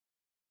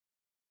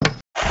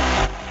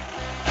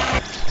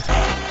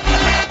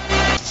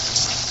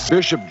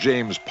Bishop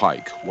James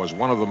Pike was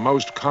one of the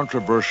most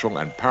controversial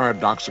and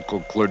paradoxical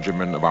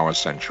clergymen of our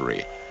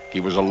century. He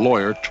was a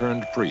lawyer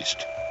turned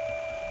priest,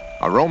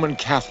 a Roman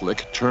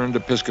Catholic turned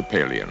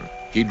Episcopalian.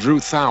 He drew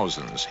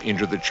thousands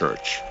into the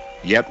church,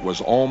 yet was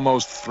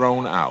almost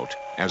thrown out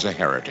as a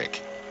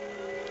heretic.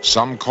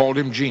 Some called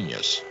him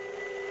genius.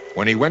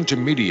 When he went to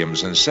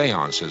mediums and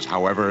seances,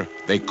 however,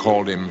 they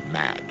called him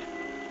mad.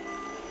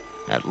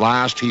 At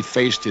last, he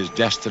faced his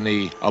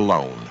destiny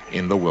alone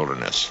in the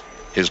wilderness.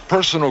 His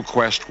personal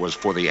quest was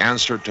for the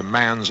answer to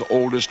man's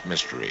oldest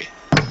mystery.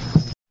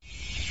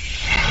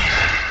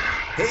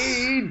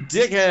 Hey,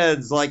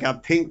 dickheads, like a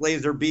pink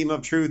laser beam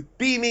of truth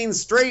beaming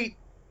straight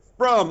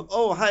from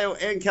Ohio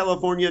and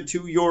California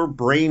to your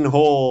brain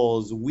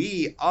holes.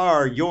 We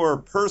are your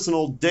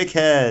personal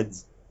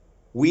dickheads.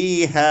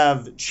 We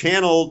have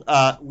channeled,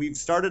 we've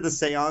started a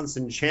seance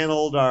and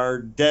channeled our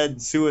dead,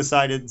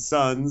 suicided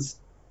son's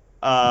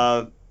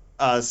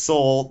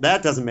soul.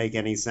 That doesn't make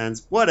any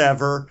sense.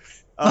 Whatever.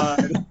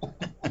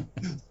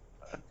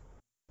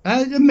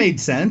 It made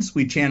sense.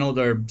 We channeled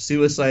our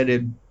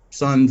suicided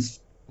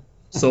son's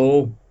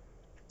soul.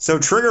 So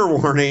trigger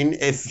warning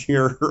if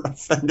you're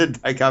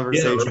offended by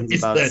conversations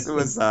about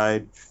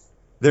suicide.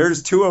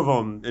 There's two of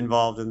them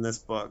involved in this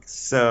book.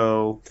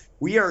 So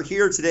we are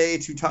here today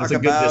to talk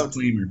about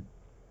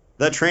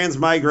the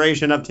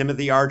Transmigration of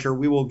Timothy Archer.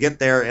 We will get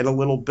there in a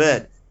little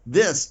bit.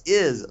 This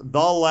is the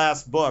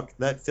last book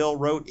that Phil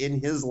wrote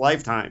in his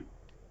lifetime.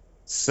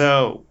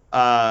 So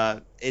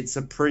it's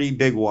a pretty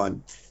big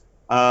one.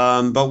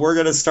 But we're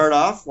going to start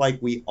off like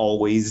we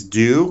always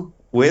do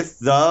with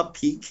the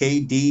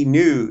PKD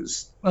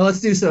news. Well,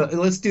 let's do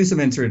some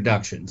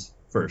introductions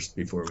first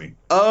before we.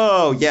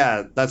 Oh,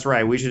 yeah, that's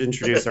right. We should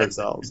introduce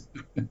ourselves.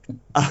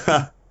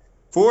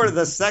 For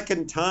the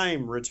second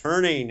time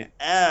returning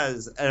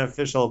as an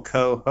official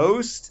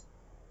co-host,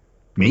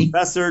 me,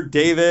 Professor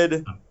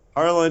David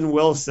Harlan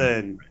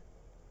Wilson.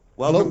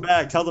 Welcome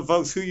back. Tell the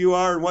folks who you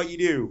are and what you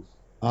do.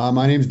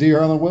 My name's D.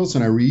 Harlan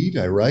Wilson. I read,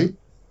 I write,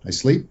 I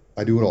sleep,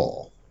 I do it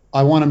all.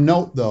 I want to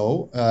note,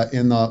 though,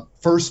 in the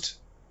first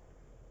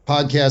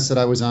podcast that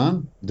I was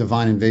on,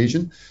 Divine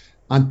Invasion,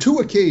 on 2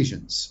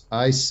 occasions,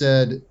 I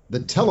said the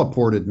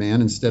teleported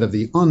man instead of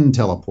the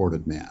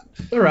unteleported man.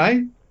 All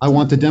right. I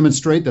want to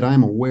demonstrate that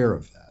I'm aware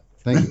of that.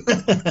 Thank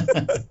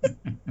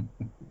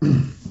you.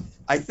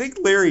 I think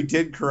Larry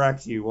did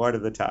correct you one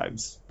of the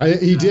times.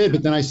 He did,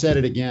 but then I said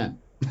it again.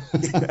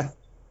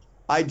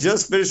 I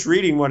just finished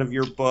reading one of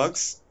your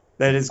books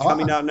that is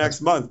coming out next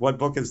month. What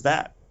book is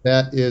that?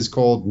 That is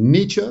called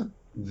Nietzsche,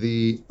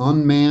 the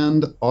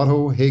Unmanned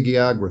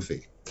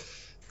Autohagiography.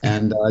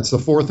 And it's the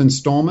 4th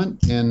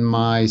installment in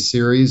my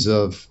series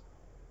of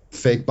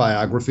fake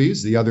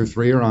biographies. The other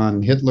 3 are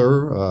on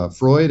Hitler,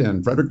 Freud,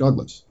 and Frederick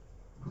Douglass.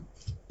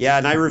 Yeah,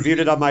 and I reviewed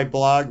it on my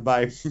blog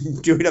by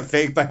doing a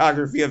fake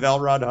biography of L.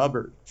 Ron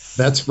Hubbard.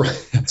 That's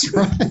right. That's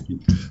right.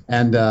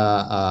 And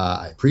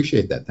I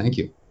appreciate that. Thank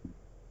you.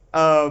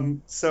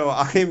 So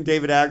I am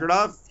David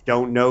Agranoff. If you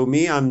don't know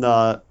me,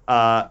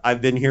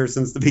 I've been here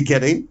since the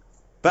beginning.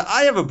 But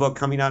I have a book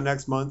coming out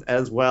next month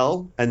as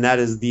well, and that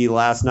is The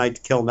Last Night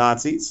to Kill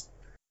Nazis.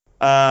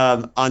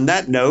 On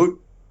that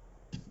note,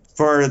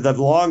 for the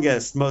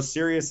longest, most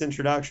serious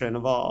introduction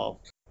of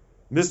all,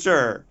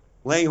 Mr.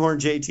 Langhorne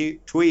J.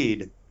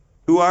 Tweed,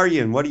 who are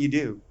you and what do you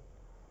do?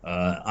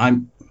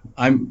 I'm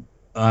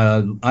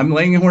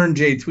Langhorne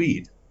J.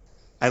 Tweed.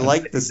 I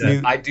like this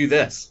new. I do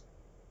this.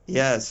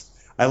 Yes,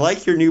 I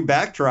like your new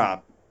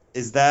backdrop.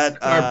 Is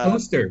that our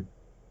poster?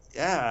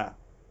 Yeah.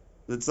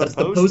 That's the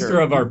poster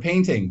of our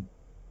painting.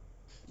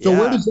 So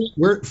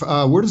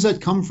where does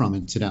that come from?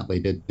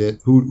 Incidentally,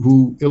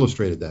 who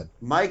illustrated that?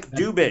 Mike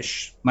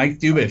Dubish. Mike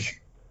Dubish.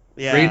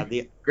 Yeah,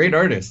 great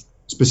artist.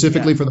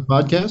 Specifically for the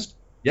podcast.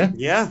 Yeah.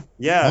 Yeah.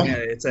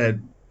 It's a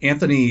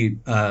Anthony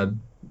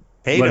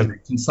paid him.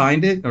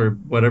 Consigned it or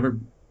whatever.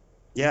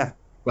 Yeah.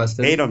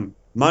 Requested. Paid him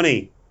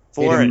money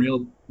for it.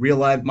 Real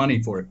live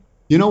money for it.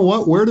 You know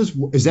what?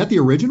 Is that the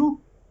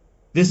original?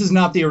 This is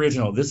not the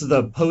original. This is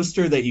the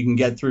poster that you can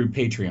get through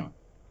Patreon.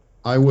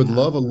 I would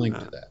love a link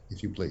to that,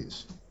 if you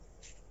please.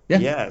 Yeah.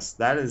 Yes,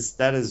 that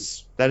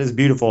is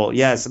beautiful.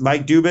 Yes,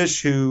 Mike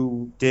Dubish,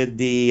 who did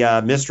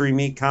the Mystery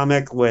Meat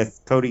comic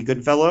with Cody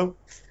Goodfellow.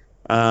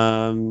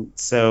 Very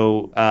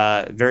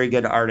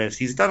good artist.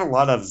 He's done a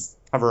lot of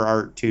cover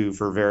art too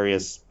for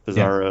various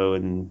Bizarro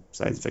and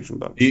science fiction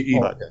books.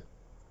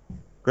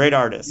 Great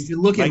artist. If you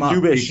look him up,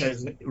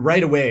 because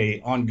right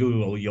away on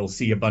Google, you'll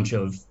see a bunch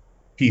of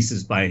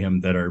pieces by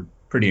him that are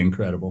pretty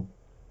incredible.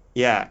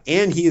 Yeah,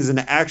 and he is an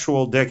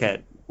actual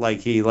dickhead.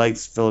 Like, he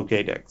likes Philip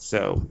K. Dick.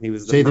 So he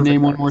was. Say the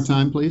name one more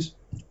time, please.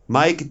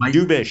 Mike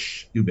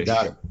Dubish.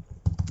 Got it.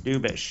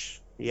 Dubish.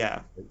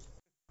 Yeah.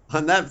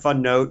 On that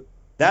fun note,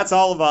 that's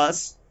all of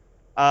us,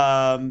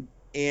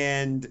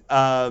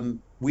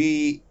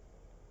 we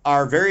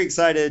are very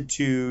excited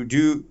to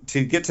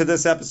get to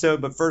this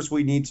episode. But first,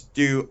 we need to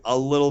do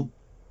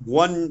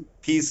one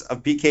piece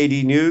of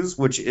PKD news,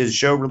 which is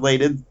show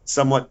related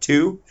somewhat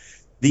too.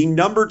 The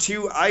number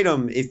 2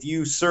 item, if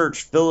you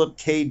search Philip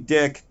K.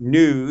 Dick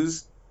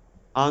news,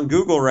 on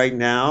Google right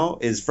now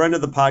is friend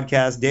of the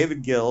podcast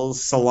David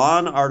Gill's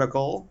Salon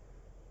article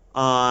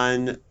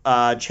on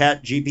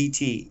Chat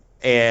GPT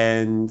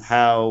and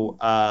how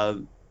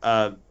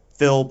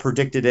Phil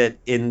predicted it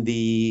in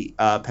the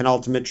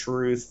Penultimate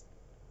Truth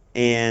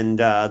and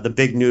the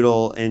Big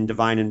Noodle in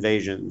Divine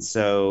Invasion.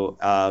 So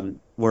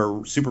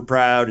we're super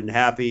proud and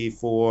happy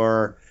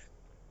for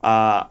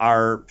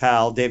our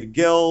pal David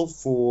Gill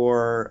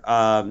for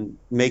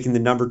making the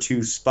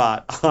 #2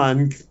 spot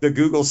on the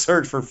Google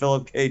search for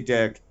Philip K.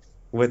 Dick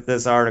with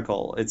this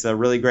article. It's a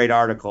really great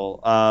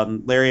article.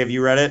 Larry, have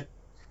you read it?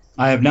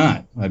 I have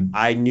not.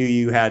 I knew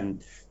you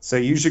hadn't. So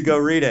you should go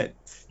read it.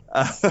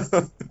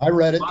 I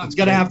read it. I'm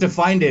going to have to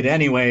find it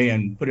anyway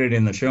and put it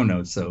in the show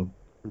notes. So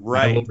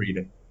I will read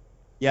it.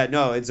 Yeah,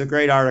 no, it's a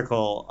great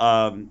article.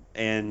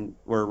 And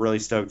we're really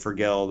stoked for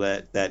Gil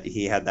that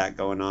he had that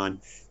going on.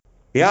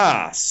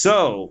 Yeah,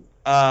 so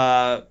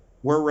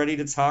we're ready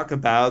to talk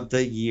about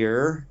the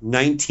year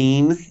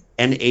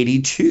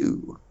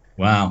 1982.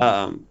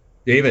 Wow.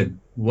 David,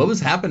 what was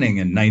happening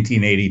in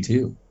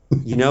 1982?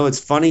 You know, it's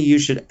funny you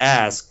should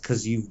ask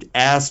because you've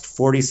asked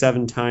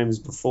 47 times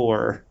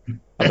before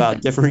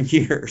about different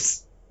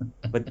years.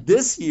 But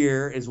this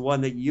year is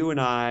one that you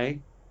and I,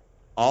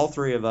 all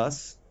three of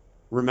us,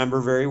 remember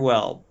very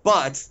well.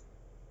 But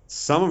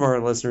some of our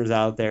listeners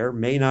out there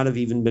may not have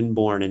even been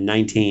born in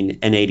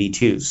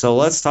 1982. So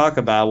let's talk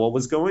about what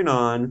was going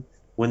on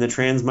when the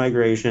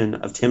transmigration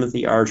of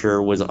Timothy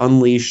Archer was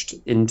unleashed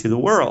into the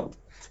world.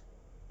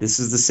 This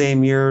is the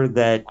same year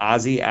that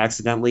Ozzy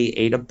accidentally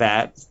ate a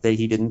bat that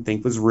he didn't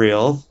think was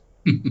real.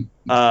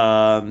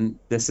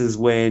 This is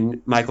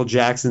when Michael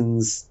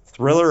Jackson's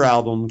Thriller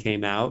album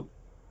came out.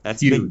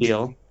 That's huge. A big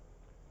deal.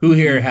 Who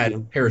here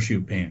had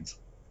parachute pants?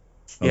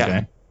 Okay.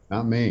 Yeah.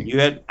 Not me.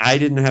 I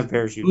didn't have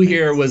parachute Who pants.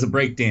 here was a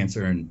break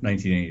dancer in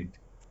 1980?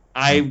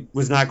 I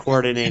was not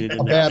coordinated in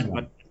that. Bad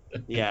one.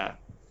 But yeah.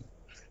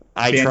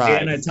 I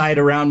Bandana tried. tied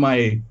around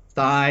my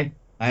thigh.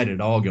 I had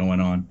it all going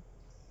on.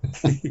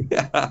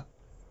 Yeah.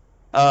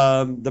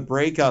 The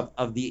breakup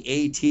of the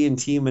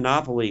AT&T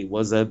monopoly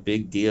was a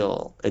big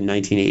deal in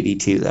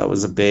 1982. That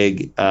was a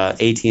big.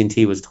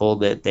 AT&T was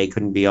told that they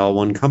couldn't be all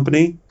one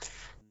company.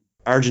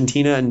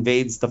 Argentina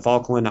invades the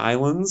Falkland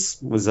Islands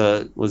was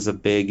a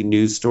big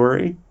news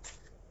story.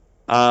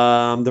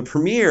 The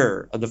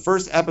premiere of the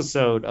first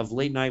episode of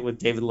Late Night with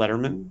David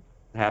Letterman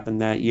happened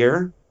that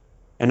year,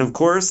 and of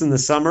course, in the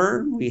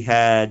summer we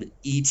had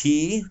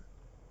E.T.,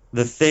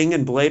 The Thing,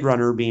 and Blade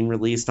Runner being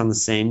released on the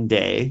same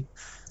day.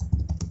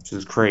 Which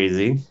is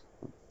crazy.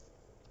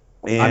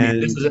 And I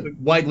mean, this is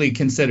widely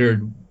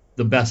considered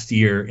the best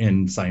year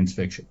in science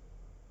fiction.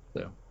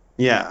 So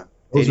yeah,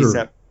 Those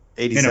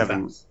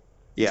 87.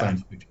 Yeah.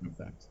 Science fiction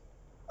effects.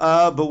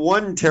 But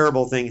one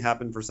terrible thing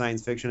happened for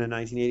science fiction in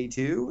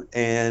 1982,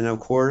 and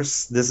of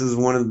course, this is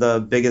one of the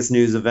biggest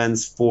news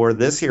events for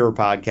this here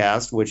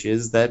podcast, which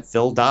is that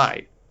Phil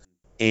died,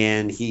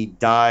 and he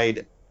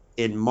died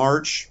in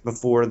March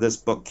before this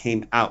book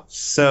came out.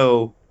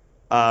 So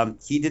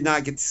he did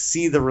not get to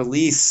see the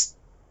release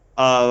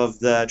of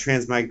the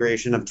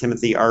Transmigration of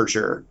Timothy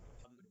Archer.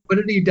 What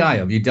did he die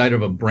of? He died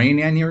of a brain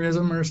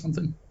aneurysm or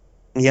something?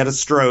 He had a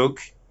stroke,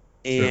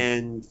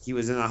 and he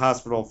was in a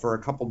hospital for a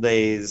couple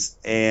days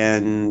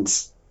and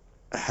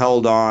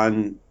held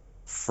on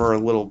for a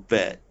little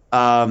bit.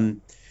 Do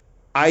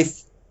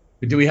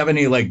we have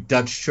any like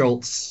Dutch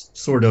Schultz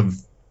sort of,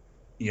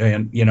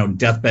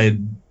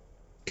 deathbed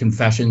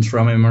confessions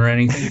from him or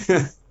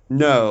anything?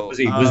 No. Was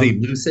he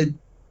lucid?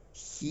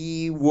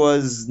 He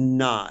was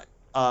not.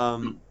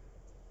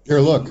 Here,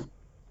 look,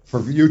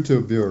 for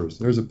YouTube viewers,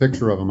 there's a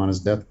picture of him on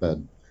his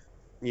deathbed.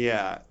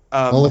 Yeah.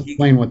 I'll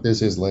explain what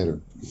this is later.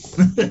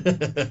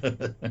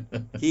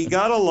 He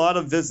got a lot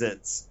of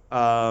visits.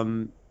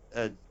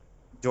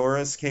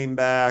 Doris came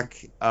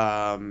back.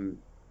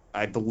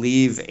 I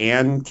believe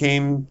Anne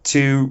came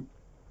to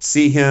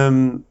see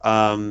him.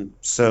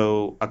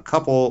 So a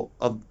couple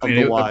of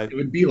the wives. It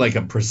would be like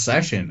a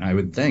procession, I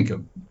would think.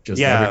 Of just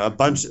a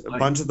bunch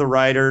of the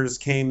writers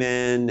came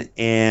in,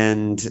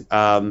 and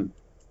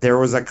there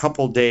was a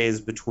couple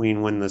days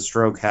between when the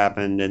stroke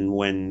happened and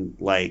when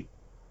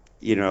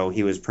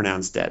he was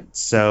pronounced dead.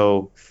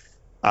 So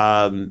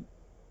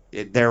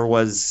there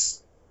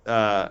was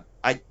it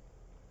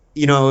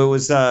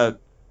was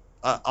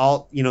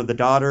all the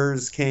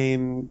daughters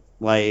came,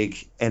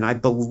 and I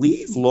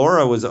believe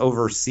Laura was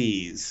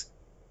overseas,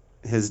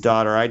 his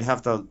daughter. I'd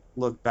have to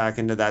look back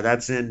into that.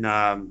 That's in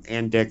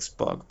Ann Dick's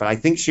book, but I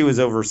think she was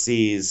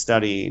overseas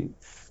studying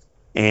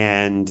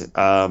and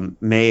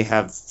may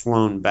have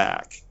flown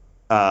back.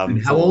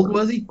 And how old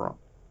was he?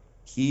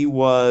 He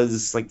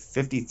was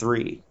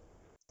 53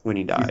 when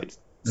he died.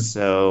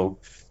 So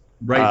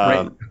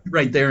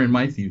right there in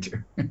my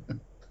future.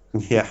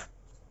 Yeah.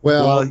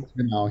 Well,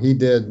 he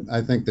did.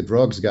 I think the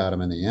drugs got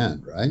him in the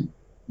end, right?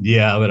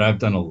 Yeah, but I've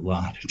done a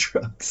lot of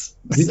drugs.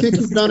 You think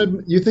you've done it?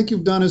 You think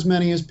you've done as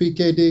many as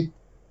PKD?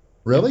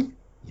 Really?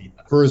 Yeah.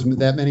 For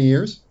that many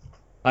years?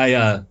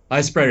 I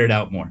spread it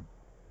out more.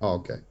 Oh,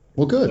 okay.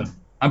 Well, good. So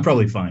I'm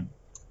probably fine.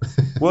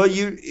 Well,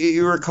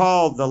 you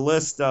recall the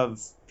list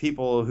of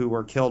people who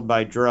were killed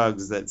by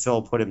drugs that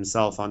Phil put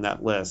himself on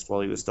that list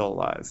while he was still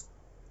alive.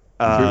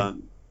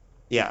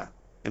 Yeah,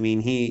 I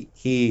mean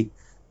he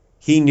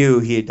knew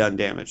he had done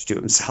damage to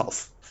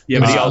himself. Yeah,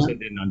 but he also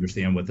didn't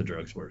understand what the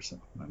drugs were, so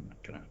I'm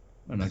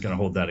not gonna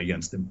hold that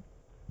against him.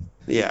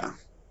 Yeah,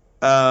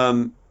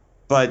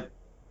 but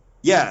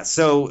yeah.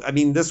 So I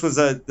mean, this was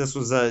a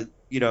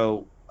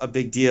a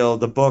big deal.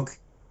 The book,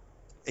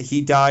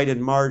 he died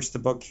in March. The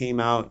book came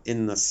out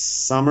in the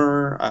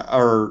summer,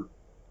 or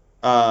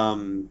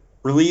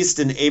released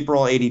in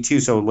April '82.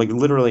 So like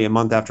literally a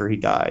month after he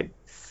died.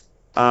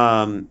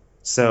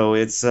 So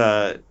it's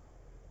he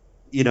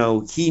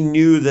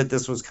knew that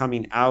this was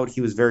coming out.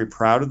 He was very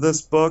proud of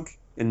this book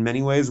in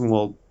many ways, and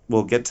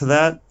we'll get to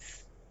that.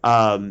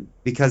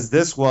 Because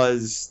this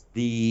was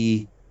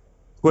the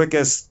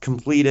quickest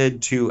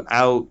completed to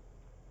out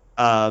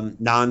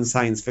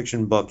non-science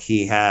fiction book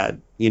he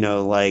had.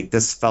 Like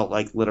this felt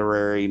like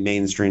literary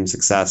mainstream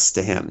success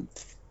to him,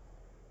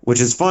 which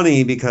is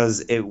funny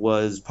because it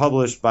was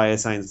published by a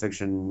science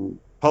fiction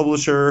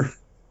publisher.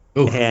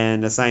 Ooh,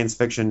 and a science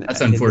fiction.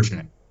 That's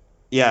unfortunate.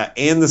 Yeah,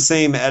 and the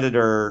same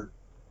editor,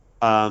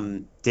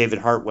 David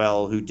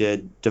Hartwell, who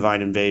did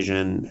Divine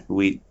Invasion.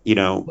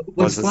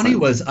 What's funny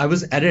was I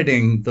was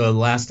editing the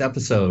last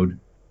episode,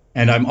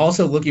 and I'm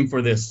also looking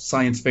for this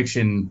science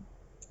fiction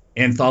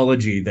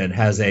anthology that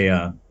has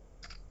a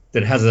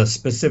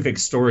specific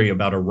story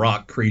about a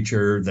rock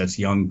creature that's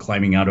young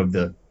climbing out of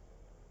the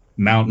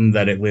mountain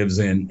that it lives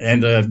in,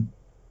 and a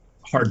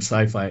hard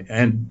sci-fi.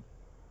 And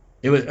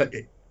it was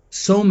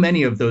so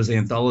many of those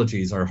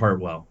anthologies are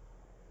Hartwell.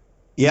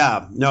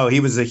 Yeah, no, he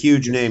was a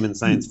huge name in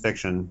science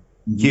fiction.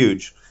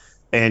 Huge.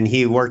 And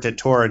he worked at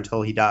Tor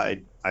until he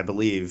died, I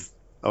believe,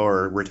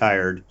 or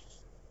retired.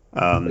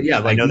 Yeah,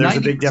 like I know there's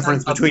a big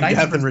difference between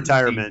death and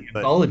retirement.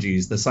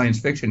 Anthologies, the science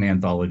fiction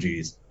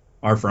anthologies,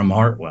 are from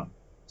Hartwell.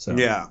 So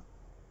yeah,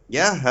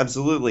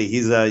 absolutely.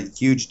 He's a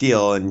huge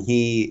deal, and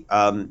he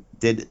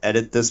did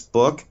edit this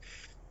book,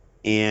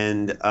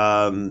 and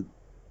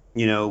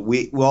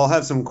we'll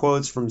have some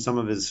quotes from some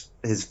of his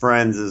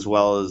friends as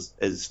well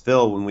as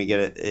Phil when we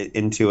get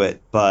into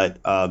it. But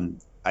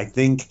I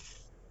think,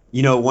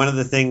 one of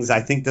the things,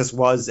 I think this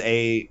was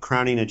a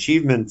crowning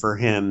achievement for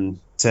him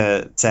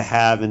to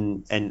have,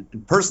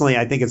 and personally,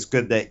 I think it's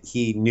good that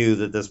he knew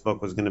that this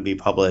book was going to be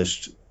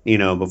published,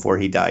 before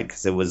he died,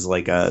 because it was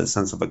like a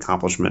sense of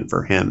accomplishment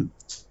for him.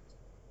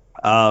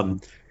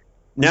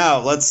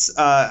 Now let's,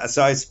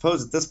 so I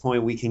suppose at this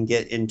point we can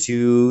get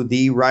into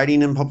the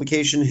writing and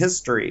publication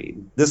history.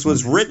 This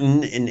was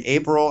written in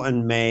April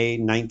and May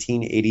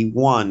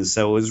 1981,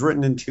 so it was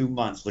written in 2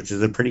 months, which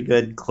is a pretty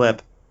good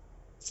clip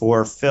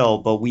for Phil.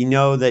 But we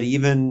know that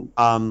even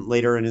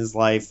later in his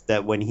life,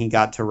 that when he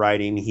got to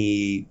writing,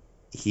 he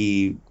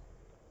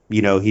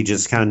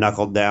just kind of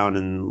knuckled down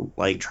and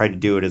like tried to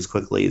do it as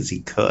quickly as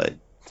he could.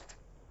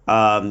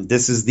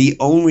 This is the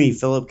only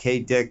Philip K.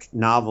 Dick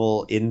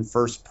novel in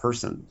first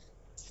person.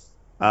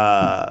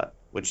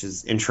 Which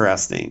is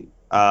interesting.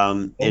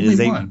 It is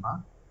one, huh?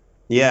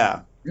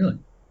 Yeah. Really?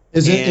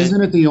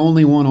 Isn't it the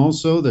only one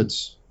also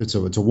it's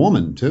a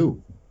woman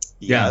too?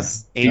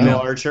 Yes. Yeah. Angel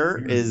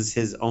Archer is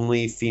his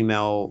only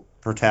female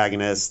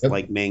protagonist,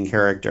 like main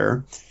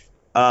character.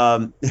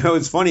 It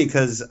was funny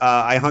because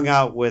I hung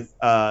out with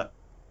a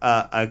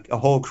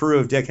whole crew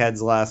of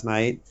dickheads last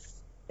night,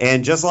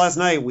 and just last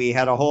night we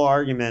had a whole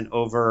argument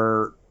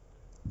over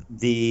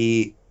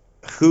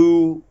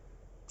who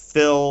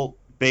Phil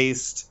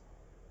based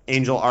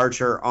Angel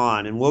Archer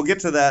on, and we'll get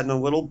to that in a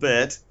little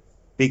bit,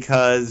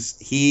 because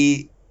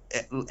he,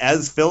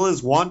 as Phil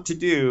is wont to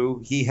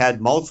do, he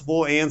had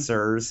multiple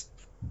answers,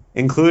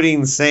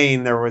 including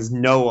saying there was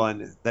no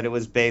one that it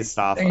was based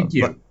off of.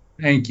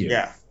 Thank you.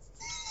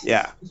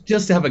 Yeah.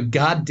 Just to have a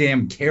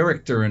goddamn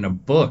character in a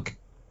book,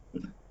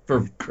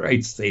 for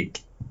Christ's sake.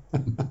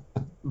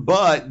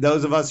 But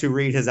those of us who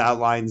read his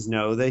outlines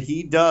know that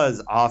he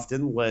does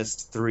often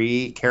list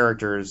three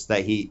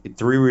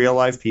real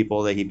life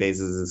people that he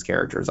bases his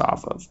characters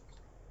off of.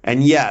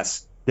 And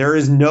yes, there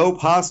is no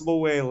possible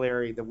way,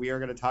 Larry, that we are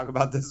going to talk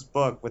about this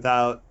book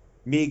without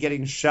me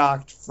getting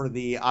shocked for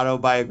the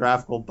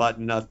autobiographical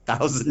button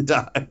 1,000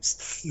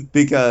 times,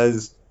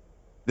 because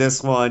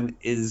this one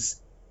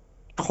is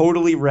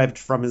totally ripped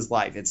from his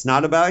life. It's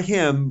not about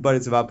him, but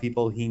it's about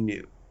people he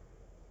knew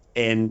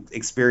and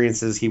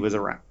experiences he was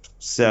around.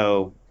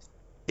 So,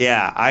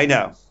 yeah, I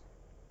know,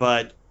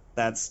 but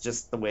that's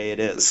just the way it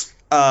is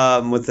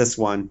with this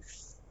one.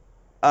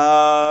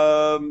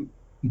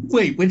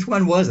 Wait, which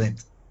one was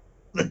it?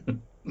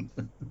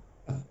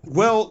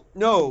 Well,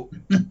 no,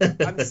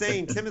 I'm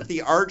saying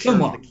Timothy Archer.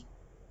 Come on.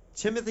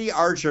 Timothy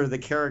Archer, the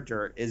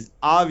character, is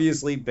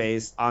obviously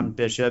based on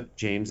Bishop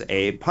James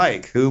A.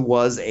 Pike, who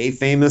was a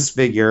famous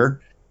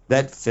figure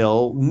that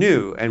Phil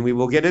knew. And we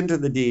will get into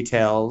the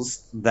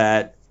details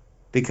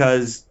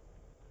because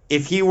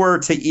if he were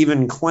to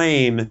even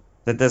claim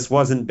that this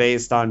wasn't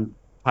based on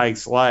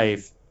Pike's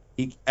life,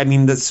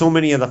 so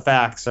many of the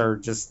facts are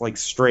just like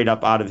straight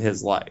up out of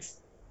his life.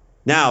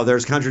 Now,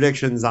 there's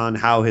contradictions on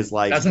how his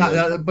life.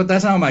 But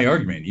that's not my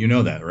argument. You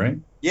know that, right?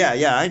 Yeah,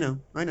 I know.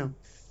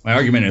 My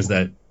argument is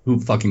that who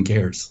fucking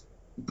cares?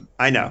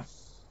 I know.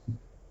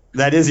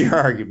 That is your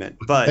argument,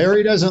 but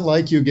Harry doesn't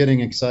like you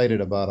getting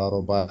excited about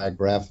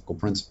autobiographical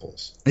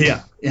principles.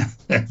 Yeah,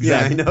 exactly.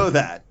 Yeah, I know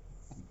that.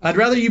 I'd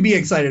rather you be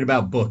excited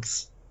about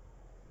books.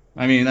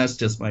 I mean, that's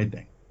just my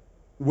thing.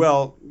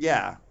 Well,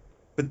 yeah,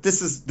 but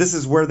this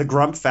is where the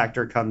grump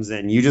factor comes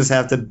in. You just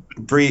have to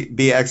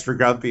be extra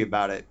grumpy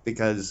about it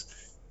because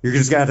you're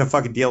just gonna have to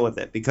fucking deal with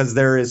it because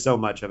there is so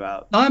much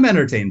about. I'm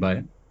entertained by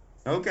it.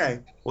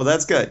 Okay, well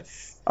that's good.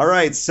 All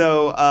right,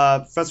 so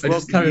Professor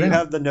Wilson, do you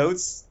have the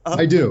notes up?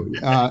 I do.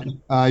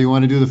 You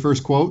want to do the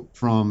first quote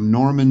from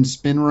Norman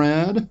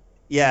Spinrad?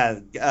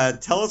 Yeah,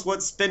 tell us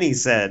what Spinny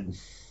said.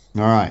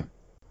 All right.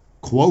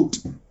 Quote,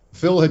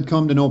 Phil had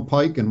come to know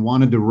Pike and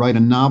wanted to write a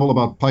novel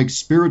about Pike's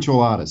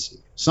spiritual odyssey.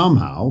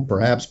 Somehow,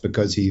 perhaps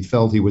because he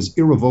felt he was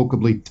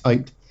irrevocably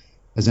typed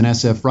as an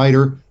SF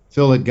writer,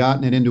 Phil had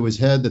gotten it into his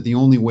head that the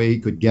only way he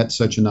could get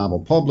such a novel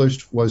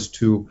published was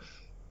to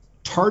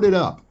tart it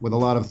up with a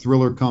lot of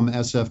thriller cum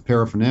SF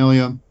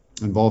paraphernalia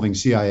involving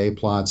CIA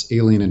plots,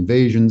 alien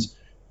invasions,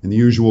 and the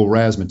usual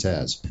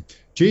razzmatazz.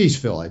 Geez,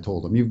 Phil, I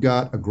told him, you've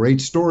got a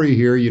great story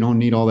here. You don't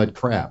need all that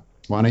crap.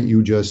 Why don't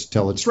you just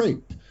tell it straight?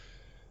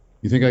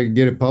 You think I could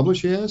get it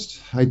published, he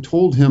asked. I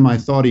told him I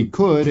thought he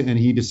could, and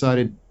he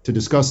decided to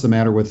discuss the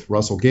matter with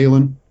Russell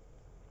Galen,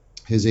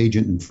 his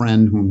agent and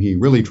friend whom he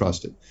really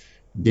trusted.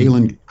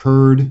 Galen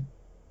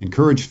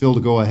encouraged Phil to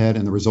go ahead,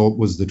 and the result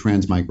was The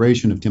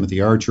Transmigration of Timothy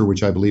Archer,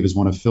 which I believe is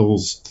one of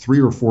Phil's 3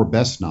 or 4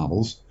 best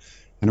novels,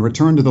 and a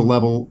return to the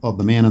level of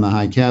The Man in the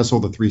High Castle,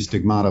 The Three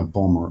Stigmata of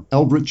Bulmer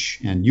Eldritch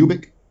and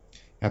Ubik,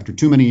 after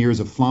too many years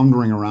of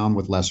floundering around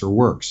with lesser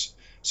works.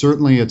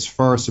 Certainly it's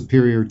far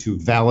superior to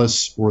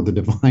Valis or The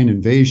Divine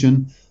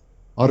Invasion,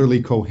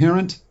 utterly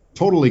coherent,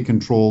 totally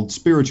controlled,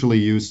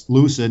 spiritually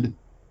lucid,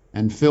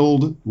 and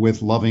filled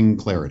with loving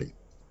clarity.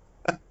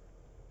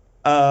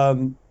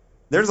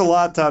 There's a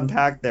lot to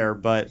unpack there,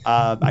 but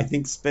I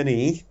think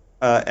Spinny,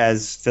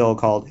 as Phil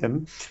called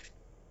him,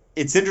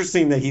 it's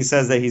interesting that he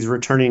says that he's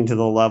returning to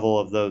the level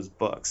of those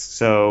books.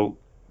 So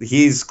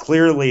he's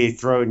clearly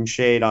throwing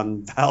shade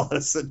on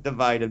Valis and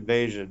Divine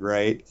Invasion,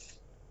 right?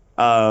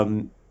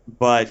 And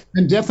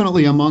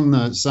definitely among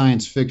the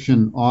science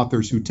fiction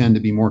authors who tend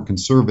to be more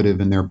conservative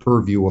in their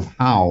purview of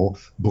how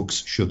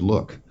books should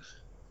look.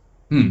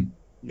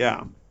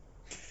 Yeah.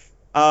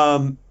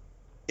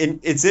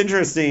 It's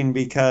interesting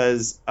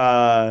because,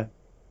 what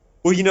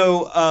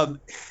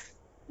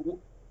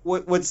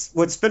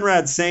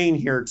Spinrad's saying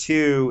here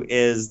too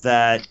is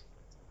that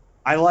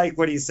I like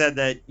what he said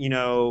that, you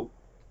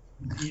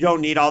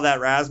don't need all that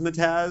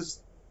razzmatazz.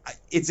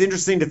 It's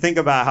interesting to think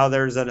about how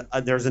there's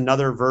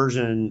another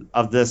version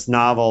of this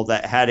novel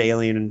that had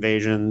alien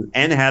invasion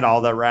and had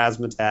all the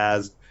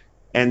razzmatazz.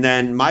 And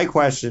then my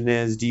question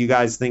is, do you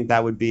guys think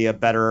that would be a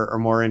better or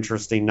more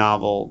interesting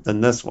novel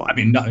than this one? I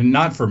mean,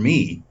 not for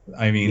me.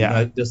 I mean,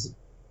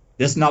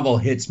 this novel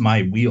hits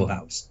my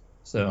wheelhouse.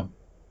 So,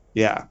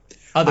 yeah.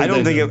 Other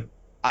than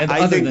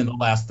the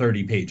last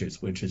 30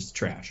 pages, which is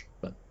trash.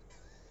 But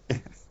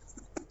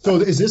so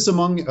is this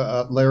among,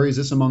 Larry, is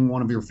this among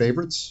one of your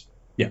favorites?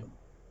 Yeah.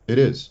 It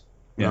is.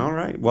 Yeah. All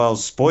right. Well,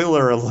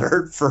 spoiler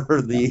alert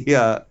for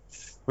the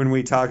when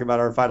we talk about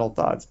our final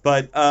thoughts.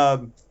 But,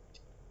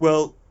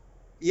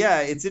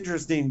 yeah, it's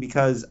interesting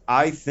because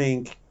I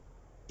think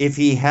if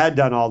he had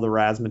done all the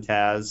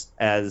razzmatazz,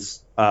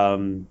 as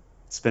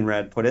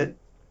Spinrad put it,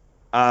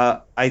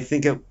 I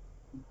think it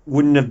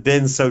wouldn't have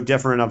been so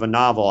different of a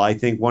novel. I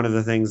think one of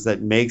the things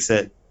that makes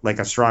it like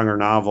a stronger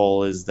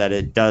novel is that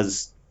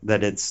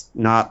it's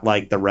not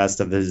like the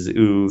rest of his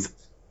oeuvre,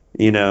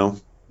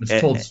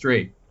 It's told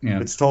straight. Yeah.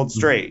 It's told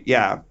straight,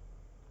 yeah.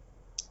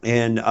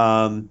 And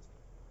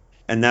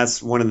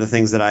that's one of the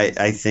things that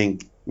I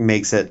think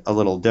makes it a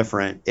little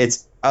different.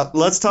 It's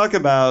let's talk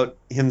about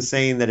him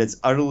saying that it's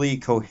utterly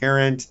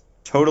coherent,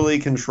 totally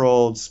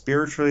controlled,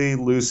 spiritually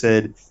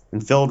lucid,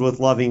 and filled with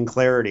loving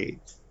clarity.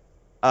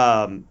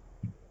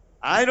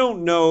 I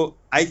don't know.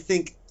 I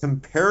think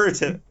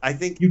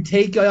you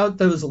take out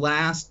those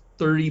last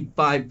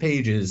 35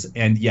 pages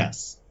and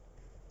yes.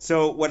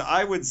 So what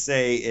I would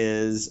say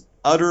is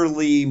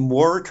utterly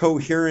more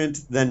coherent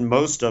than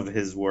most of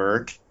his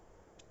work,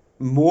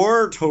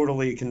 more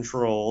totally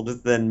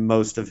controlled than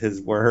most of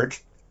his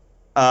work.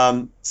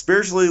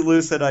 Spiritually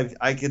lucid,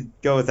 I could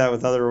go with that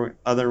with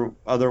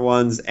other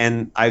ones,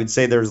 and I would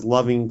say there's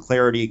loving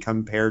clarity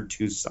compared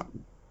to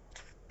some.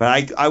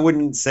 But I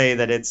wouldn't say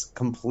that it's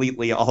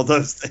completely all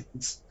those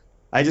things.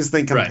 I just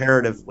think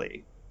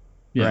comparatively,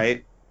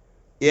 right?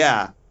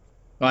 Yeah,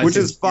 which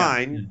is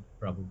fine. Yeah,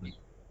 probably.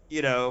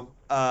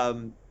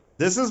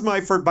 This is my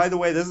first. By the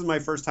way, this is my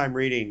first time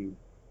reading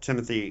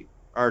Timothy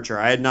Archer.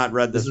 I had not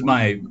read this. This is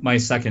my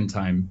second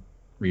time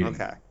reading.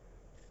 Okay.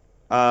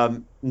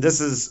 But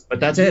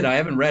that's it. I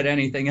haven't read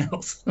anything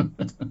else.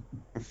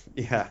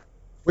 Yeah.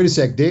 Wait a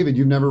sec, David.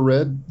 You've never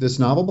read this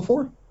novel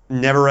before?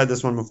 Never read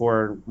this one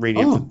before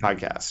reading it for the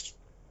podcast.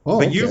 Oh,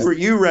 but okay.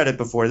 You read it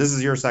before. This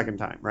is your second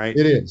time, right?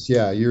 It is.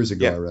 Yeah, years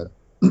ago I read it.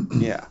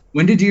 Yeah.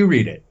 When did you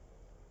read it?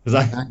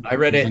 Because I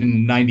read it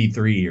in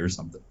 93 or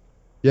something.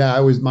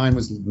 Yeah, mine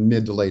was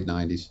mid to late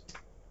 90s.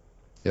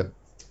 Yep.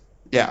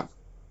 Yeah.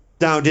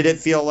 Now, did it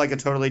feel like a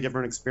totally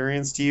different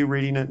experience to you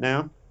reading it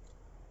now?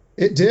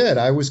 It did.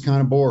 I was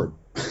kind of bored.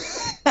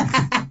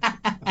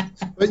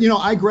 But,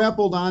 I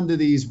grappled onto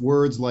these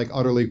words like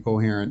utterly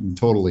coherent and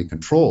totally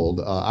controlled.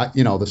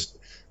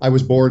 I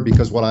was bored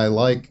because what I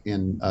like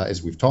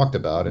as we've talked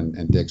about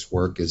in Dick's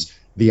work is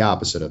the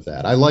opposite of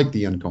that. I like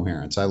the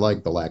incoherence. I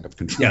like the lack of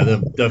control. Yeah,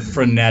 the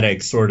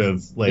frenetic sort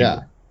of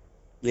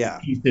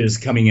pieces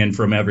coming in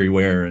from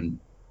everywhere and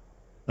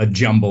a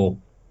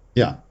jumble.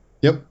 Yeah.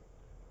 Yep.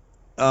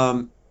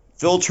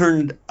 Phil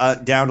turned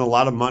down a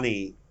lot of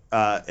money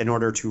in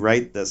order to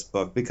write this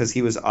book because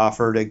he was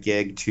offered a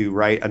gig to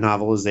write a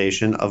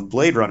novelization of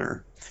Blade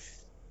Runner.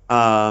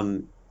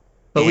 But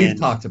we've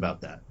talked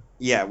about that.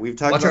 Yeah, we've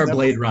talked about that. Watch our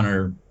Blade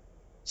Runner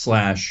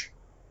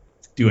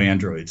 / Do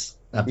Androids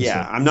episode.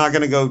 Yeah, I'm not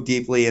going to go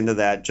deeply into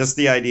that. Just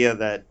the idea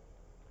that...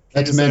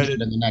 That's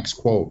mentioned in the next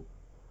quote.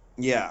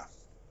 Yeah.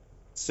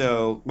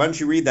 So why don't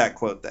you read that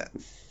quote then?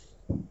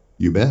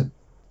 You bet.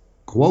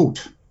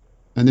 Quote,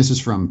 and this is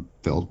from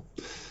Phil.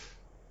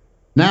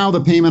 Now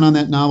the payment on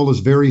that novel is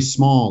very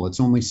small.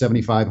 It's only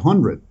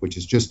 $7,500, which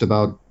is just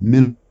about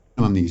minimum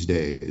these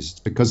days. It's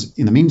because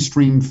in the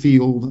mainstream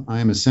field,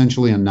 I am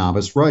essentially a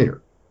novice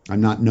writer.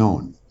 I'm not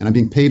known, and I'm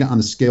being paid on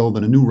the scale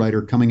that a new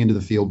writer coming into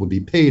the field would be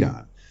paid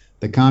on.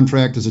 The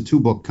contract is a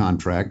 2-book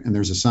contract, and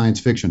there's a science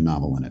fiction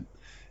novel in it.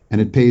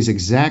 And it pays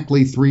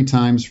exactly 3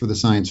 times for the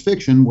science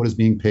fiction what is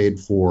being paid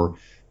for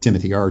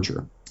Timothy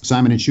Archer.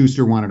 Simon &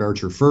 Schuster wanted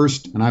Archer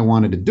first, and I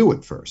wanted to do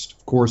it first.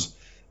 Of course,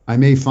 I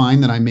may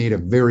find that I made a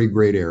very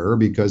great error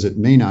because it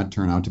may not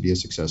turn out to be a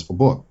successful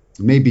book.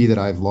 It may be that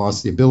I've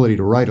lost the ability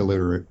to write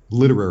a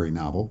literary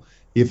novel,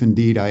 if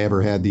indeed I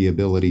ever had the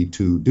ability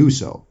to do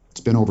so. It's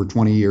been over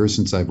 20 years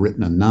since I've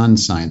written a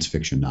non-science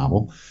fiction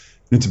novel,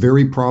 and it's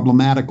very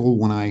problematical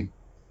when I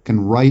can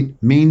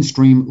write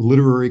mainstream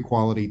literary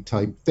quality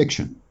type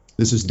fiction.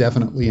 This is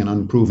definitely an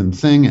unproven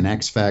thing, an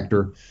X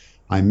factor.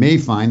 I may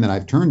find that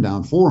I've turned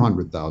down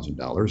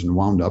 $400,000 and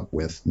wound up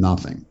with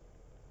nothing.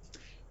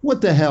 What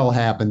the hell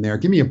happened there?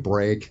 Give me a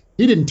break.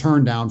 He didn't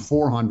turn down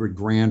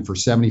 $400,000 for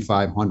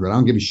 $7,500. I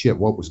don't give a shit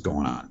what was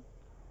going on.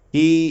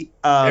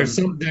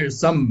 There's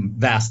some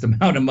vast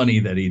amount of money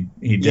that he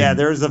did. Yeah,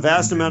 there's a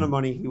vast amount of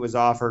money he was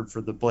offered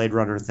for the Blade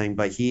Runner thing,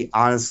 but he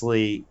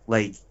honestly,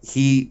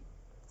 he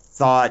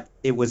thought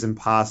it was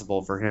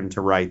impossible for him to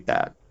write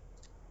that.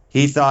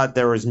 He thought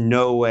there was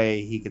no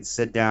way he could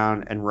sit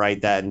down and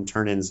write that and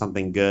turn in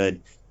something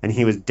good, and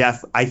he was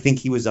I think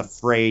he was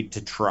afraid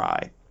to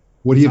try.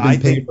 Would he have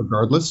been paid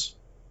regardless?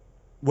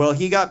 Well,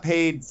 he got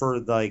paid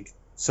for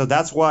so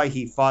that's why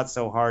he fought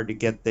so hard to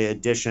get the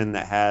edition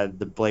that had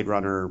the Blade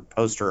Runner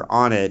poster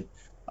on it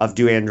of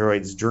Do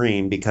Androids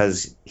Dream,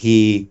 because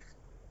he,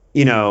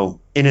 in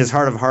his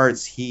heart of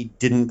hearts, he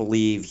didn't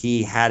believe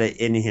he had it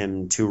in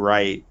him to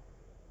write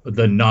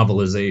the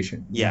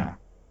novelization. Yeah.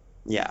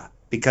 Yeah.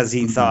 Because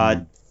he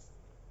thought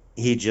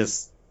he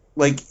just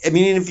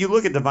if you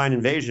look at Divine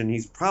Invasion,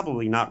 he's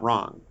probably not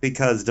wrong,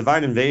 because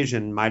Divine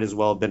Invasion might as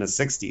well have been a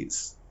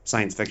 60s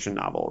science fiction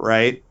novel,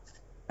 right?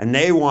 And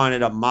they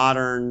wanted a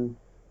modern,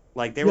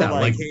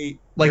 hey,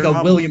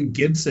 a William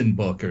Gibson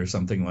book or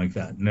something like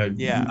that. No,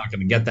 you're not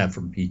going to get that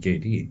from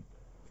PKD.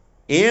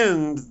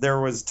 And there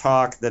was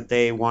talk that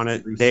they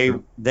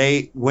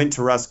went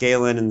to Russ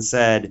Galen and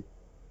said,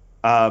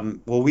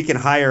 well, we can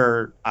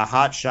hire a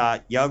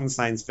hotshot young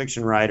science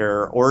fiction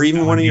writer, or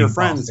even one of your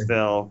friends,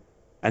 Phil,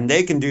 and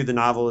they can do the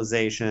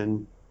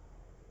novelization.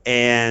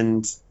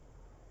 And,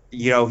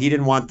 he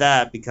didn't want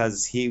that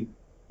because he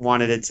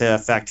wanted it to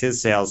affect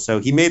his sales. So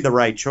he made the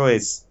right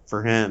choice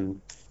for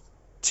him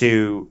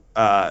to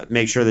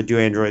make sure that Do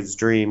Androids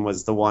Dream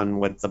was the one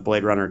with the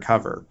Blade Runner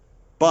cover.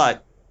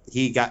 But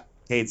he got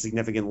paid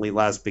significantly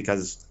less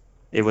because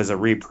it was a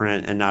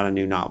reprint and not a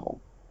new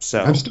novel. So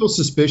I'm still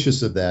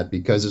suspicious of that,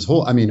 because his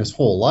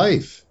whole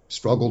life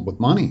struggled with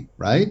money,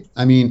 right?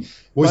 I mean,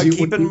 was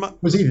he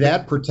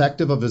that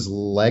protective of his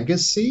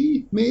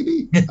legacy?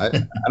 Maybe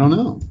I don't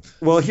know.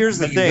 Well, here's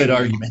the thing. Good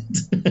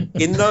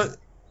argument.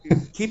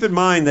 Keep in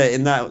mind that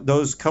in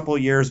those couple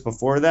years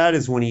before that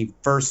is when he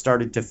first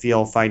started to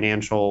feel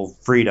financial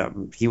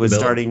freedom. He was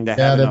starting to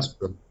have enough,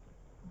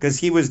 because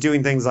he was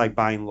doing things like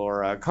buying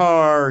Laura a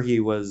car. He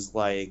was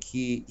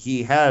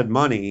he had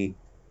money,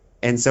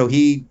 and so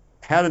he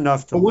had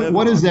enough to live.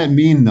 What does that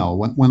mean, though?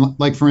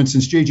 When for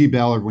instance, J.G.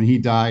 Ballard, when he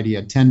died, he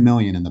had $10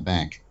 million in the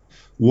bank.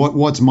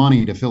 What's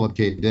money to Philip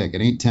K. Dick?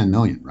 It ain't $10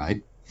 million,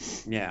 right?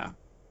 Yeah.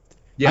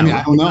 Yeah. I mean,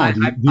 I don't know.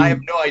 I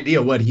have no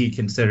idea what he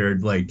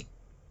considered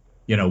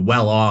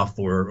well off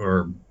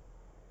or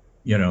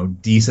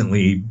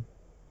decently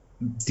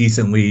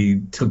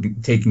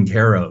taken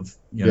care of.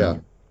 Yeah.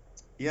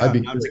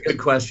 It's a good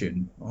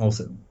question.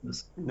 Also,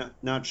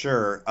 not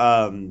sure.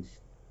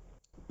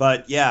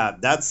 But yeah,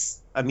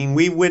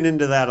 we went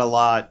into that a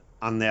lot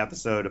on the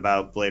episode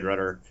about Blade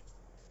Runner.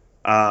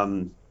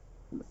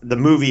 The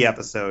movie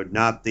episode,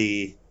 not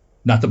the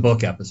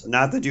book episode.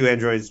 Not the Do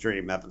Androids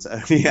Dream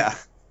episode. Yeah.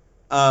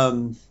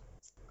 All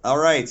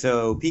right.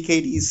 So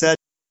PKD said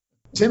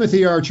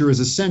Timothy Archer is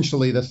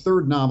essentially the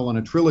third novel in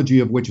a trilogy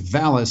of which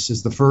Valis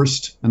is the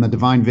first and The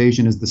Divine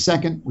Invasion is the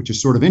second, which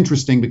is sort of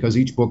interesting because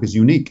each book is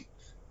unique. It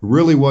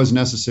really was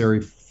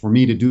necessary for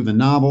me to do the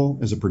novel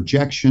as a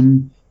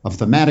projection of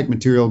thematic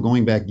material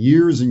going back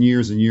years and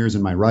years and years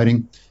in my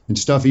writing, and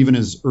stuff even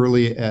as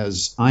early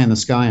as Eye in the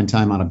Sky and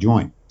Time Out of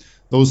Joint.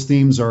 Those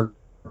themes are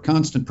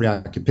constant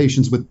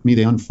preoccupations with me.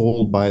 They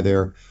unfold by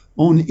their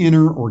own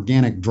inner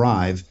organic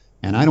drive,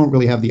 and I don't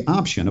really have the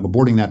option of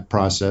aborting that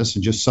process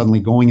and just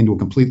suddenly going into a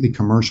completely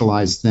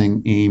commercialized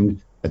thing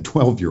aimed at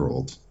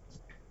 12-year-olds.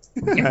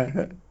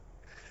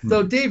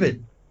 So,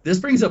 David, this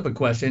brings up a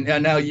question.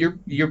 And now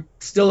you're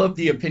still of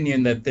the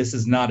opinion that this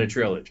is not a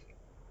trilogy.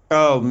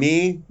 Oh,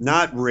 me?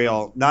 Not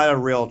a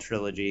real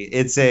trilogy.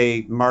 It's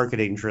a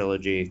marketing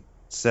trilogy.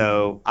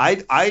 So I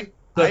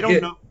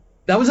don't know.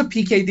 That was a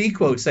PKD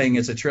quote saying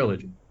it's a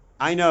trilogy.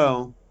 I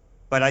know,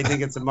 but I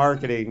think it's a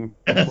marketing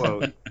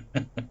quote.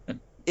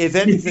 If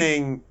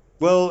anything,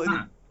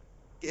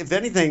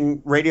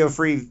 Radio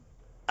Free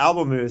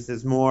Albemuth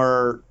is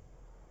more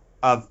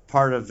of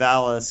part of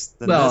Valis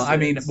than well, this I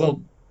mean, is.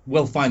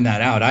 we'll find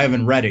that out. I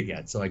haven't read it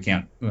yet, so I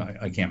can't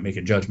make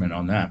a judgment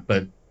on that.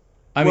 But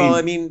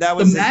I mean, that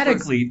was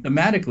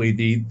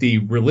thematically the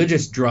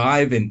religious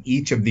drive in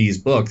each of these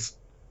books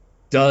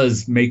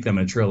does make them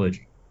a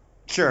trilogy.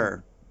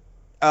 Sure.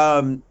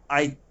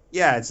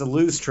 It's a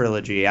loose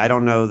trilogy. I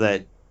don't know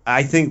that.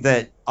 I think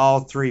that all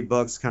three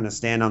books kind of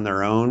stand on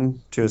their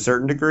own to a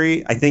certain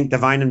degree. I think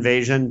Divine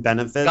Invasion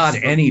benefits. God,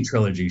 any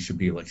trilogy should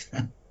be like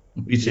that.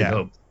 We should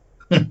hope.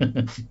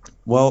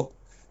 Well,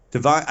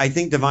 I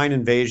think Divine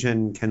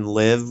Invasion can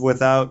live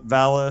without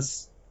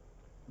Valis,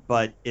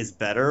 but is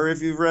better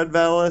if you've read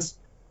Valis.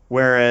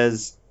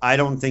 Whereas I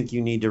don't think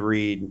you need to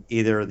read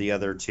either of the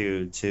other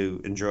two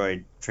to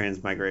enjoy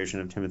Transmigration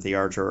of Timothy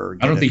Archer.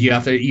 I don't think you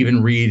have to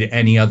even read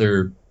any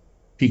other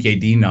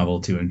PKD novel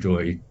to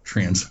enjoy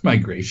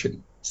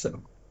Transmigration.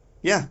 So,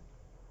 yeah.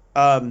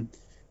 And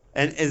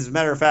as a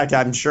matter of fact,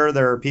 I'm sure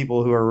there are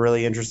people who are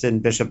really interested in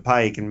Bishop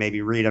Pike and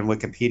maybe read on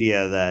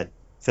Wikipedia that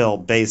Phil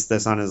based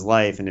this on his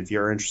life. And if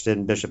you're interested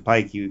in Bishop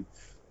Pike, you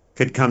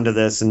could come to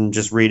this and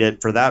just read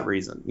it for that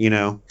reason, you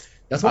know?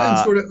 That's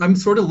why I'm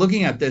sort of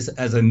looking at this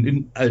as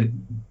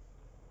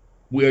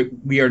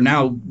we are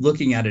now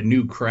looking at a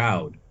new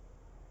crowd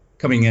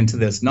coming into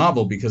this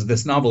novel because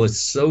this novel is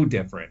so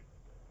different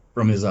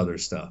from his other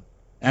stuff.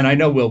 And I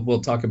know we'll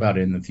talk about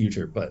it in the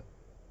future, but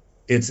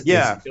it's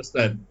just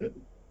that,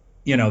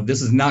 you know,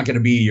 this is not going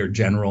to be your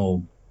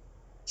general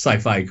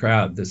sci-fi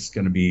crowd. This is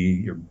going to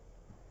be your,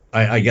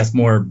 I guess,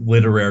 more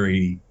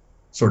literary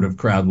sort of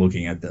crowd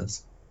looking at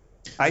this.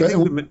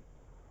 Go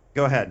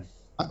ahead.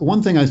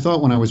 One thing I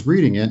thought when I was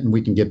reading it, and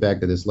we can get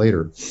back to this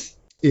later,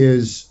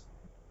 is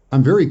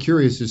I'm very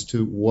curious as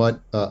to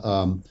what,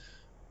 not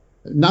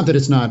that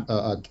it's not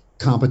a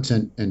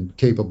competent and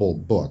capable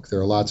book. There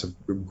are lots of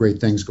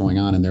great things going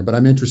on in there, but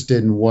I'm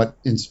interested in what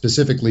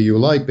specifically you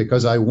like,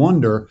 because I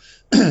wonder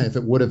if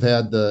it would have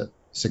had the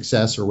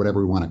success, or whatever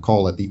we want to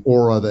call it, the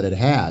aura that it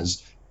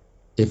has,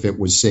 if it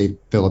was, say,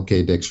 Philip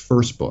K. Dick's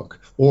first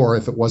book, or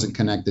if it wasn't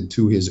connected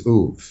to his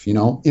oeuvre. You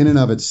know, in and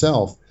of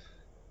itself,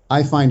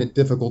 I find it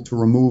difficult to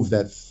remove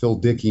that Phil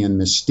Dickian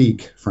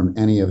mystique from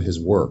any of his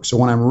work. So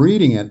when I'm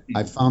reading it,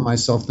 I found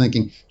myself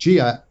thinking,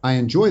 gee, I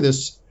enjoy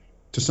this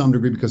to some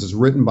degree because it's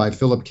written by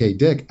Philip K.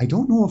 Dick. I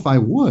don't know if I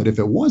would if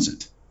it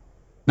wasn't.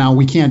 Now,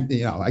 I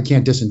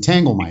can't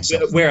disentangle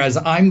myself. Whereas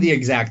I'm the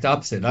exact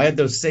opposite. I had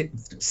those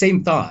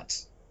same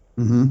thoughts.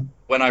 Mm-hmm.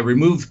 When I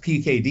removed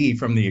PKD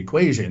from the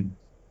equation,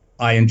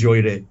 I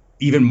enjoyed it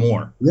even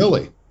more.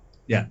 Really?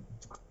 Yeah.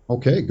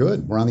 Okay,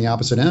 good. We're on the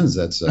opposite ends.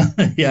 That's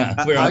yeah.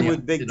 I'm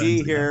with Big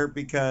D here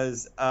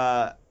because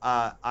I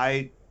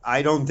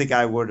don't think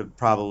I would have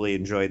probably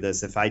enjoyed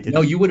this if I didn't.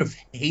 No, you would have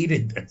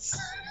hated this.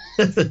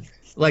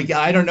 Like,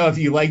 I don't know if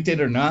you liked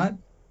it or not,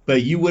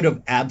 but you would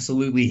have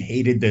absolutely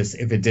hated this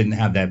if it didn't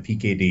have that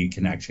PKD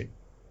connection.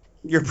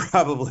 You're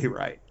probably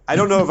right. I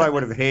don't know if I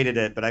would have hated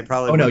it, but I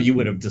probably. Oh no, you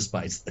would have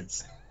despised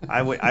this.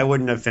 I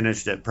wouldn't have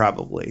finished it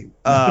probably.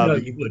 No,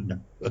 you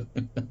wouldn't have.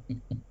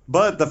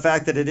 But the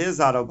fact that it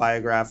is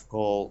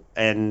autobiographical,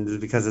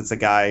 and because it's a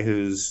guy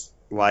whose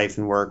life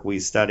and work we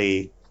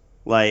study,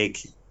 like,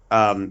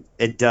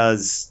 it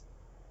does,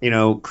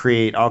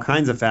 create all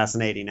kinds of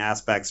fascinating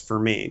aspects for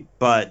me.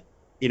 But,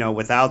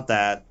 without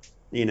that,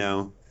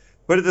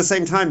 but at the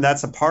same time,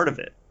 that's a part of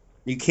it.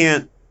 You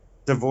can't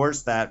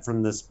divorce that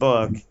from this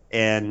book.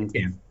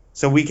 And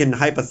so we can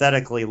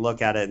hypothetically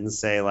look at it and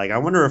say, like, I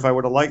wonder if I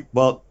would have liked,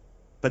 but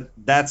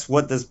that's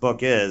what this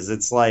book is.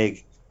 It's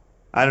like,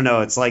 I don't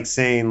know. It's like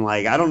saying,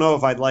 like, I don't know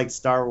if I'd like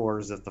Star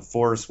Wars if the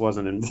Force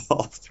wasn't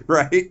involved,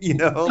 right?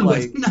 No,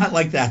 like, it's not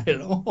like that at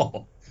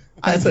all.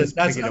 That's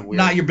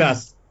not your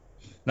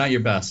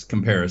best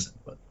comparison.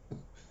 But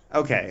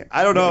okay,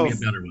 I don't know.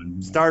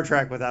 Star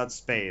Trek without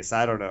space.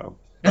 I don't know,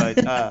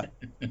 but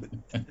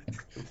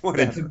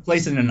it took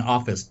place in an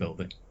office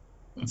building.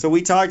 So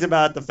we talked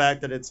about the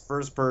fact that it's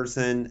first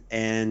person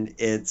and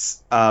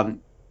it's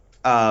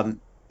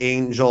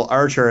Angel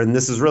Archer, and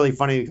this is really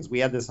funny because we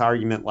had this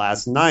argument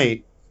last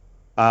night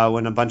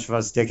when a bunch of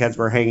us dickheads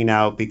were hanging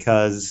out,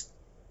 because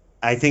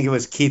I think it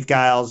was Keith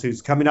Giles,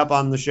 who's coming up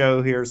on the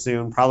show here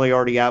soon, probably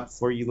already out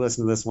before you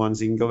listen to this one,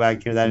 so you can go back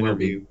and hear that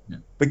interview. Yeah.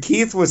 But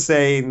Keith was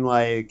saying,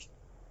 like,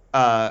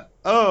 oh,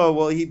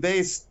 well, he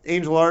based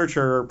Angel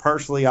Archer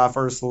partially off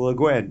Ursula Le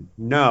Guin.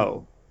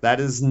 No, that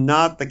is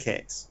not the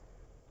case.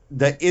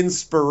 The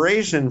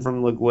inspiration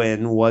from Le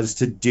Guin was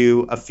to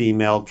do a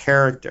female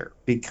character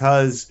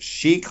because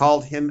she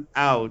called him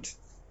out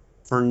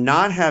for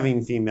not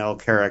having female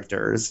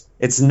characters.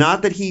 It's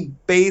not that he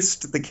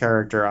based the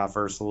character off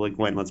Ursula Le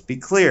Guin. Let's be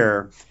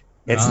clear.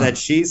 It's that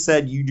she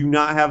said, you do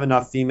not have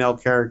enough female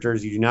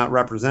characters. You do not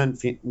represent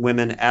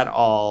women at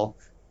all.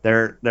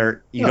 You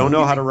don't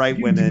know how to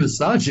write women.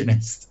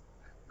 Misogynist.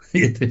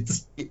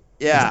 It's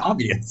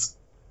obvious.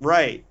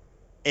 Right.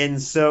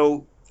 And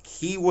so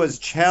he was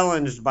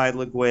challenged by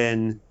Le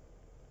Guin.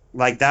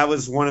 Like, that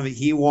was one of it.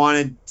 He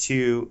wanted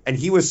to, and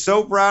he was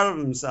so proud of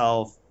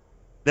himself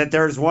that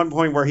there's one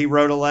point where he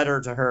wrote a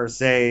letter to her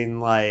saying,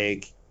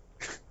 like,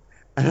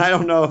 and I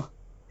don't know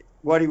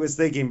what he was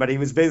thinking, but he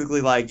was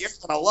basically like, you're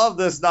going to love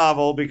this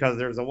novel because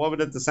there's a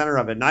woman at the center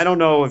of it. And I don't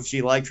know if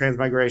she liked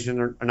Transmigration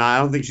or not. I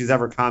don't think she's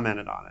ever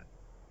commented on it.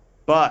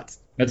 But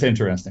that's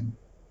interesting.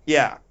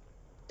 Yeah.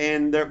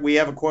 And we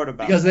have a quote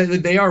about because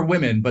they are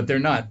women, but they're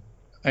not.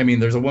 I mean,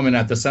 there's a woman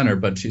at the center,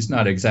 but she's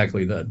not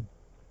exactly the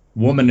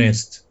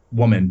womanist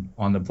woman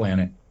on the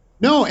planet.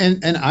 No,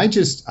 and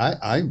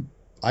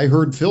I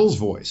heard Phil's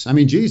voice. I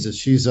mean, Jesus,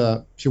 she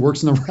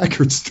works in the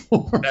record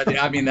store.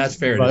 I mean, that's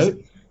fair. Right?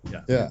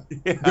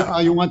 Yeah.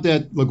 You want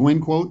that Le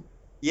Guin quote?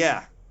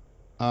 Yeah.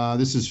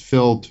 This is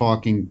Phil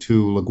talking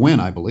to Le Guin,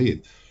 I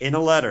believe. In a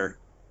letter.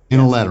 In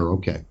a letter,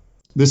 okay.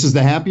 This is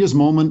the happiest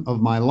moment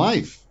of my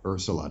life,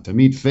 Ursula, to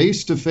meet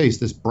face to face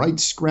this bright,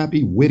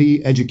 scrappy,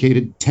 witty,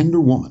 educated, tender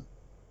woman.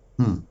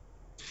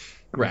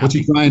 What's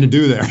he trying to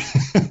do there?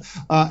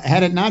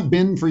 Had it not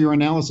been for your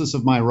analysis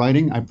of my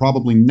writing, I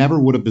probably never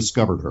would have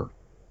discovered her.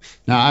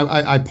 Now,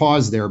 I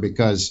paused there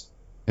because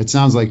it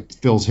sounds like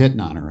Phil's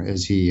hitting on her,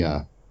 as he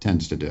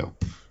tends to do.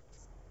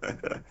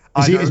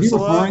 Is he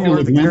referring to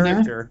Le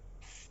Guin there?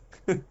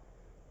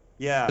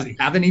 Yeah. Does he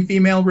have any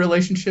female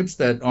relationships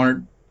that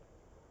aren't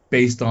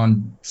based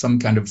on some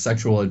kind of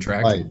sexual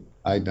attraction?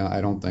 I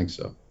don't think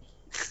so.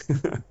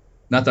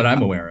 Not that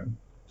I'm aware of.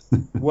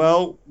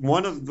 Well,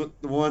 one of the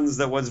ones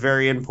that was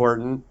very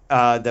important,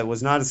 that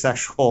was not a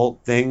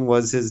sexual thing,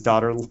 was his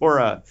daughter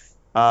Laura,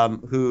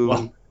 who...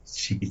 Well,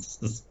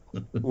 Jesus.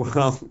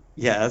 Well,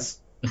 yes.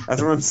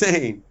 That's what I'm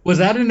saying. Was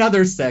that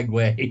another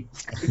segue?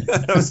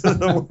 That was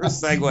the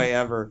worst segue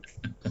ever.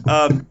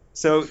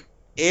 So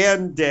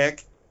Ann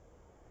Dick,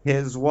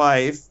 his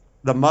wife,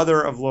 the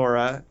mother of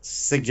Laura,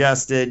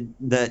 suggested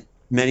that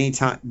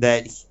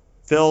that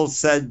Phil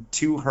said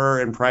to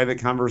her in private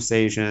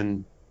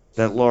conversation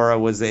that Laura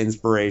was the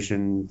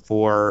inspiration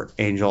for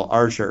Angel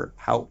Archer.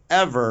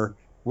 However,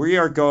 we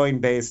are going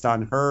based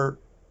on her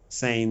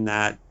saying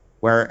that,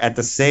 where at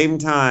the same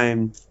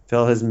time,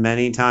 Phil has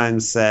many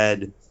times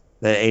said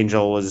that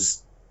Angel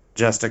was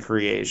just a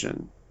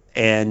creation.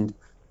 And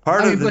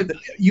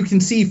you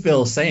can see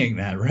Phil saying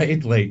that,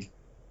 right? Like,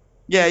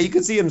 yeah, you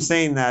could see him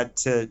saying that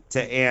to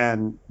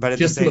Anne, but at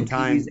the same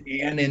time, just to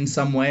appease Anne in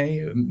some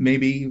way,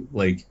 maybe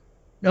like,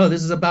 no,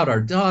 this is about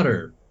our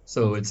daughter,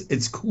 so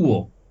it's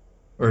cool.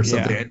 Or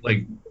something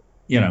like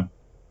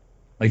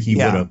he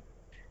would have.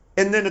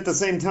 And then at the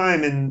same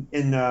time,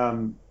 in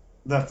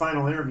the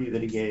final interview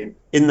that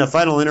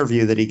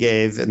he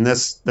gave, and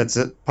that's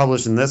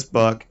published in this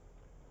book,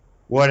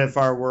 "What If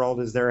Our World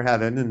Is Their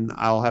Heaven?" and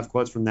I'll have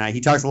quotes from that. He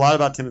talks a lot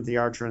about Timothy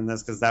Archer in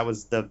this because that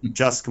was the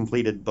just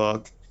completed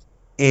book,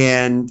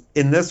 and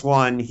in this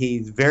one, he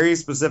very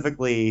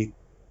specifically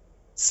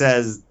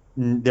says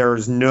there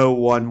is no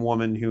one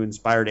woman who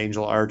inspired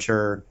Angel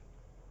Archer.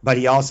 But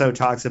he also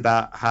talks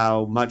about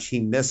how much he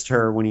missed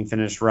her when he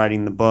finished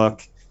writing the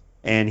book.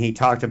 And he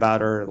talked about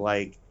her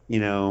like,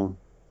 he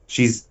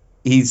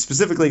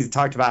specifically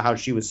talked about how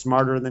she was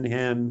smarter than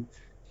him.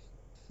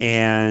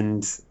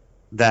 And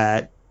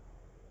that,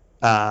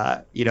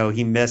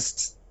 he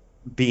missed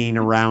being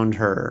around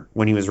her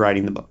when he was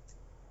writing the book.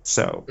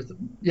 So.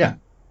 Yeah.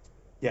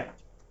 Yeah.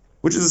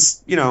 Which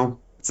is,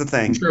 it's a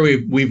thing. I'm sure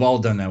we've all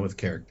done that with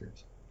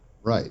characters.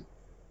 Right.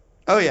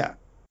 Oh, yeah.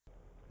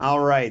 All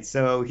right,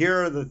 so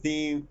here are the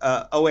theme.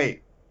 Oh,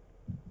 wait.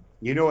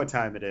 You know what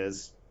time it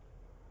is.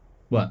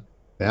 What?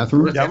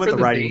 Bathroom? We're done with the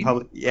writing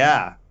public.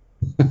 Yeah.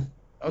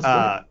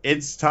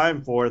 It's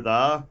time for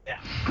the...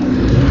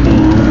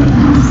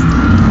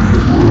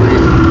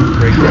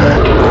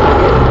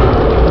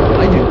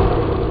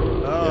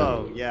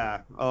 Oh,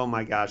 yeah. Oh,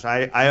 my gosh.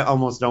 I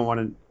almost don't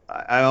want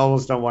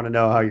to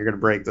know how you're going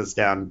to break this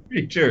down.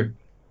 Pretty sure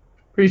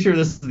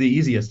this is the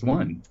easiest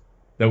one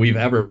that we've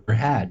ever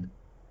had.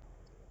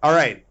 All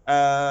right,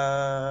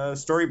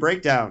 story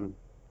breakdown.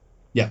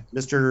 Yeah,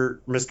 Mr.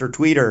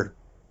 Tweeter.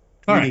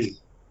 All right,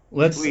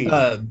 let's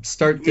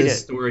start this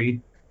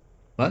story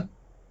What?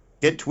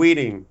 Get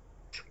tweeting.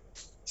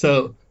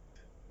 So,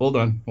 hold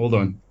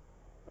on.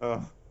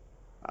 Oh,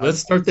 Let's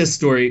start this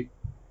story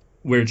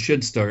where it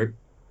should start,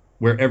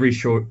 where every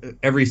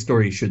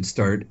story should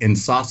start, in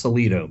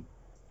Sausalito,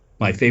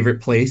 my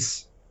favorite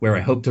place where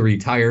I hope to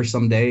retire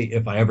someday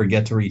if I ever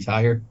get to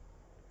retire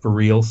for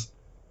reals.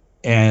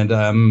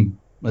 And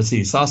let's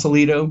see,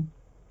 Sausalito,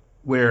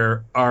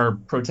 where our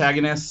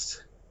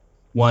protagonist,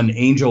 one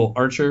Angel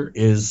Archer,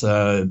 is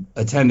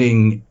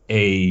attending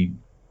a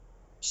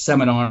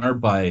seminar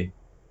by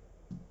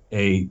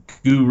a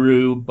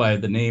guru by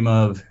the name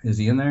of, is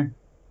he in there?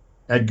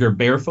 Edgar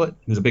Barefoot,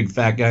 who's a big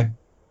fat guy.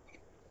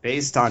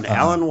 Based on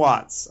Alan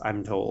Watts,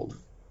 I'm told.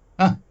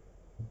 Huh.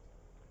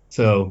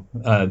 So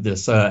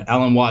this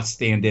Alan Watts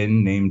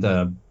stand-in named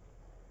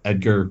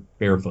Edgar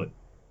Barefoot.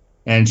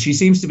 And she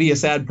seems to be a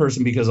sad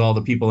person because all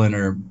the people in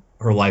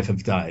her life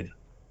have died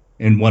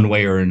in one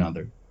way or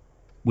another.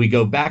 We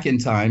go back in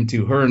time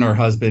to her and her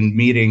husband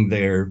meeting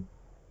their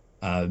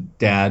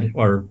dad,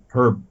 or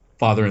her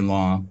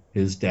father-in-law,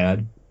 his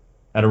dad,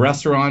 at a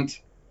restaurant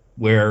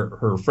where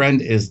her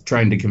friend is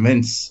trying to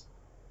convince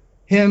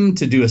him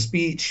to do a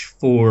speech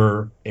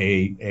for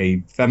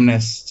a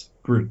feminist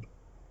group.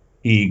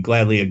 He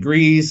gladly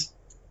agrees.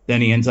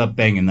 Then he ends up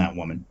banging that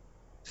woman.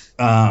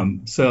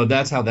 So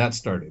that's how that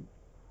started.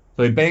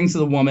 So he bangs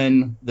the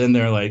woman. Then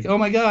they're like, oh,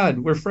 my God,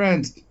 we're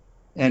friends.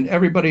 And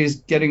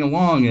everybody's getting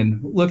along. And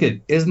look,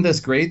 isn't this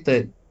great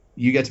that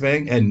you get to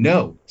bang? And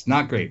no, it's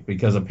not great,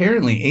 because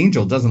apparently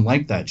Angel doesn't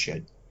like that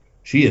shit.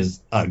 She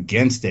is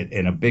against it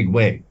in a big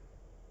way.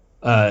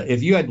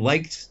 If you had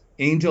liked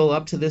Angel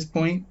up to this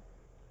point,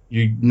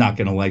 you're not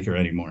going to like her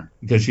anymore,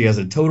 because she has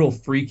a total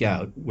freak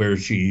out where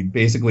she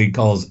basically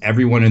calls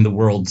everyone in the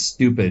world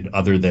stupid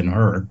other than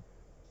her,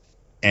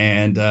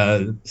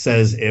 and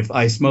says, if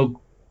I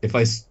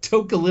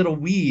stoke a little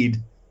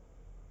weed,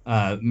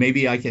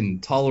 maybe I can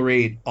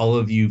tolerate all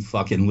of you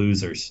fucking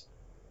losers.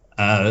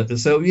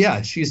 So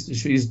yeah,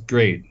 she's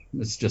great.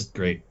 It's just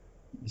great.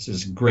 It's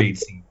just a great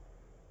scene.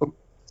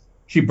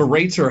 She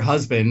berates her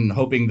husband,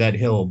 hoping that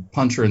he'll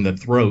punch her in the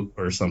throat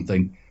or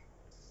something.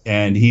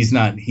 And he's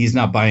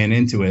not buying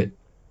into it.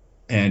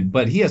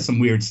 But he has some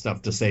weird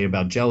stuff to say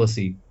about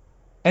jealousy.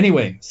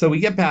 Anyway, so we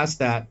get past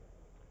that.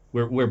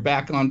 We're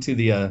back onto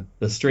the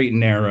straight and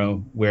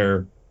narrow,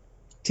 where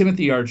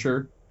Timothy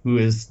Archer, who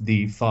is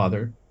the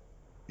father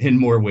in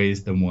more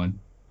ways than one,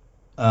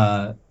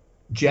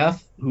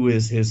 Jeff, who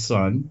is his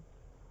son,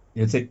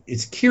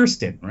 it's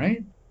Kirsten,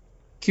 right?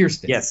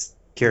 Kirsten. Yes,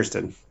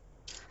 Kirsten.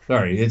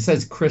 Sorry, it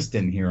says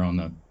Kristen here on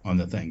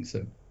the thing,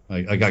 so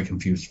I got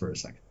confused for a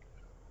second.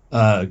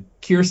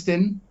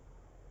 Kirsten,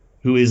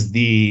 who is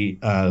the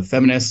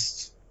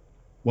feminist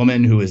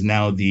woman who is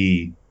now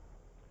the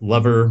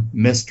lover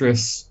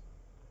mistress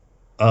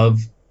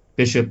of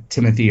Bishop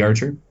Timothy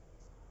Archer.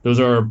 Those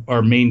are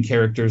our main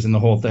characters in the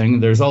whole thing.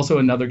 There's also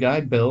another guy,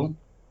 Bill,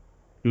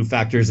 who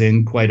factors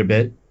in quite a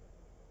bit,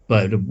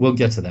 but we'll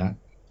get to that.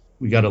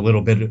 We got a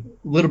little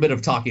bit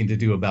of talking to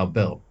do about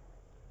Bill.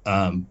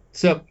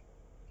 So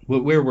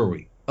where were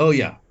we? Oh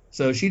yeah.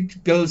 So she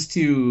goes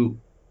to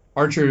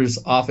Archer's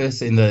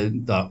office in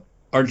the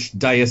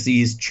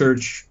Archdiocese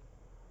Church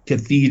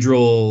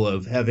Cathedral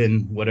of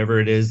Heaven, whatever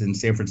it is, in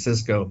San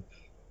Francisco,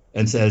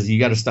 and says, you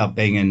got to stop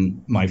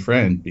banging my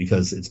friend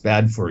because it's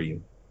bad for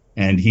you.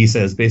 And he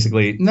says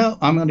basically, no,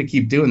 I'm going to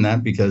keep doing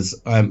that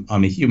because I'm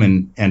a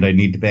human and I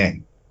need to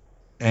bang.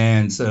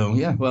 And so,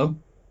 yeah, well,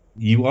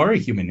 you are a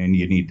human and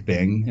you need to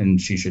bang,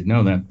 and she should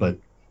know that, but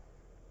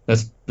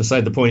that's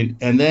beside the point.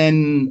 And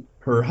then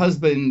her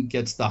husband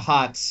gets the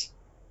hots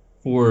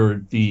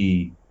for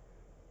the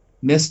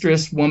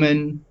mistress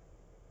woman,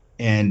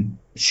 and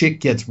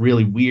shit gets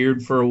really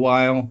weird for a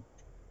while.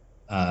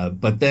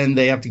 But then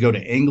they have to go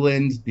to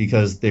England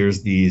because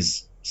there's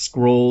these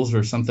scrolls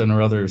or something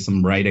or other,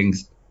 some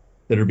writings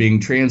that are being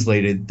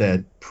translated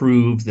that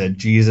prove that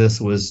Jesus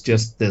was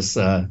just this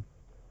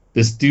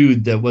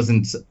dude that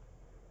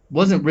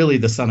wasn't really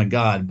the Son of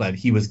God, but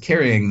he was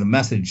carrying the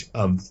message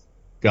of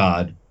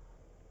God,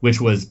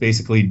 which was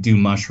basically do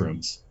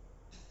mushrooms.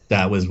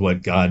 That was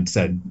what God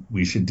said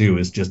we should do,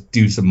 is just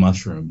do some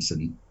mushrooms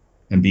and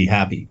be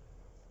happy.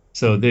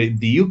 So the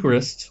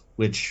Eucharist,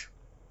 which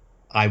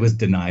I was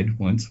denied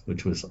once,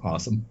 which was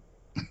awesome.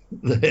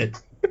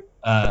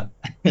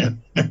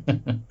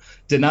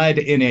 Denied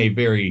in a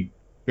very,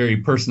 very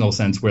personal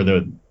sense, where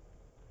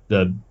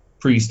the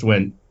priest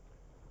went,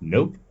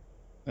 nope,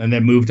 and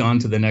then moved on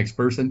to the next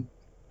person.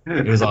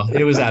 It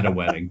was at a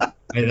wedding.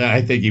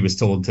 I think he was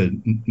told to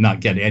not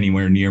get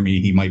anywhere near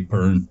me. He might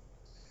burn.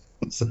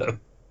 So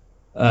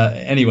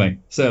anyway,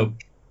 so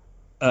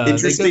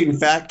interesting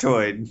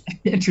factoid.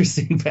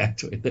 Interesting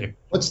factoid there.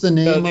 What's the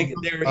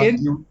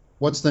name?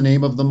 What's the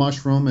name of the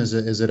mushroom? Is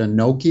it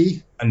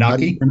enoki?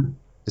 Enoki?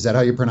 Is that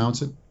how you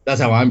pronounce it? That's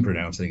how I'm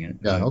pronouncing it.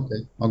 Yeah,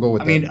 okay. I'll go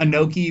with that. I mean,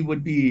 enoki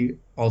would be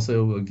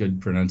also a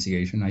good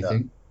pronunciation, I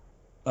think.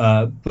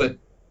 But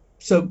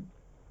so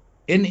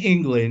in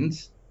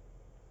England,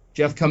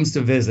 Jeff comes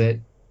to visit,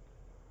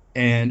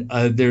 and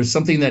there's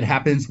something that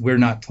happens we're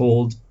not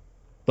told,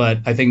 But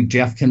I think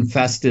Jeff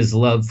confessed his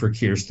love for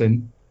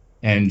Kirsten,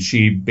 and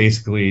she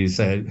basically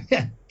said,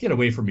 yeah, get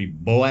away from me,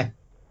 boy.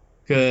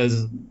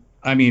 Because,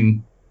 I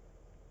mean,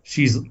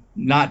 she's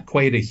not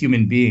quite a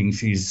human being.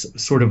 She's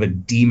sort of a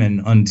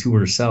demon unto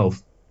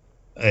herself,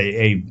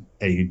 a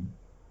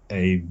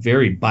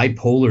very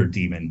bipolar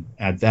demon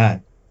at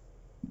that.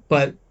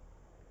 But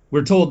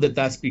we're told that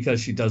that's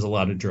because she does a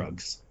lot of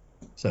drugs.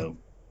 So,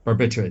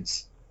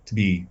 barbiturates, to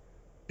be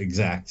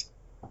exact.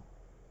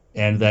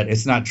 And that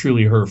it's not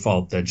truly her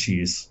fault that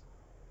she's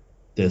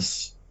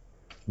this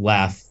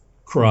laugh,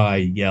 cry,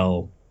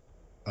 yell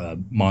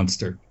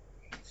monster.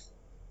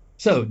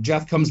 So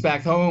Jeff comes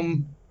back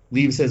home,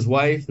 leaves his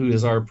wife, who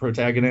is our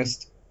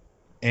protagonist,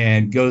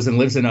 and goes and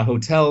lives in a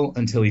hotel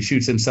until he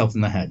shoots himself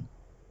in the head.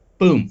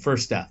 Boom,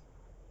 first death.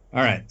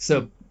 All right,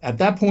 so at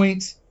that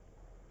point,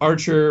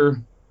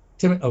 Archer,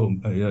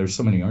 there's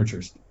so many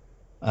Archers.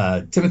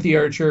 Timothy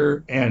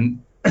Archer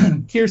and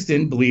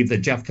Kirsten believe that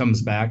Jeff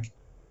comes back,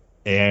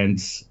 and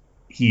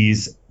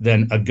he's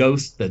then a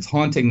ghost that's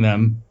haunting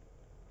them,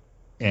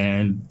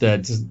 and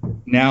that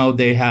now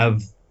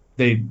they've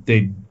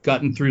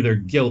gotten through their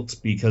guilt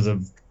because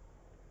of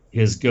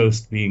his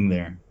ghost being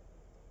there.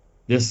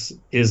 This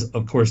is,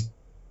 of course,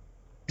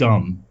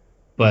 dumb,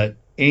 but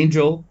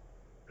Angel,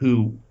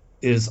 who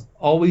is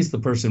always the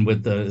person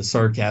with the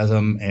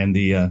sarcasm and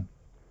the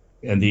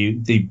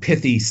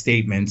pithy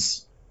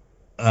statements,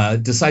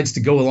 decides to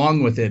go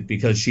along with it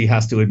because she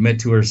has to admit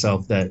to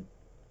herself that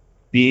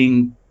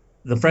being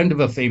the friend of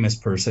a famous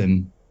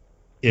person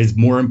is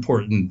more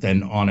important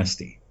than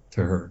honesty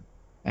to her.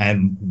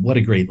 And what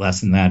a great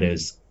lesson that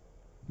is.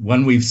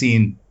 One we've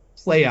seen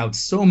play out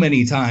so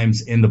many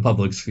times in the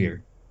public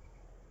sphere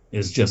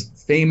is just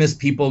famous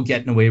people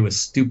getting away with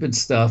stupid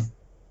stuff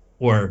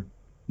or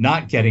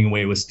not getting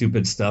away with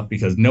stupid stuff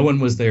because no one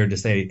was there to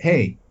say,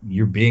 hey,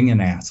 you're being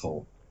an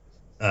asshole.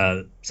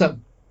 We're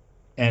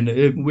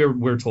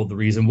told the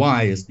reason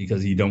why is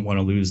because you don't want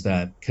to lose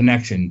that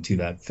connection to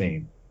that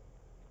fame.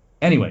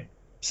 Anyway,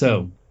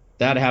 so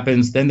that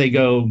happens. Then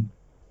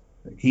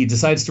he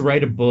decides to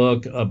write a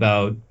book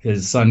about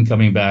his son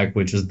coming back,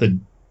 which is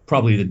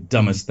probably the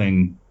dumbest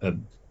thing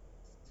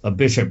a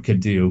bishop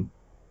could do,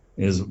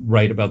 is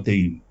write about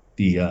the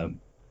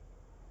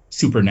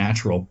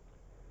supernatural.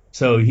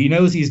 So he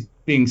knows he's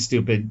being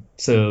stupid.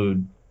 So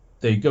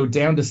they go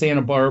down to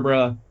Santa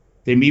Barbara.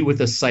 They meet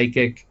with a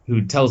psychic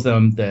who tells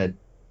them that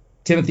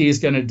Timothy is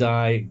going to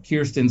die.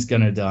 Kirsten's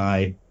going to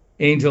die.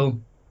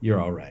 Angel, you're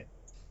all right.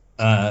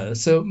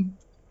 So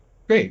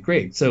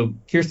great. So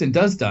Kirsten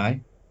does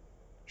die.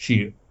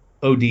 She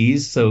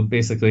ODs, so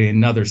basically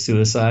another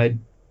suicide.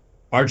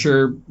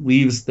 Archer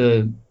leaves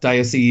the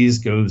diocese,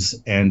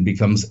 goes and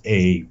becomes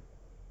a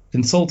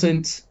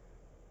consultant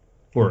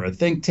for a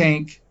think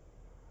tank.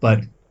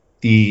 But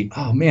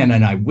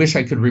and I wish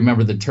I could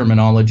remember the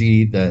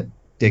terminology that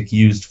Dick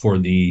used for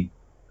the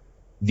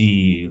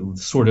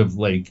sort of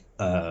like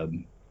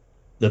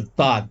the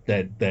thought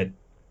that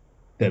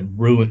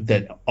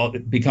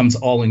becomes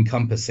all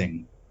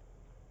encompassing.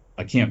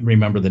 I can't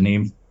remember the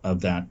name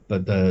of that,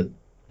 but the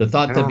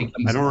thought that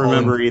becomes I don't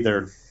remember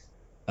either.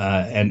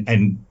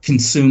 And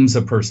consumes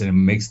a person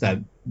and makes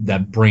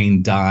that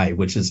brain die,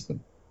 which is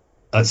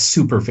a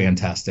super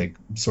fantastic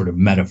sort of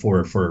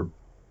metaphor for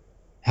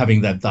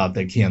having that thought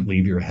that can't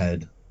leave your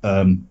head.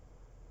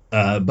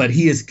 But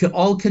he is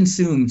all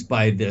consumed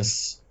by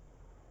this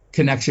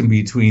connection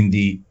between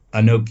the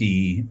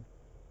Anoki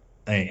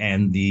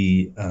and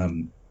the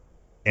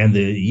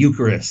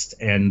Eucharist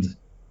and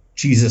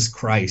Jesus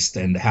Christ,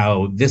 and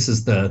how this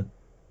is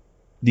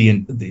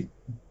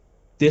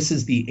this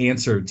is the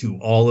answer to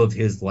all of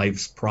his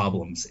life's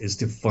problems, is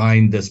to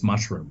find this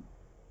mushroom.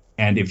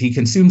 And if he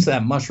consumes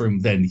that mushroom,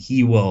 then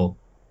he will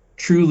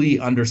truly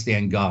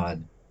understand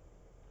God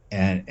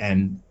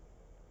and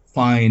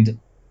find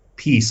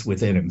peace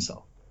within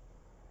himself.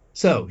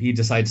 So he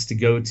decides to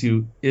go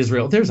to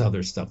Israel. There's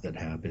other stuff that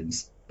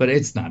happens, but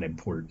it's not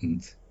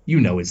important.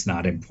 It's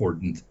not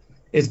important.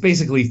 It's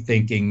basically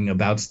thinking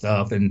about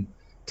stuff and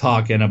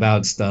talking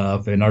about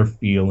stuff and our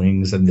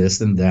feelings and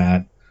this and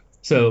that.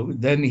 So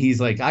then he's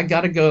like, I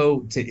got to go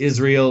to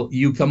Israel.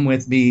 You come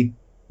with me,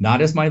 not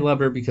as my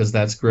lover because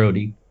that's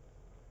grody,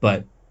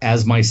 but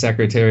as my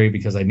secretary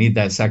because I need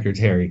that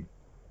secretary.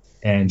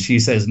 And she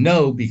says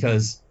no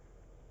because,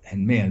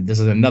 and man,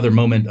 this is another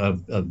moment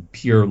of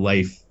pure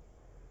life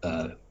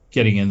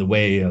getting in the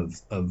way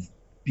of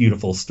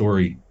beautiful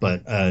story.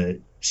 But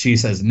she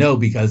says no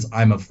because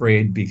I'm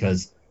afraid,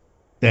 because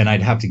then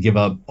I'd have to give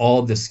up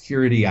all the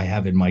security I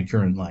have in my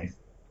current life.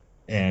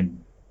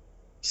 And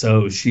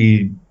so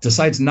she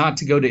decides not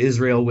to go to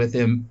Israel with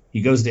him.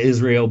 He goes to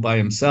Israel by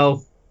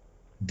himself,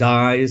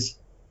 dies,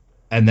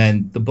 and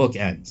then the book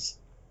ends.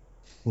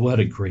 What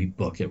a great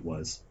book it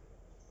was.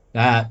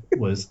 That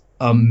was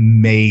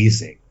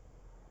amazing.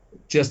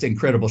 Just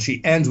incredible.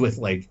 She ends with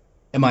like,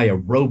 am I a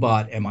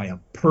robot? Am I a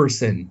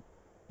person?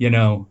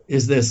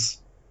 Is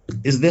this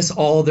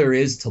all there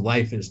is to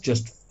life, is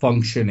just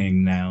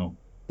functioning now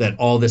that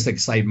all this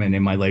excitement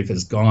in my life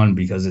is gone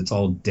because it's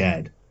all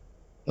dead?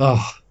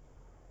 Oh,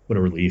 what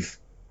a relief.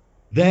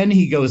 Then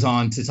he goes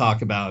on to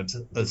talk about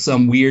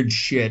some weird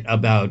shit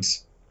about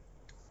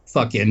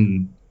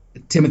fucking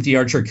Timothy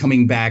Archer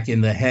coming back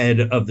in the head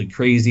of the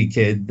crazy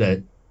kid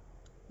that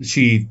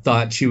she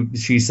thought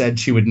she said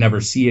she would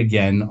never see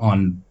again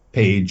on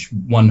page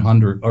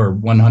 100 or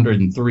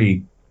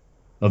 103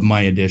 of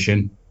my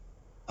edition.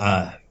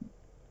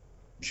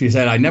 She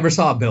said, I never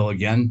saw Bill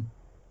again.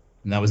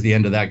 And that was the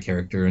end of that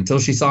character until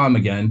she saw him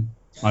again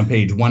on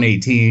page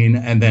 118,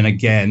 and then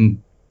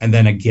again, and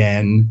then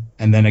again,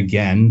 and then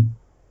again.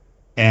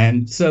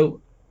 And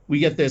so we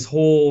get this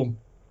whole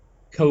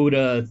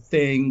coda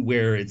thing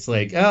where it's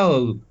like,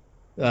 oh,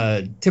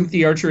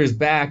 Timothy Archer is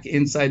back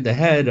inside the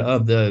head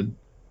of the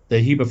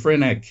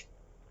hebephrenic,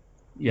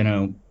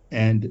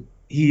 and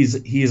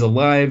he's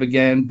alive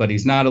again, but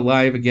he's not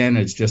alive again.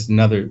 It's just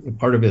another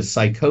part of his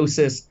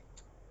psychosis.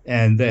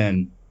 And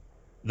then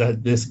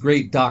this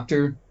great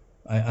doctor,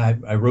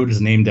 I wrote his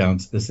name down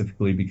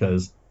specifically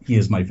because he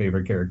is my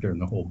favorite character in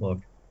the whole book.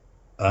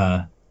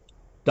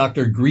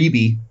 Dr.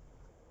 Greeby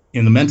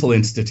in the Mental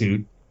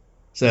Institute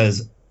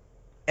says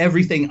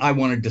everything I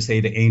wanted to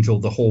say to Angel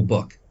the whole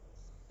book,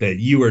 that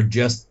you are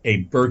just a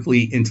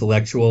Berkeley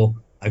intellectual.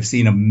 I've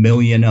seen a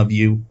million of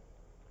you.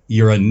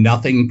 You're a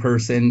nothing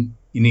person.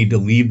 You need to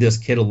leave this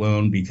kid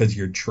alone because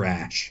you're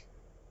trash.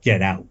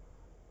 Get out.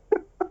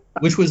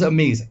 Which was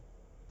amazing.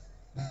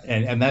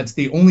 And that's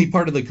the only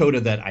part of the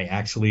coda that I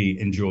actually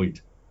enjoyed.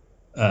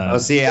 We're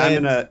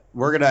gonna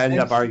end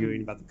up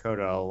arguing about the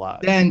coda a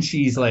lot. Then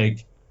she's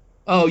like,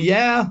 oh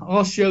yeah,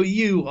 I'll show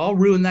you. I'll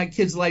ruin that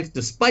kid's life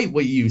despite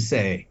what you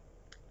say.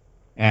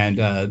 And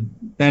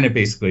then it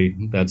basically,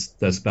 that's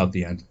about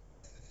the end.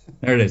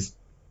 There it is.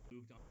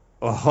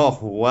 Oh,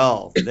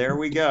 well, there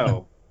we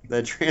go.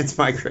 The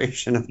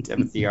Transmigration of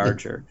Timothy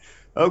Archer.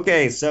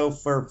 Okay, so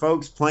for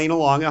folks playing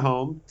along at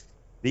home,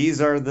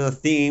 these are the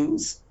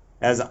themes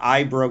as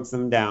I broke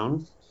them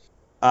down.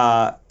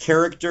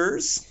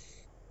 Characters.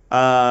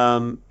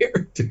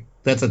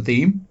 That's a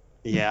theme?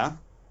 Yeah.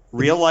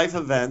 Real life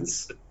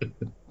events.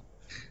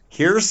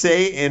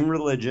 Hearsay and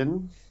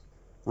religion.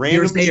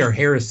 Hearsay or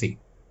heresy?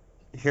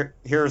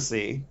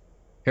 Heresy.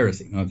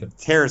 Heresy, okay.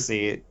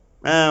 Heresy.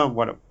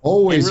 What?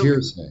 Always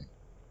hearsay.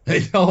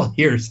 All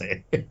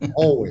hearsay.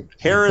 Always.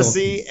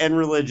 Heresy and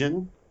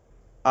religion.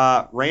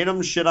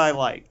 Random shit I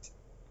liked.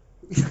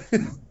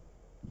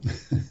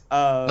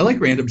 I like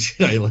random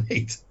shit I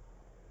liked.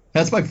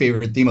 That's my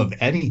favorite theme of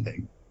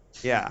anything.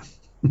 Yeah.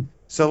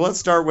 So let's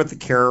start with the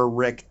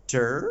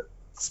character,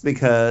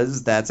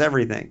 because that's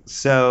everything.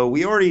 So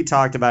we already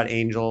talked about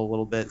Angel a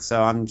little bit,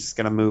 so I'm just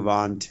going to move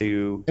on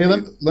to... Hey,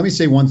 let me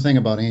say one thing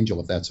about Angel,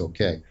 if that's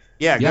okay.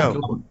 Yeah,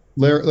 go.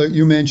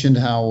 You mentioned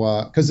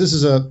how, because this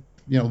is a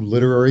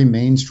literary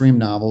mainstream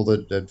novel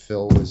that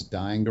Phil was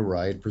dying to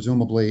write.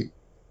 Presumably,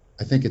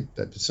 I think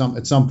at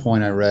some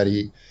point I read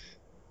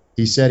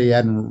he said he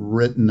hadn't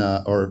written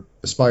or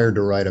aspired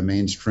to write a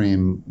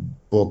mainstream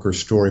book or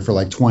story for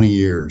like 20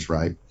 years,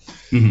 right?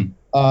 Mm-hmm.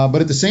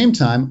 But at the same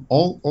time,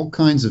 all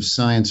kinds of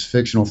science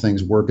fictional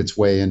things work its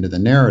way into the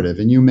narrative.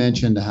 And you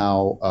mentioned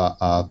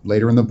how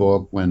later in the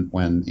book,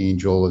 when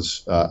Angel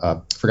is,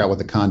 forgot what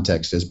the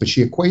context is, but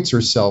she equates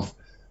herself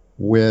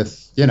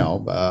with,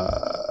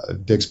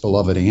 Dick's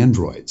beloved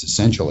androids,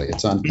 essentially.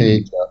 It's on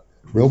page,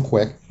 real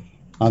quick,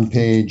 on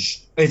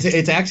page...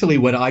 It's actually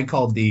what I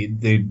called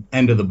the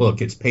end of the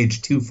book. It's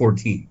page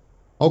 214.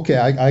 Okay,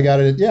 I got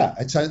it. Yeah,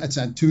 it's on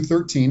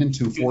 213 and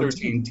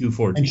 214.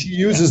 214. And she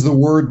uses the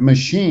word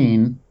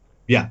machine,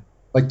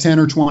 like 10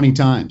 or 20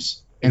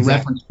 times in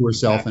reference to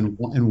herself in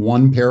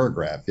one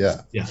paragraph.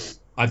 Yeah. Yeah.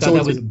 I thought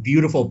that was a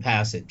beautiful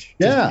passage.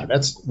 Yeah,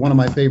 that's one of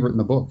my favorite in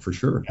the book for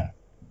sure. Yeah.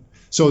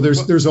 So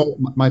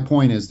my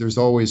point is there's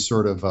always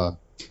sort of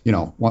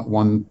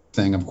one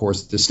thing, of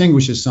course,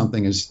 distinguishes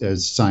something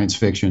as science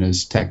fiction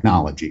is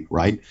technology,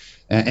 right?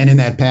 And in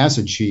that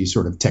passage, she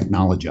sort of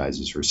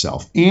technologizes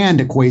herself and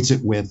equates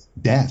it with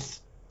death.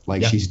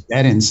 Like she's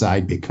dead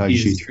inside because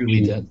she's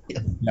truly dead.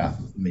 Yeah.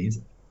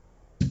 Amazing.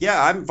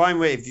 Yeah, I'm fine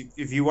with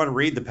if you want to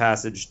read the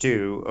passage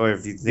too, or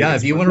if you think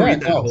if you want to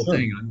read that whole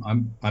thing,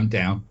 I'm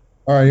down.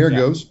 All right, here it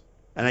goes.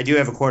 And I do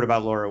have a quote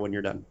about Laura when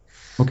you're done.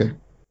 Okay.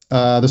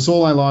 The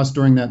soul I lost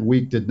during that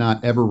week did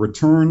not ever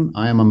return.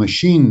 I am a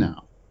machine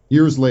now.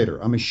 Years later,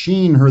 a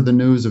machine heard the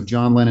news of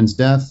John Lennon's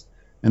death,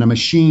 and a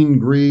machine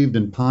grieved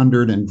and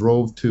pondered and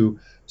drove to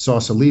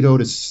Sausalito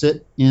to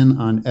sit in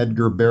on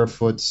Edgar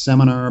Barefoot's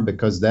seminar,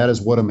 because that is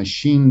what a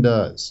machine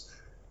does.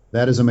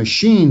 That is a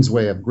machine's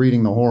way of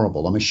greeting the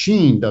horrible. A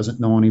machine doesn't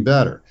know any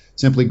better. It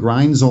simply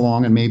grinds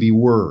along and maybe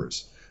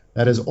whirs.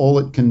 That is all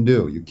it can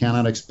do. You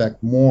cannot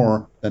expect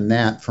more than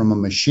that from a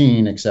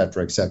machine,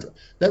 etc., etc.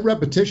 That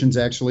repetition is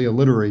actually a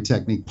literary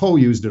technique. Poe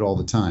used it all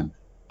the time.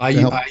 I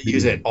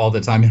use it all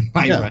the time in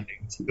my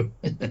writing too.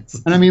 And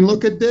I mean,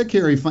 look at Dick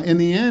here. In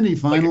the end, he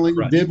finally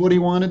did what he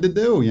wanted to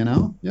do.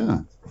 Yeah.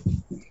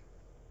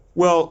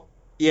 Well,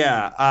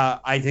 yeah.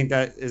 I think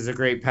that is a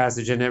great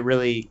passage, and it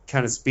really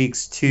kind of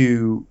speaks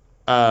to,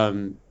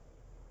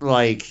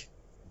 like,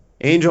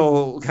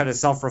 Angel kind of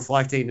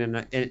self-reflecting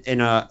in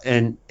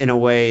a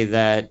way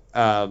that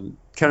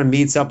kind of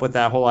meets up with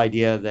that whole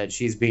idea that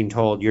she's being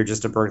told you're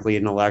just a Berkeley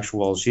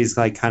intellectual. She's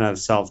like kind of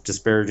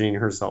self-disparaging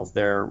herself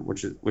there,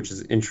 which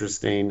is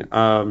interesting. So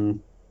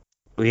I'm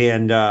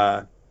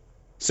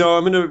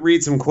going to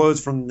read some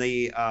quotes from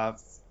the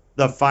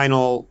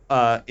final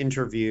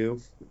interview,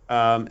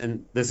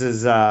 and this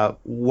is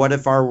 "What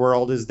if our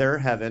world is their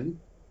heaven?"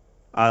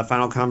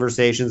 Final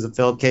Conversations of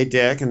Philip K.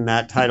 Dick, and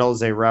that title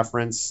is a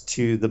reference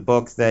to the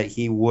book that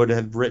he would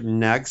have written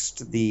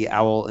next, The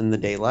Owl in the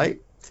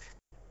Daylight.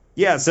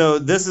 Yeah, so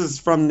this is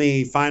from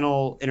the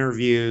final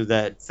interview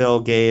that Phil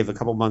gave a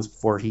couple months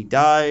before he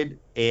died,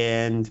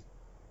 and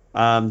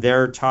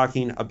they're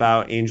talking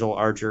about Angel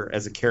Archer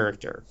as a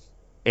character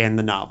and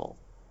the novel.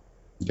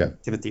 Okay.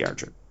 Timothy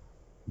Archer.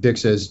 Dick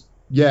says,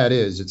 yeah, it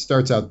is. It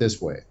starts out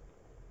this way.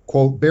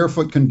 Quote,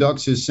 Barefoot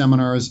conducts his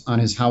seminars on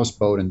his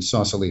houseboat in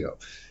Sausalito.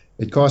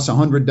 It costs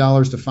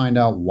 $100 to find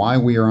out why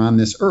we are on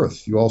this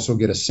earth. You also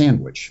get a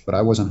sandwich, but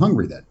I wasn't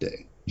hungry that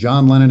day.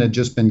 John Lennon had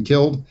just been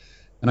killed,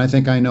 and I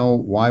think I know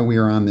why we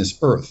are on this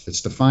earth.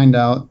 It's to find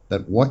out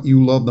that what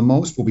you love the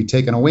most will be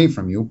taken away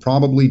from you,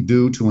 probably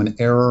due to an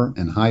error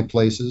in high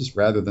places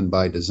rather than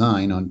by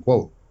design,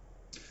 unquote.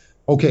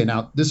 Okay,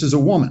 now, this is a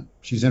woman.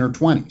 She's in her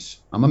 20s.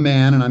 I'm a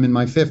man, and I'm in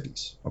my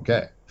 50s.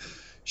 Okay.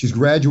 She's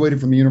graduated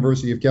from the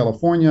University of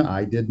California.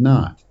 I did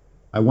not.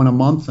 I went a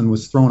month and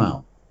was thrown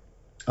out.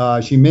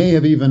 She may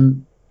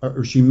even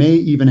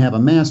have a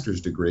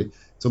master's degree.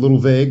 It's a little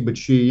vague, but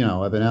she,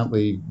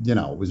 evidently,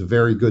 was a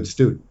very good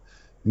student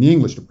in the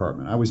English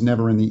department. I was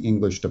never in the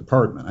English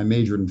department. I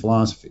majored in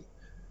philosophy.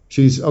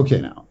 She's,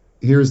 okay, now,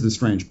 here's the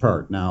strange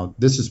part. Now,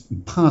 this is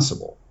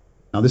impossible.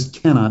 Now, this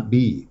cannot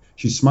be.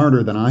 She's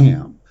smarter than I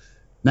am.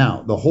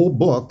 Now, the whole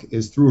book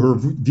is through her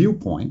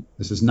viewpoint.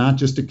 This is not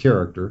just a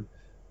character.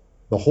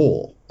 The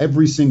whole,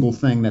 every single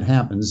thing that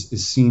happens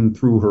is seen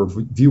through her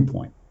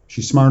viewpoint.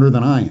 She's smarter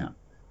than I am.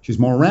 She's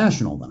more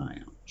rational than I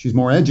am. She's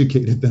more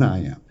educated than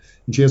I am.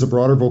 And she has a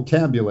broader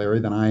vocabulary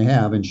than I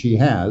have, and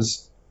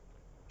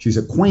she's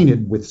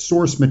acquainted with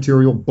source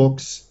material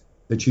books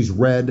that she's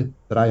read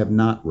that I have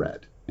not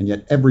read. And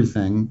yet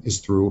everything is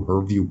through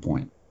her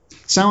viewpoint.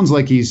 Sounds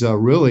like he's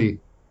really,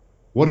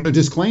 what a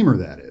disclaimer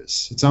that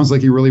is. It sounds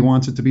like he really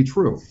wants it to be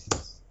true.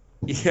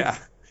 Yeah.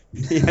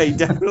 Yeah, he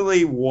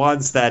definitely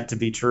wants that to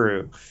be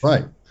true.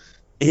 Right.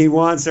 He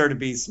wants her to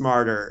be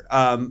smarter.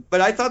 But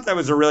I thought that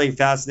was a really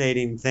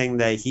fascinating thing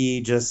that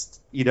he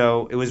just,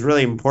 it was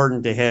really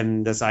important to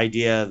him, this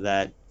idea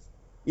that,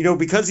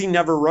 because he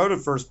never wrote a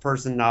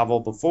first-person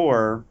novel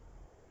before,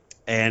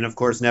 and of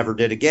course never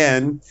did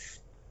again,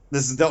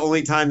 this is the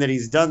only time that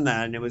he's done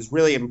that. And it was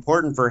really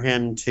important for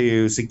him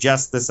to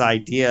suggest this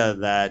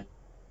idea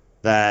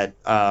that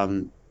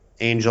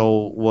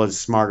Angel was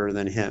smarter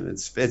than him.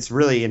 It's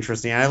really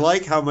interesting. I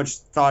like how much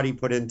thought he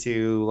put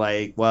into,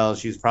 like, well,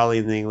 she was probably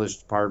in the English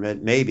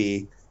department,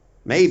 maybe,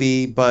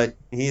 but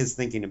he is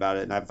thinking about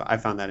it, and I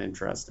found that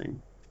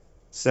interesting.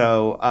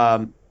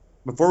 So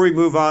before we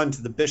move on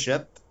to the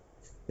Bishop,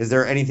 is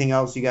there anything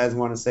else you guys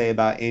want to say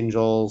about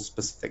Angel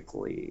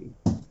specifically?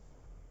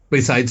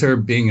 Besides her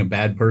being a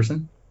bad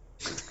person?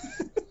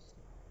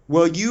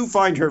 Well, you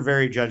find her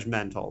very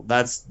judgmental.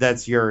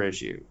 That's your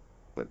issue.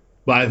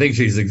 Well, I think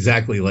she's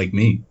exactly like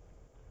me.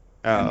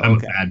 Oh, I'm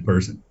okay. a bad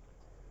person.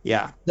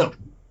 Yeah. No.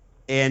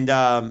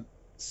 And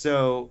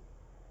so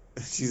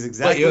she's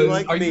exactly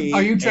like me.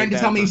 Are you trying to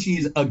tell me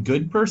she's a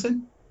good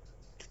person?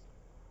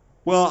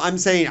 Well, I'm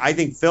saying I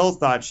think Phil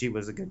thought she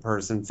was a good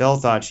person. Phil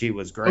thought she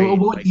was great.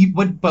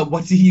 But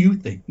what do you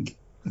think?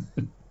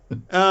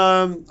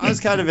 I was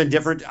kind of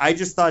indifferent. I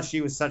just thought she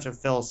was such a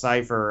Phil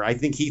cipher. I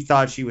think he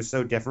thought she was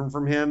so different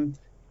from him,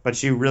 but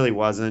she really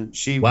wasn't.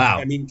 Wow.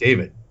 I mean,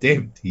 David,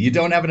 you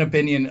don't have an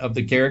opinion of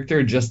the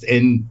character just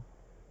in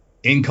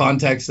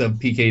context of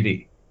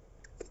PKD.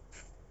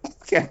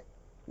 Okay.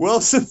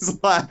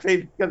 Wilson's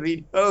laughing because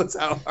he knows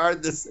how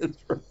hard this is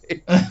for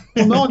me.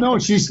 Well, no.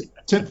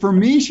 For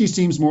me, she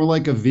seems more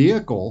like a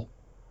vehicle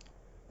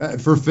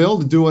for Phil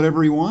to do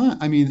whatever he wants.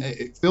 I mean,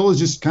 Phil is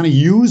just kind of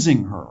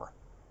using her,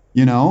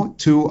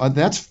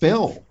 that's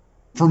Phil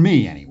for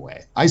me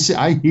anyway. I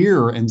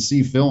hear and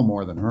see Phil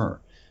more than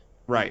her.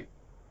 Right.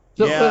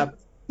 So, yeah.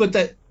 But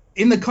that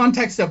in the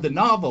context of the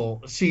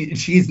novel,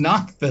 she's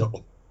not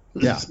Phil.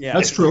 Yeah,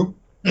 that's true.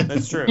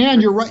 That's true.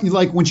 And you're right.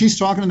 Like when she's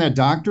talking to that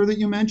doctor that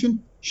you mentioned,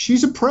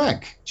 she's a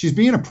prick. She's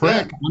being a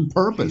prick on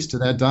purpose to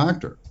that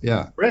doctor.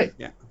 Yeah. Right.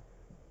 Yeah.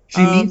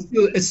 She needs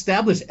to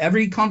establish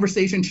every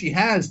conversation she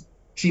has.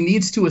 She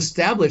needs to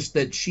establish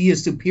that she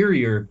is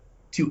superior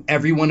to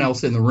everyone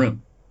else in the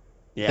room.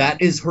 Yeah.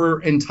 That is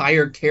her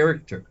entire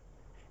character.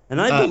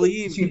 And I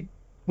believe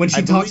when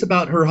she talks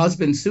about her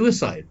husband's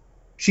suicide,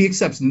 she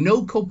accepts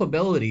no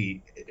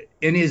culpability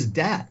in his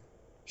death.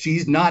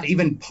 She's not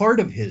even part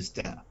of his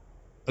death,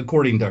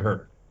 according to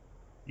her.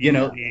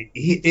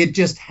 It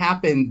just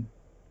happened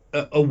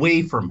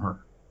away from her.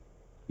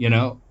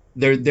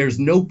 There's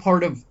no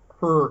part of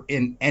her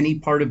in any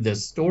part of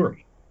this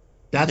story.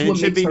 That's what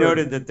should be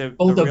noted that the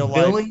real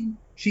villain. Life...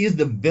 She is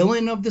the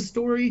villain of the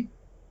story,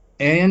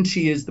 and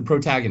she is the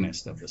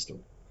protagonist of the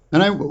story.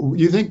 And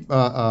you think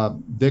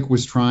Dick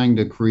was trying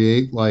to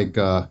create like,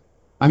 I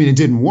mean, it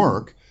didn't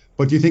work,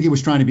 but do you think he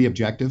was trying to be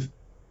objective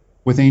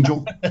with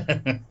Angel?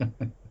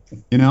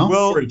 You know?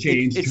 Well, For a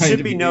change, it trying should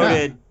to be be-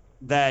 noted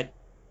that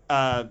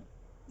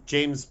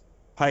James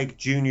Pike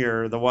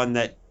Jr., the one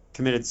that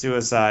committed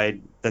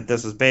suicide that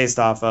this was based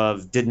off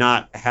of, did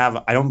not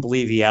have, I don't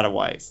believe he had a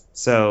wife.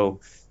 So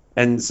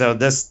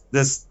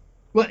this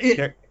Well,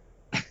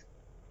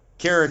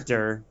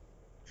 character,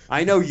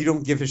 I know you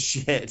don't give a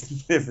shit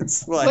if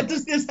it's like, what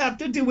does this have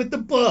to do with the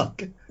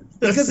book?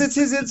 because it's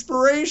his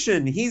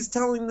inspiration. He's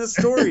telling the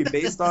story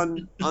based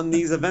on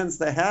these events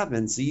that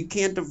happen. So you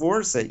can't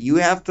divorce it. You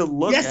have to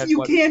look Yes, at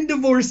you can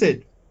divorce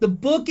it. The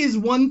book is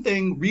one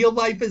thing. Real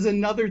life is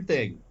another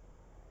thing.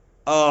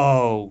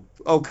 Oh,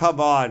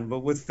 come on. But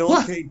with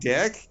Philip K.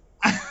 Dick?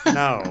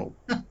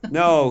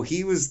 No,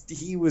 he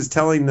was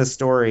telling the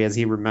story as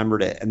he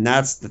remembered it. And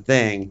that's the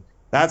thing.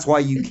 That's why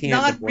you can't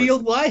Not divorce real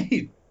it.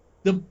 life.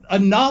 A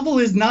novel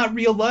is not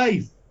real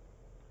life.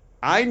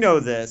 I know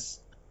this.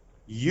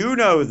 You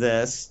know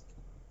this.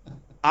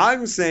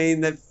 I'm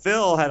saying that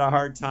Phil had a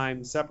hard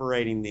time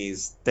separating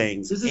these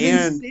things. This is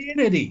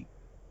insanity.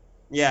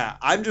 Yeah,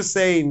 I'm just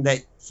saying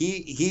that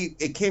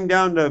it came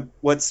down to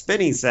what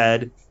Spinney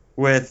said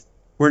with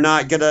we're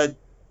not gonna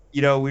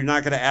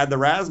add the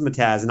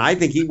razzmatazz, and I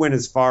think he went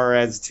as far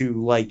as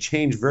to like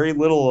change very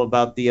little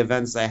about the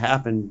events that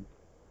happened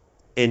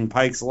in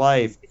Pike's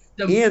life.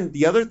 And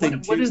the other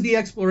thing what is the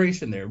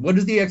exploration there? What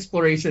is the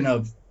exploration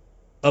of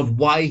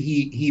why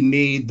he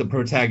made the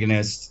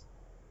protagonist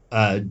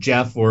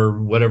Jeff or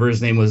whatever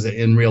his name was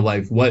in real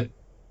life? What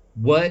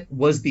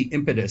was the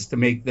impetus to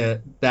make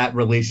that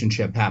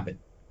relationship happen?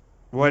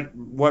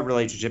 What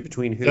relationship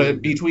between who?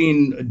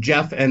 Between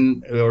Jeff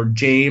or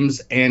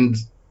James and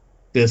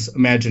this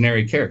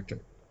imaginary character.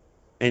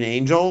 An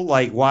angel?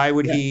 Like, why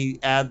would he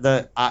add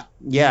the?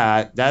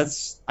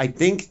 That's, I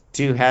think,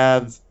 to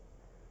have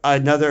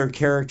another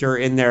character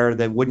in there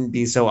that wouldn't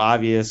be so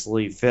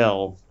obviously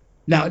Phil.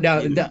 Now,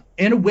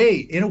 in a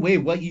way,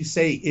 what you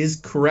say is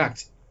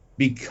correct,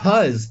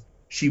 because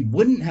she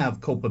wouldn't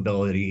have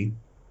culpability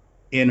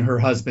in her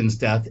husband's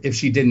death if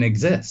she didn't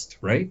exist,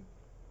 right?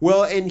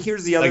 Well, and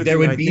here's the other thing. There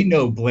would be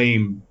no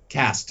blame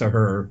cast to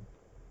her,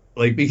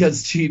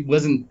 because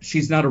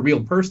she's not a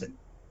real person.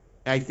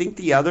 I think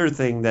the other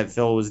thing that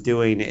Phil was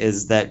doing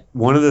is that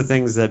one of the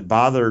things that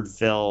bothered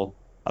Phil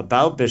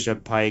about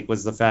Bishop Pike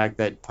was the fact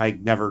that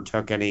Pike never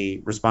took any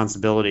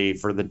responsibility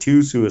for the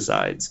 2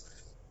 suicides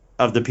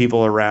of the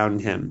people around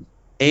him.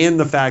 And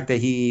the fact that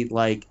he,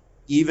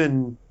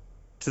 even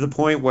to the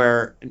point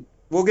where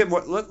we'll get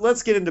more.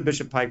 Let's get into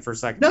Bishop Pike for a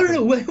second.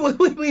 No. Wait.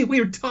 We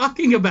were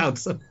talking about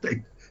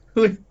something.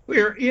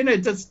 We're in a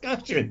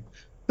discussion.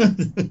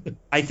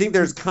 I think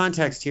there's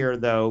context here,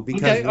 though,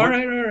 because okay, all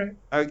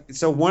right.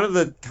 So one of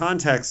the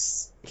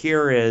contexts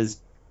here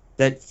is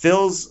that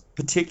Phil's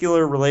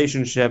particular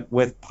relationship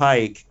with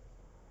Pike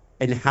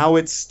and how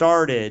it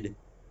started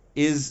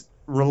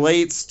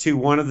relates to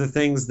one of the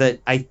things that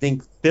I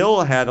think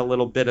Phil had a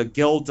little bit of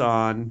guilt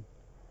on,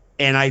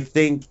 and I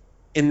think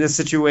in this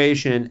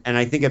situation, and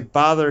I think it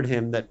bothered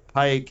him that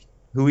Pike,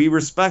 who he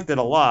respected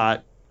a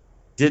lot,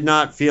 did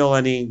not feel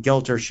any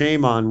guilt or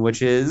shame on,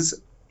 which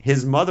is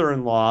his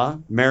mother-in-law,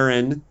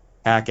 Marin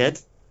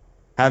Hackett,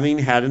 having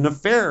had an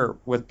affair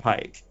with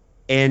Pike.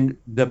 And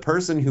the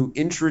person who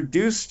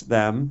introduced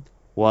them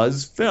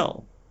was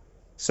Phil.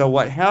 So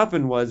what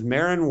happened was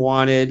Marin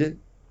wanted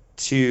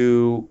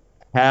to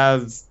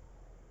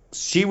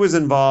she was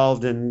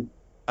involved in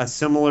a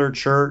similar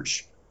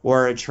church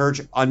or a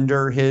church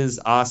under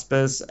his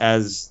auspice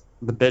as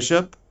the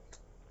bishop.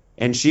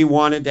 And she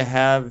wanted to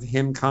have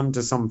him come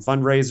to some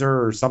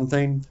fundraiser or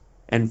something.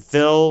 And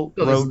Phil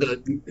wrote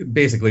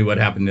basically what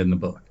happened in the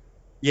book.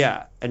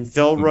 Yeah. And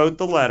Phil wrote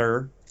the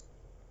letter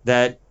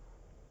that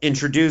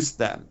introduced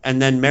them.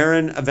 And then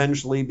Marin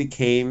eventually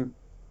became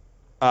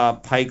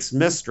Pike's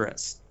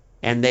mistress.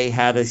 And they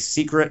had a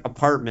secret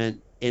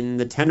apartment in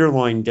the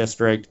Tenderloin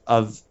district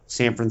of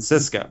San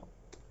Francisco.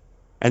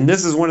 And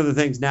this is one of the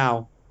things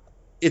now.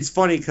 It's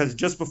funny because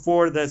just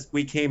before this,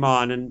 we came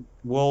on, and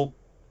we'll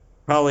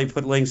probably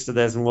put links to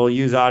this and we'll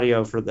use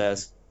audio for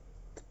this.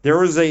 There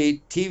was a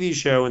TV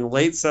show in the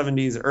late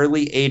 70s,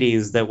 early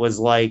 80s that was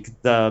like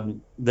the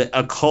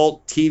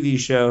occult TV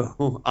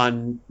show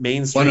on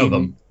mainstream. One of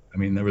them. I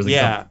mean, there was a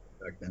couple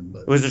back then.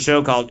 But. It was a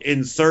show called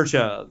In Search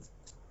Of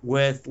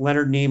with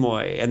Leonard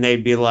Nimoy, and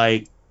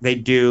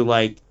they'd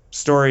do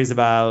stories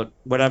about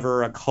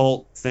whatever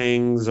occult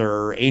things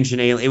or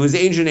ancient aliens. It was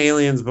ancient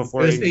aliens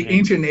before. It was the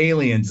ancient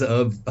aliens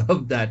of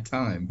that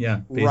time. Yeah.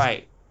 Basically.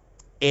 Right.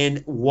 And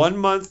 1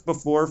 month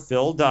before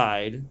Phil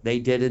died, they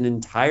did an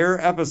entire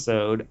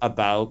episode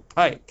about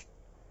Pike.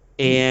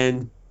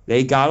 And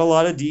they got a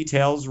lot of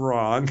details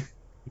wrong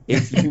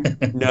if you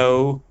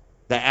know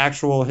the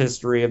actual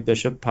history of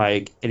Bishop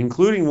Pike. And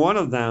including one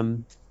of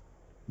them,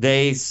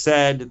 they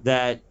said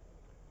that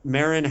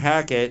Marin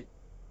Hackett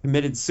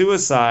committed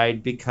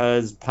suicide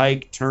because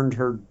Pike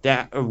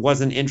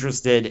wasn't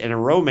interested in a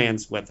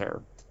romance with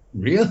her.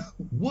 Really?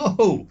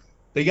 Whoa.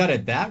 They got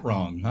it that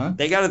wrong, huh?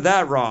 They got it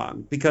that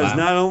wrong because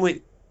not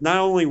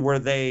only were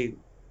they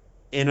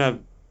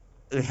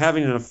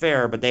having an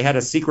affair, but they had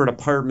a secret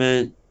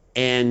apartment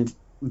and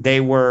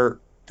they were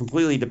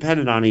completely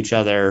dependent on each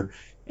other.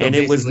 So and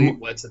it was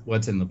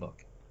what's in the book.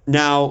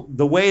 Now,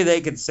 the way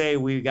they could say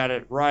we got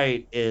it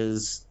right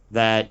is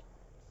that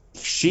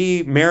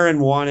Marin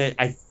wanted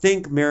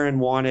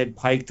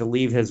Pike to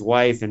leave his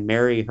wife and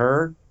marry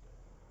her.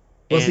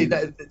 Well, see,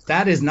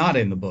 that is not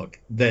in the book,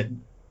 that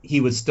he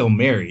was still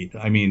married.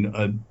 I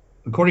mean,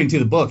 according to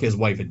the book, his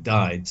wife had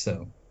died,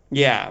 so.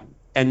 Yeah,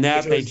 and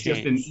that they changed.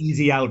 Just an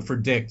easy out for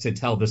Dick to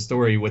tell the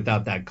story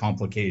without that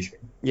complication.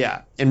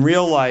 Yeah, in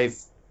real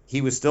life,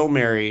 he was still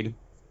married,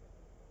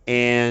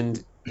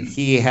 and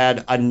he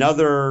had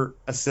another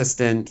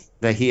assistant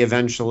that he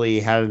eventually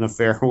had an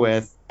affair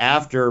with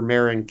after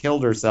Marin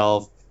killed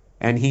herself,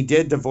 and he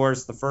did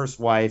divorce the first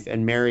wife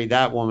and marry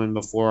that woman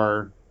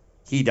before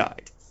he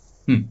died.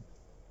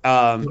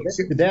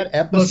 That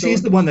episode. Well,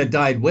 she's the one that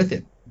died with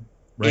him,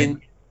 right?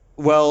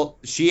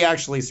 She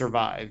actually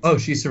survived. Oh,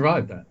 she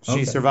survived that. Okay.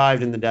 She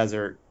survived in the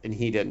desert, and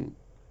he didn't.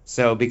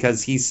 So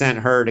because he sent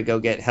her to go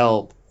get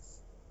help,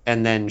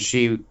 and then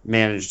she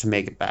managed to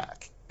make it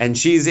back. And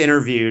she's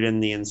interviewed in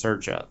the In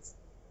Search Of.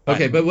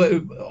 Okay, but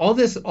all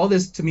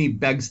this to me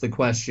begs the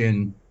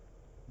question: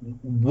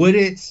 would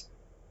it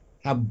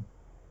have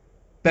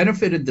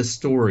benefited the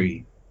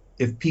story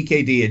if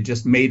PKD had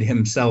just made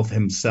himself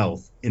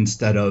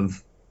instead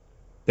of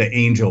the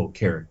Angel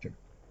character?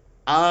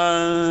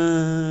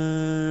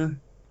 Well,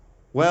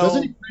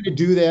 doesn't he kind of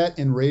do that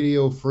in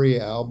Radio Free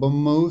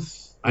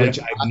Albemuth? I have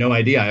no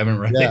idea. I haven't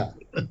read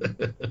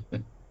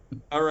it.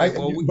 All right.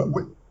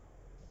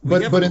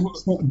 One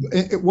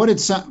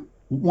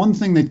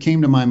thing that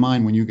came to my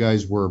mind when you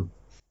guys were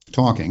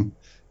talking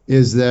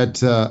is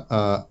that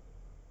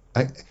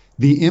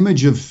the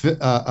image of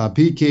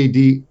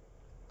PKD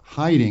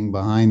hiding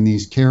behind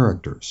these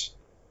characters,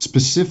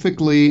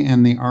 specifically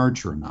in the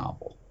Archer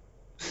novel.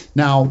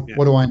 Now,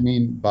 What do I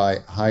mean by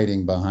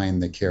hiding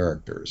behind the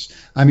characters?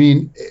 I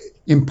mean,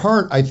 in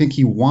part, I think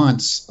he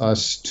wants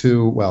us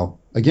to. Well,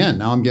 again,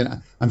 now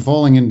I'm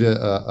falling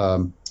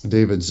into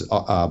David's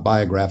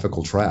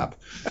biographical trap.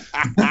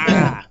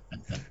 Get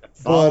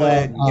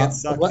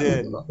sucked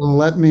in.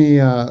 Let me.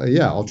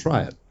 I'll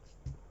try it.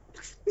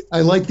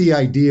 I like the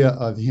idea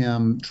of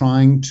him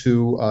trying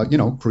to,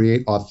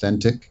 create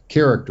authentic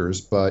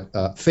characters,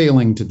 but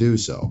failing to do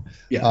so.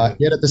 Yeah.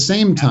 Yet at the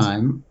same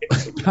time,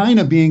 kind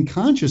of being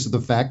conscious of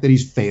the fact that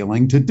he's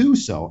failing to do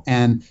so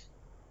and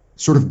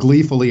sort of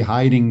gleefully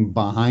hiding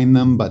behind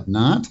them, but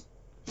not.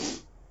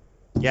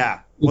 Yeah.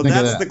 Well,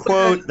 that's the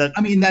quote.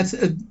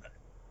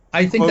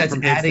 I think that's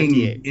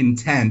adding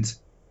intent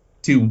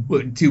to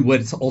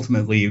what's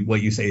ultimately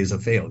what you say is a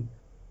failure.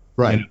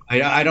 Right.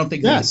 I don't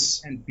think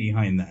there's intent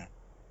behind that.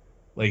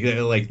 Like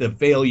the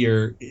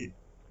failure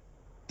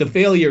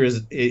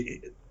is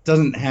it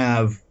doesn't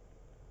have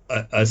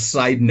a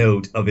side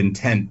note of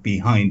intent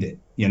behind it.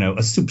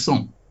 A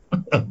soupçon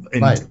of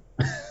intent.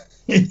 Right.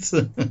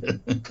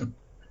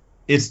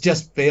 It's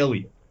just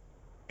failure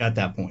at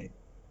that point.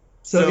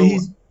 So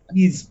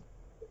he's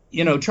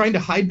trying to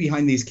hide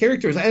behind these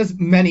characters, as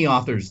many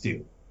authors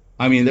do.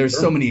 I mean, there's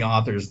so many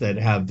authors that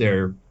have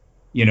their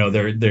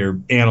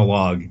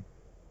analog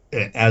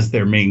as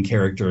their main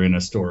character in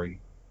a story,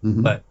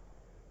 but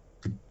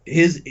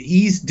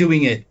he's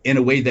doing it in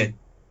a way that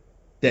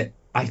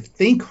I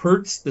think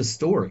hurts the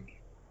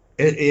story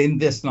in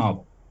this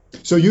novel.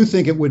 So you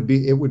think it would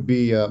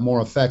be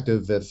more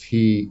effective if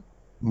he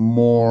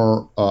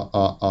more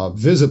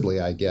visibly,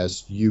 I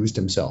guess, used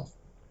himself?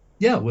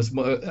 Yeah,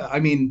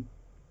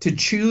 to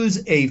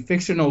choose a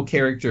fictional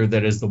character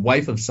that is the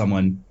wife of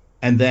someone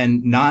and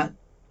then not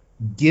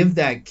give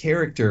that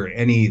character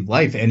any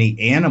life,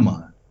 any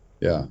anima,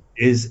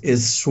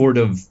 is sort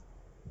of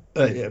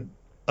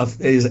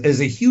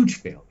is a huge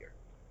failure,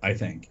 I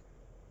think.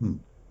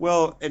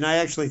 Well, and I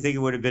actually think it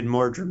would have been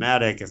more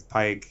dramatic if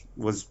Pike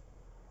was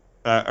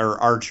or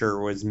Archer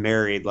was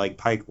married like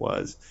Pike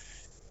was,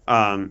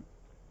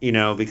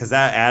 because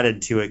that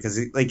added to it. Because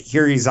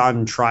here he's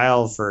on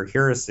trial for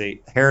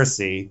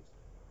heresy,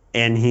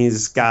 and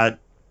he's got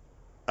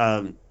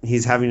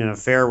he's having an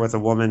affair with a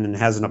woman and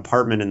has an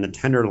apartment in the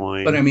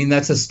Tenderloin. But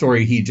that's a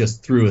story he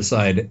just threw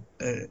aside,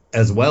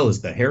 as well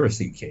as the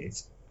heresy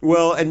case.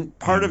 Well, and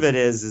part of it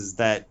is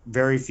that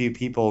very few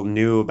people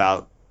knew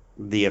about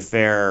the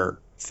affair.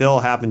 Phil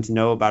happened to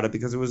know about it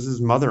because it was his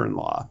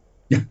mother-in-law,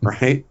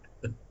 right?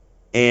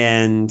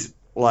 And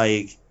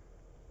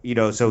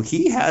so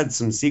he had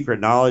some secret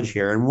knowledge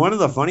here. And one of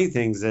the funny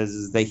things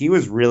is that he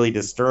was really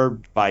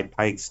disturbed by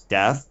Pike's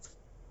death.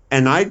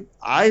 And I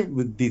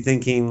would be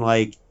thinking,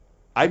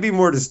 I'd be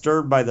more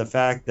disturbed by the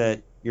fact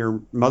that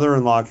your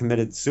mother-in-law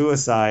committed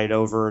suicide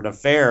over an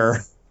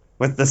affair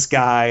with this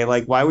guy.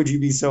 Why would you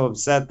be so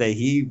upset that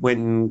he went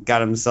and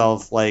got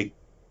himself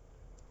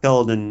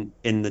killed in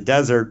the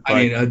desert?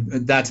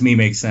 But, that to me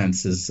makes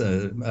sense.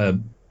 But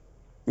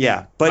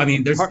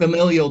there's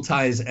familial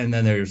ties, and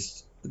then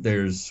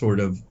there's sort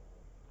of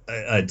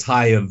a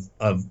tie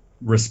of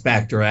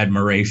respect or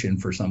admiration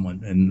for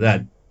someone, and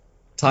that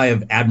tie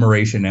of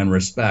admiration and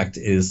respect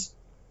is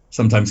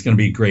sometimes going to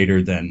be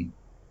greater than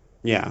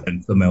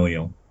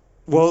familial.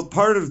 Well,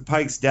 part of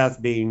Pike's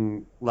death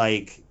being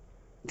like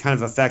kind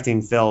of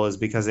affecting Phil is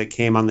because it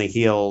came on the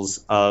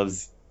heels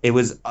of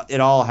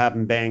it all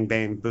happened bang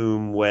bang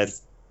boom with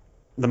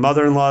the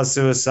mother-in-law's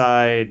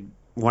suicide,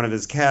 one of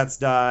his cats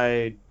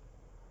died,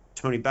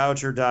 Tony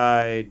Boucher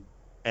died,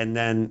 and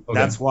then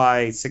that's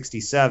why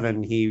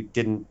 1967 he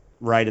didn't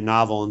write a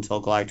novel until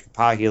Galactic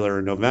Pot Healer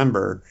in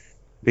November,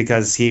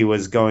 because he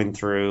was going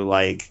through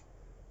like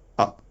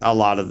a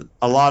lot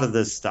of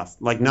this stuff.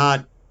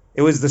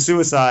 It was the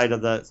suicide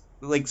of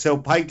so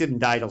Pike didn't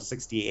die till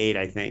 1968,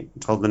 I think,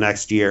 until the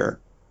next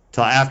year,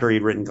 till after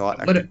he'd written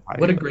Galactic Pot Healer.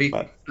 What a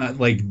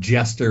great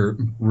jester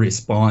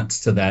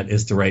response to that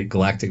is to write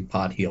Galactic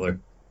Pot Healer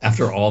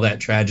after all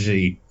that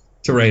tragedy,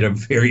 to write a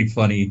very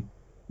funny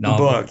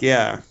novel. Book,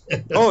 yeah.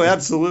 Oh,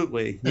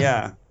 absolutely,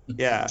 yeah,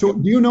 yeah. So,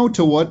 do you know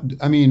to what?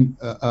 I mean,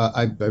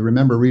 I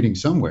remember reading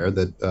somewhere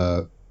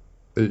that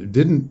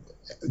didn't,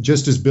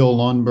 just as Bill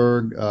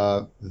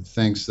Lundberg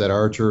thinks that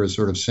Archer is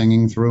sort of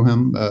singing through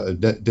him,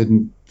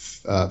 didn't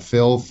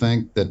Phil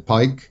think that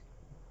Pike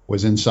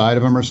was inside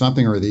of him or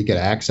something, or that he could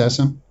access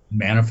him?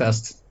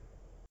 Manifest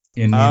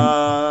in him?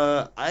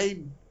 I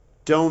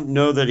don't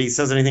know that he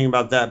says anything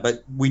about that,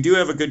 but we do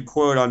have a good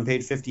quote on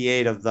page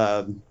 58 of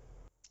the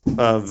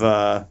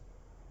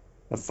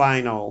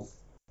final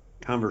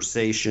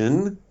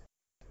conversation.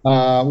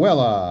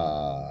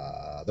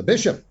 The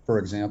bishop, for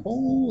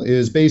example,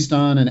 is based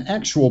on an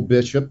actual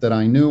bishop that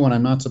I knew, and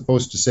I'm not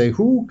supposed to say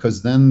who,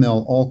 because then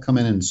they'll all come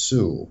in and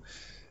sue.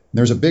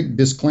 There's a big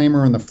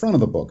disclaimer in the front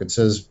of the book. It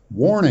says,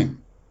 "Warning,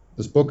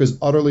 this book is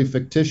utterly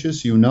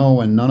fictitious, and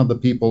none of the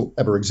people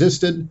ever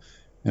existed,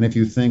 and if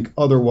you think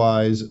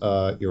otherwise,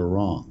 you're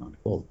wrong,"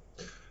 unquote.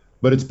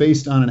 But it's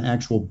based on an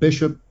actual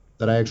bishop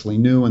that I actually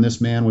knew, and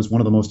this man was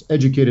one of the most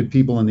educated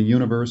people in the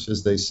universe,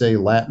 as they say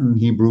Latin,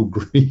 Hebrew,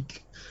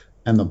 Greek,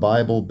 and the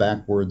Bible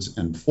backwards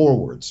and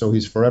forwards. So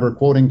he's forever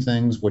quoting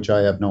things which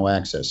I have no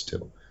access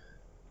to.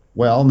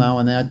 Well, now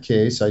in that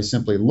case, I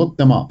simply look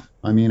them up.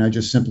 I mean, I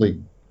just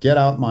simply get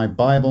out my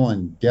Bible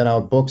and get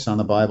out books on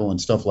the Bible and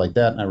stuff like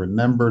that. And I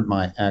remembered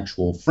my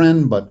actual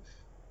friend, but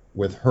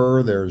with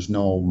her, there's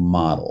no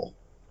model.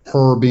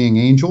 Her being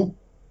Angel?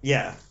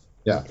 Yeah.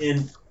 Yeah.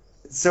 And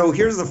so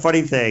here's the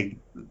funny thing.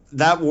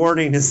 That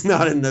warning is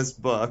not in this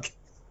book.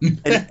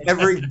 And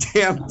every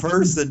damn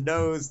person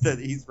knows that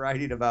he's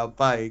writing about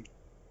Pike.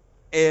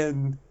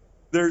 And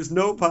there's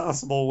no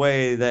possible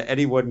way that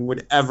anyone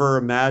would ever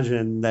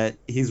imagine that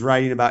he's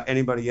writing about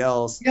anybody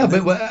else. Yeah,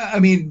 but I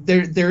mean,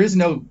 there is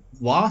no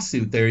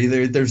lawsuit there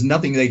either. There's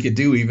nothing they could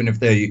do, even if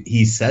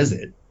he says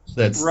it.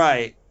 That's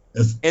right.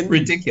 That's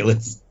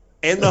ridiculous.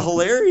 And the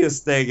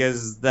hilarious thing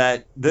is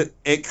that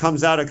it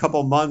comes out a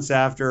couple months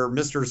after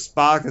Mr.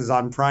 Spock is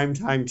on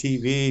primetime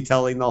TV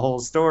telling the whole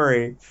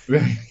story.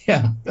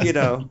 Yeah. You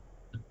know.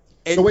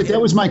 So wait, that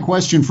was my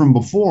question from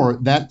before.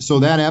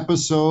 That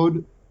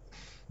episode,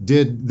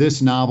 did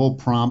this novel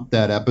prompt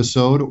that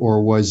episode,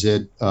 or was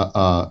it?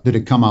 Did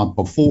it come out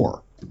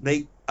before?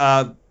 They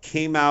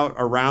came out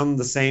around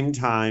the same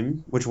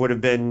time, which would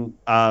have been.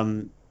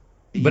 But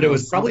it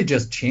was probably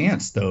just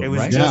chance, though. It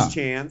was right? just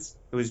chance.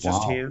 It was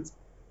just chance.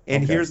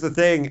 And here's the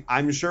thing.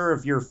 I'm sure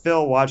if you're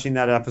Phil watching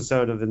that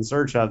episode of In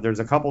Search Of, there's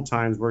a couple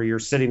times where you're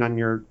sitting on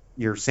your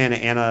Santa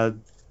Ana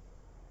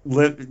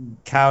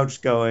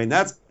couch going,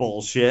 that's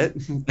bullshit.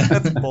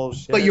 That's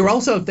bullshit. But you're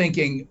also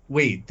thinking,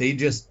 wait, they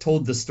just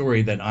told the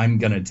story that I'm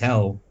going to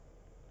tell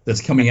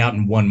that's coming out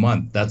in 1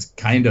 month. That's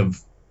kind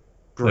of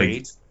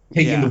great. Like,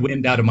 taking the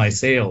wind out of my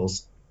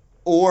sails.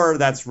 Or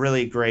that's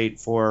really great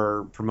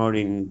for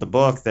promoting the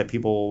book, that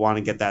people will want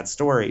to get that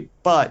story.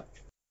 But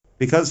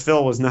because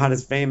Phil was not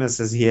as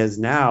famous as he is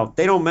now,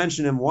 they don't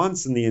mention him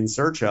once in the In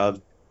Search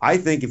Of. I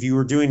think if you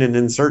were doing an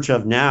In Search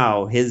Of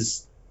now,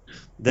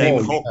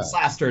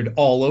 plastered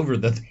all over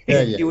the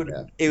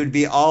thing. It would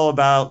be all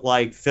about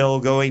like Phil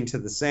going to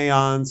the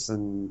seance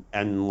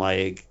and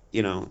like,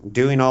 you know,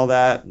 doing all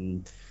that,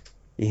 and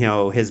you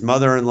know, his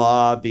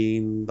mother-in-law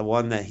being the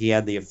one that he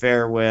had the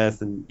affair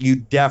with, and you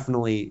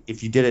definitely,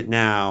 if you did it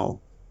now,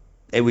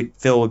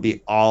 Phil would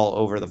be all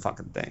over the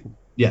fucking thing.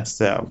 Yes.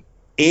 So,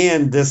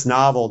 and this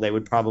novel, they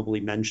would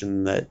probably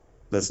mention that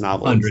this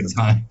novel 100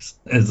 times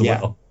as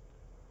well.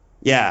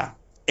 Yeah.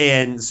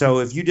 And so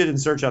if you did In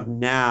Search Of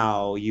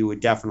now, you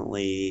would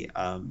definitely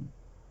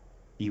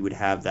you would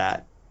have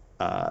that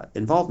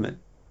involvement.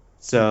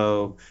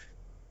 So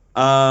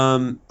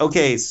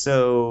okay,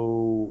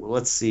 so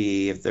let's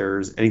see if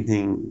there's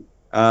anything.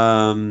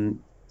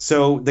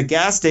 So the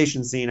gas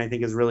station scene, I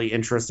think, is really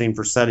interesting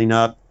for setting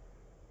up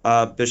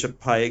Bishop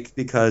Pike,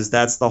 because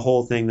that's the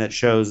whole thing that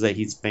shows that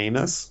he's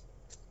famous.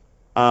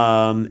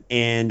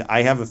 And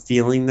I have a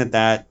feeling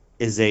that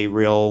is a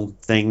real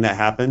thing that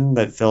happened,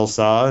 that Phil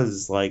saw,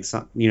 is like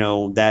some, you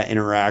know, that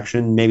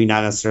interaction, maybe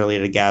not necessarily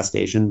at a gas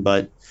station,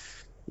 but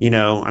you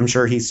know, I'm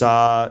sure he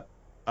saw,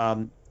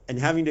 and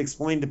having to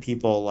explain to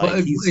people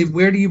like,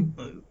 where do you,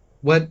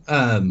 What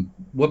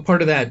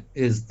part of that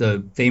is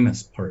the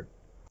famous part?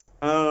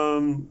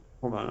 Hold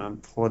on, I'm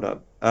pull it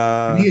up.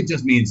 To me, it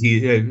just means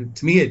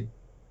to me,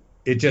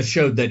 it just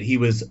showed that he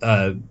was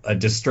a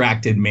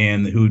distracted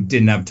man who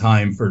didn't have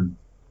time for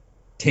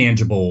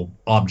tangible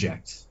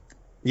objects.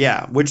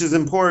 Yeah, which is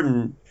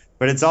important,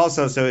 but it's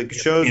also so it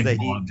shows that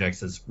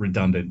objects is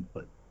redundant.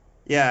 But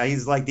yeah,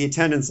 he's like the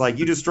attendant's like,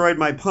 you destroyed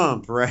my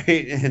pump, right?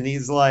 And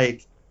he's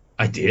like,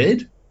 I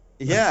did.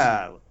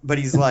 Yeah, but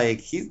he's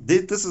like,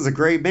 this is a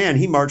great man.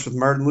 He marched with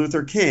Martin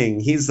Luther King.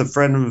 He's the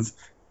friend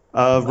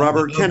of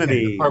Robert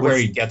Kennedy. The part where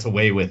he gets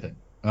away with it.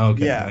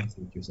 Okay. Yeah. I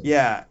see what you're saying.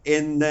 Yeah,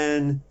 and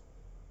then,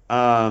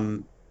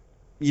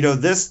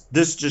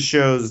 this just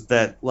shows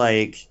that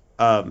like,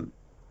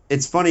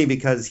 it's funny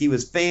because he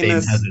was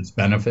famous. Fame has its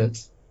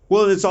benefits.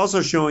 Well, it's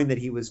also showing that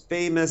he was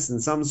famous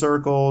in some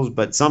circles,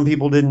 but some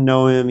people didn't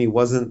know him. He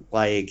wasn't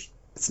like,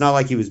 it's not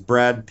like he was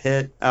Brad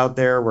Pitt out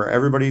there where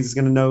everybody's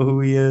going to know who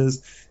he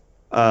is.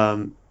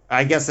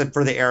 I guess that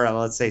for the era,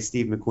 let's say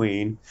Steve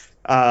McQueen,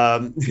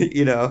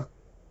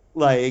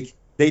 like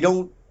they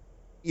don't,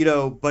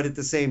 but at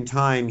the same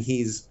time,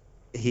 he's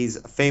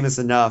famous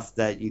enough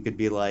that you could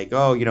be like,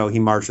 oh, he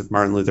marched with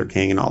Martin Luther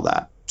King and all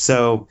that.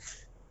 So,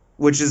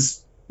 which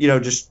is,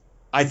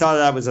 I thought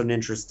that was an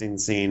interesting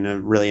scene, a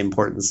really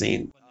important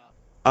scene.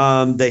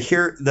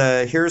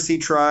 The heresy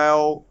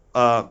trial,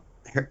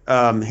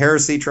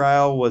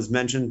 was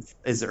mentioned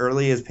as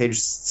early as page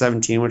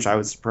 17, which I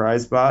was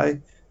surprised by.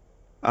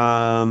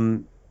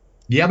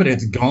 Yeah, but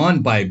it's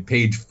gone by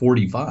page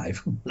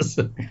 45.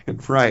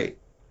 Right.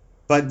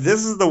 But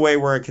this is the way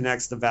where it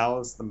connects to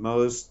Valis the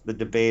most, the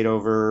debate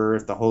over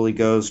if the Holy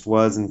Ghost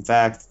was in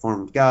fact the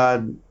form of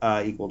God,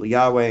 equal to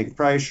Yahweh and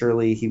Christ,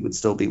 surely he would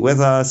still be with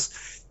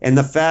us. And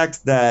the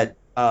fact that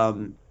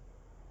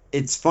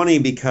it's funny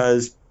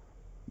because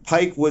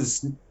Pike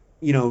was,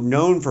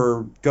 known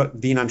for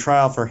being on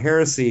trial for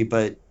heresy,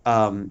 but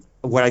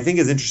what I think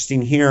is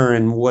interesting here,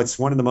 and what's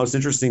one of the most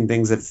interesting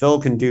things that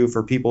Phil can do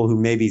for people who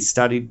maybe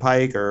studied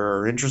Pike or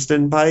are interested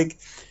in Pike,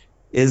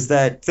 is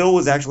that Phil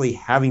was actually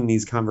having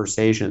these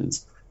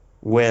conversations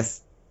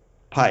with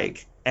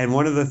Pike. And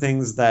one of the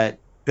things that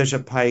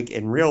Bishop Pike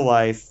in real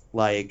life,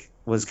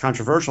 was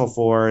controversial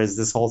for is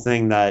this whole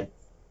thing that,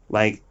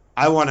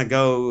 I want to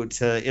go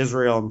to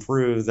Israel and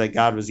prove that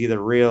God was either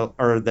real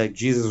or that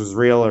Jesus was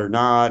real or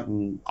not,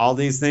 and all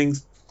these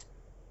things.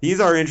 These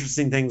are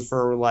interesting things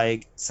for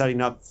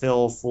setting up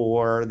Phil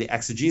for the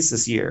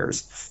exegesis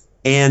years.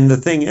 And the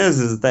thing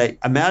is that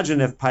imagine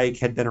if Pike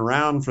had been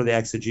around for the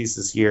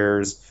exegesis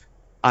years.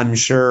 I'm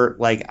sure,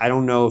 I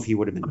don't know if he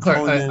would have been.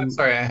 I'm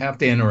sorry, I have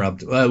to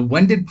interrupt.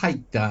 When did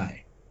Pike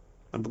die?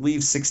 I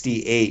believe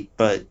 68,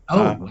 but.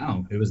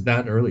 Wow, it was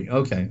that early.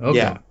 Okay.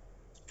 Yeah.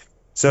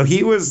 So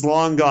he was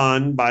long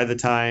gone by the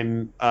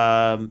time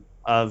of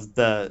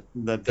the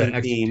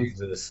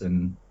exegesis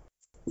and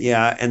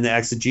and the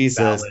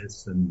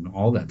exegesis and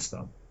all that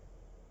stuff.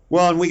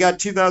 Well, and we got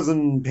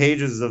 2,000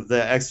 pages of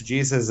the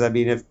exegesis. I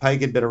mean, if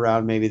Pike had been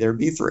around, maybe there'd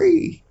be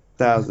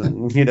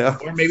 3,000.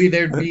 Or maybe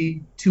there'd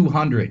be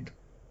 200.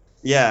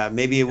 Yeah,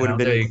 maybe it would have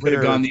been. It could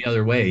have gone the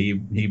other way.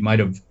 He might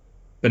have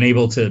been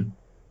able to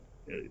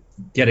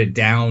get it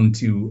down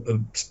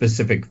to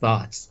specific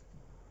thoughts.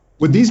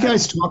 Would these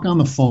guys talk on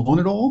the phone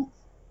at all?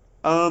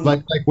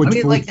 Would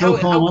Phil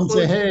call and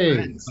say,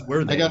 "Hey,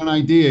 I got an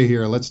idea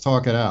here. Let's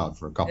talk it out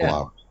for a couple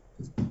hours."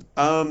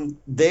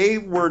 They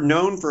were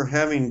known for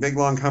having big,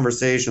 long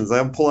conversations.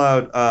 I'll pull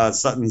out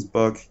Sutton's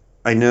book.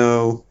 I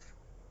know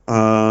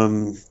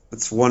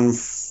it's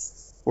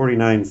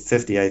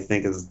 149.50, I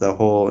think, is the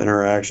whole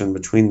interaction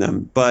between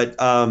them. But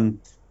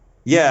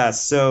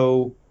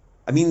so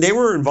I mean, they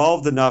were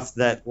involved enough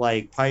that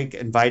Pike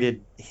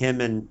invited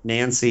him and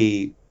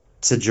Nancy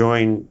to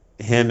join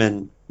him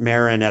and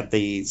Marin at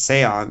the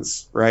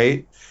seance,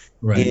 right?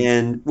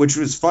 And which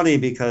was funny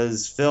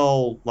because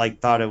Phil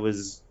thought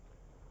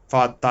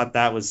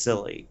that was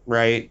silly,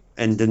 right?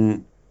 And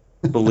didn't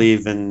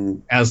believe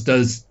in, as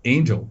does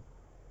Angel,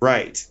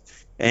 right?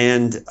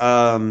 And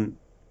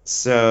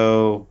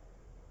so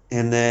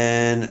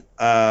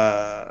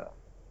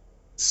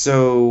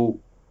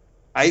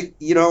I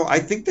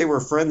think they were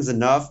friends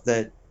enough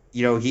that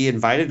he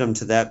invited them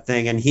to that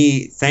thing, and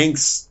he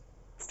thanks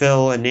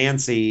Phil and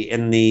Nancy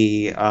in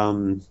the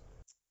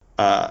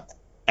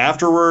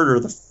afterword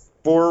or the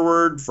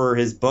foreword for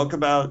his book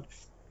about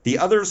The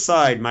Other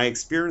Side, My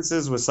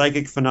Experiences with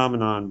Psychic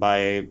Phenomenon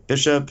by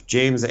Bishop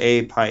James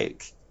A.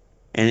 Pike.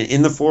 And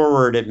in the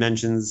foreword, it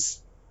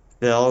mentions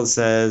Phil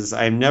says,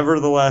 "I am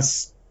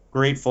nevertheless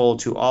grateful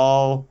to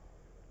all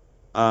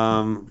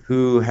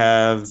who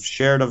have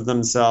shared of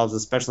themselves,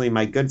 especially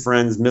my good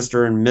friends,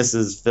 Mr. and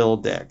Mrs. Phil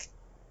Dick."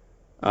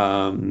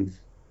 In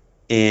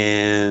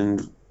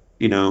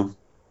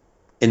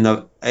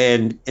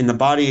the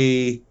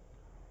body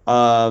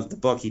of the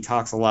book, he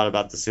talks a lot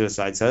about the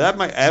suicide. So that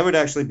would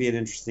actually be an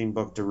interesting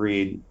book to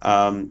read.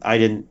 I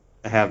didn't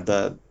have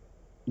the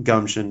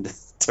gumption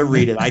to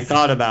read it. I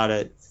thought about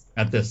it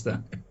at this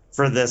time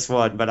for this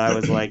one, but I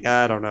was like,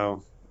 I don't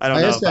know. I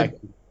don't know.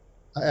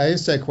 I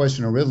asked that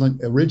question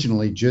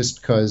originally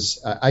just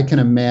because I can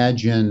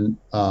imagine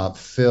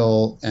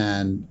Phil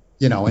and,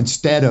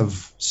 instead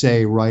of,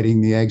 say,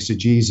 writing the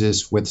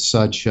exegesis with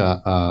such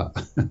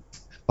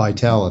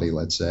vitality,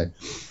 let's say,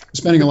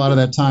 spending a lot of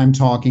that time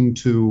talking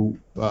to,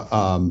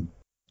 Pike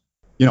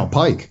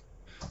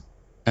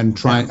and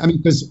trying,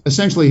 because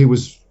essentially he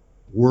was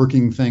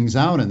working things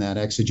out in that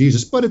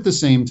exegesis, but at the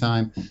same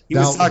time, he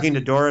was talking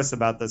to Doris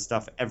about this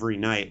stuff every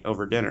night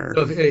over dinner.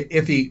 So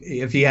if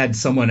he had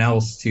someone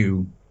else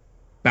to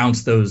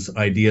bounce those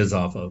ideas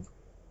off of,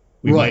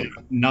 we might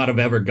not have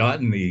ever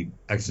gotten the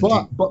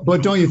exegesis.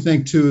 But don't you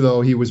think too,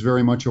 though, he was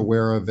very much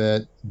aware of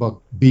it, but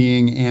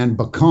being and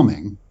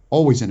becoming,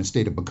 always in a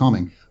state of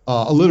becoming,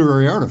 a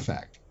literary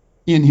artifact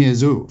in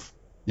his oeuvre.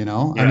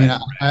 Yeah,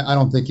 I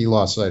don't think he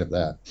lost sight of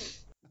that.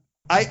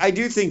 I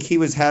do think he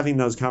was having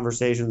those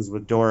conversations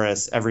with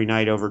Doris every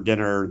night over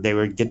dinner. They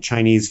would get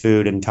Chinese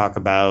food and talk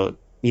about,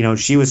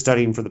 she was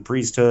studying for the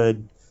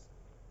priesthood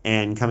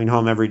and coming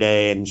home every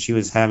day, and she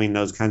was having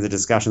those kinds of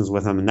discussions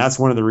with him. And that's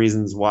one of the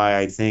reasons why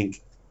I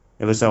think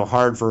it was so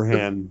hard for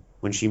him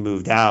when she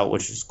moved out,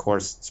 which of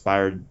course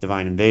inspired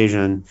Divine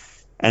Invasion.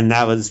 And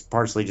that was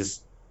partially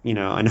just,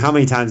 and how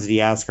many times did he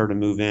ask her to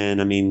move in?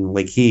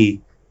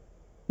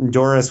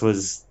 Doris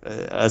was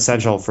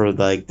essential for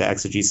the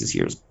exegesis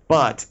years.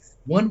 But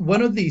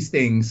one of these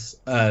things,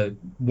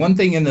 one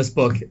thing in this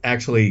book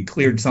actually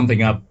cleared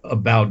something up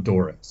about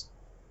Doris.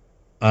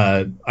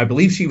 I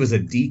believe she was a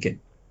deacon,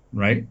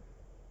 right?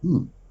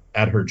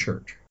 At her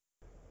church.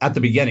 At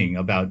the beginning,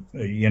 about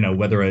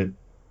whether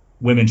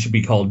women should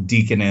be called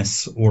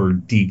deaconess or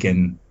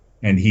deacon,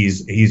 and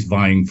he's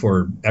vying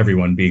for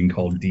everyone being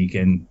called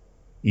deacon,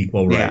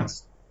 equal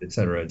rights, et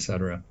cetera, et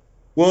cetera.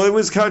 Well,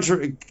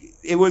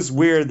 it was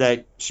weird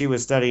that she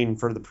was studying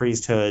for the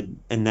priesthood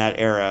in that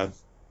era.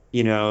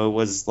 It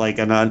was like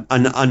an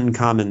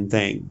uncommon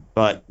thing,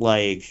 but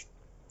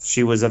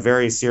she was a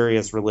very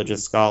serious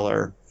religious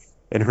scholar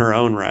in her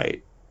own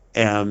right.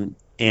 And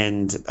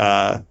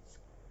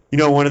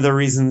one of the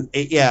reasons,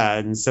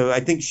 and so I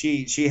think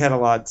she had a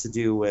lot to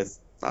do with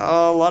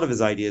a lot of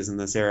his ideas in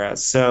this era.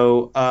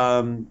 So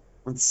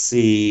let's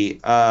see.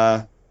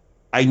 I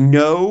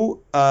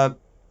know,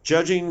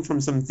 judging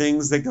from some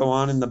things that go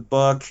on in the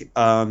book,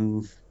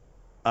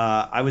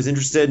 I was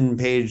interested in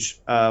page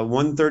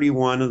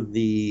 131 of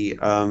the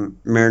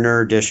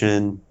Mariner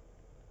edition.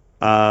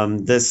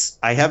 I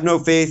have no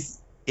faith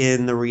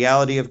in the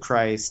reality of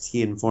Christ,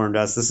 he informed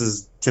us. This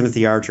is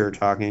Timothy Archer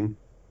talking.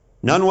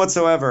 None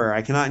whatsoever.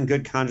 I cannot in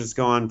good conscience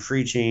go on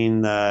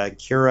preaching the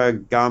Cura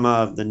Gamma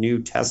of the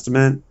New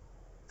Testament.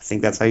 I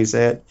think that's how you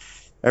say it.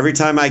 Every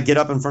time I get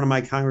up in front of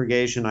my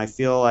congregation, I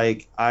feel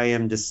like I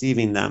am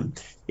deceiving them.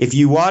 If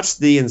you watch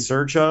the In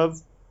Search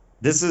Of,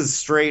 this is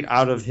straight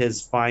out of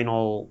his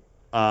final,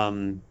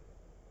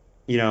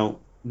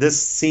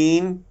 this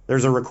scene,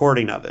 there's a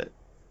recording of it.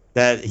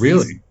 That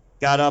he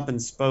got up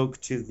and spoke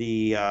to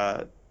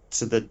the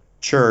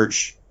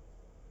church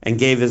and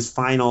gave his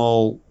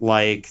final,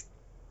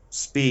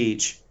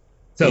 speech.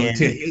 So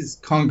to his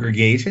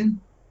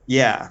congregation?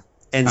 Yeah.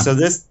 And so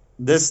this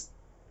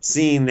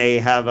scene, they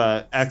have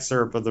a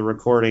excerpt of the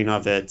recording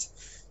of it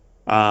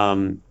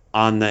on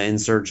the In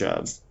Search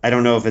Of. I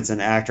don't know if it's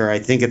an actor. I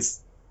think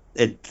it's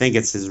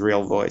his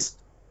real voice.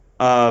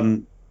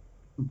 And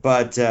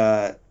it's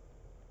kind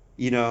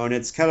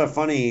of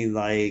funny,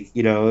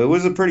 it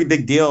was a pretty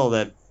big deal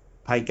that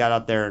Pike got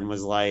up there and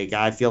was like,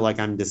 I feel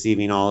like I'm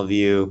deceiving all of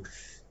you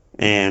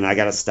and I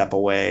got to step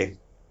away.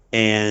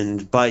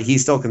 But he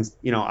still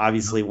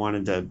obviously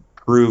wanted to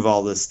prove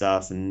all this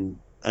stuff, and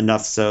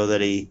enough so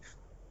that he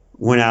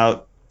went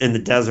out in the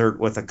desert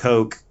with a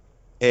Coke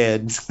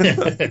and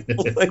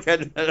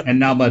and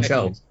not much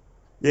else.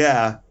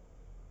 Yeah.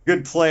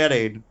 Good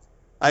planning.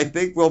 I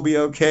think we'll be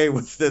okay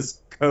with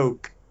this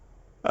Coke.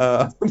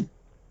 That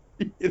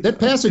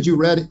passage you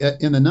read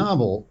in the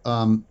novel,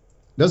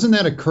 doesn't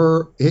that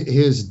occur?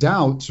 His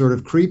doubt sort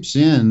of creeps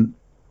in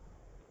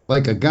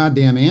like a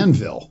goddamn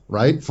anvil,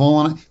 right?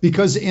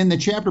 Because in the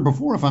chapter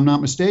before, if I'm not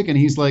mistaken,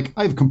 he's like,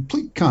 I have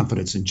complete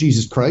confidence in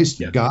Jesus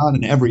Christ, God,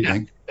 and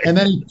everything. Yeah. And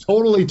then he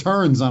totally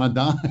turns on a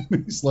dime.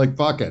 He's like,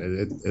 fuck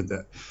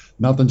it.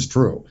 Nothing's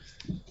true.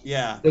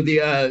 Yeah. So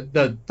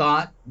the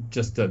thought,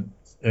 just an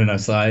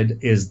aside,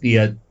 is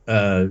the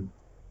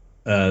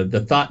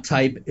thought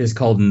type is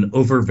called an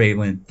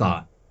overvalent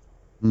thought.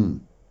 Oh,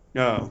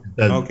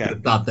 okay.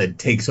 The thought that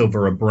takes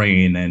over a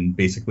brain and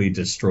basically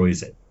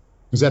destroys it.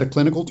 Is that a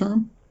clinical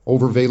term?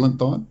 Overvalent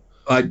thought?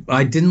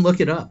 I didn't look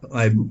it up.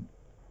 I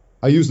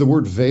use the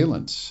word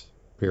valence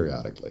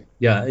periodically.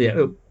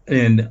 Yeah.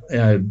 And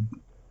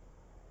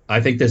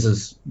I think this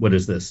is, what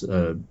is this?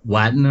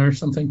 Latin or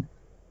something?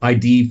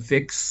 ID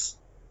fix?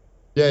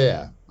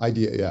 Yeah.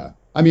 Idea, yeah.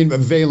 I mean,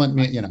 valent,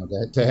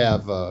 to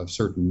have a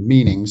certain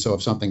meaning. So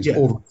if something's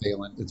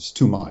overvalent, it's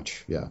too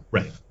much. Yeah.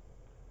 Right.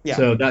 Yeah.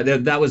 So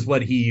that was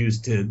what he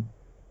used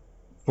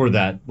for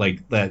that,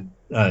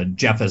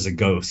 Jeff as a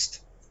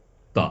ghost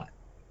thought.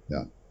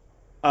 Yeah.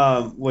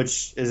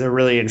 which is a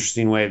really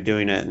interesting way of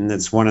doing it, and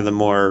it's one of the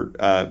more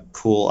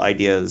cool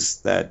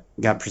ideas that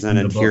got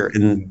presented here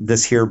in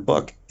this here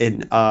book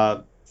in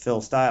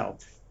Phil style.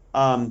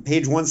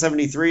 Page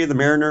 173 of the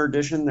Mariner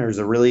edition, there's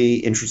a really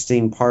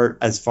interesting part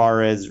as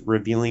far as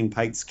revealing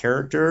Pike's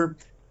character.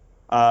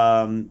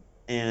 And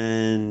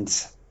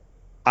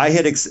I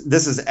had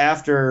this is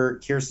after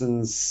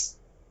Kirsten's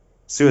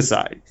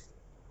suicide.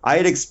 I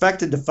had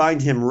expected to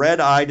find him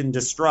red-eyed and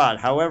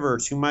distraught. However,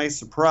 to my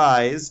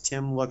surprise,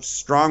 Tim looked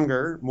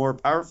stronger, more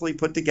powerfully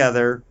put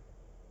together,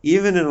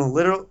 even in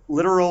a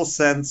literal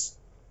sense,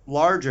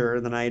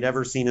 larger than I had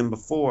ever seen him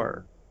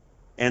before.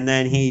 And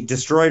then he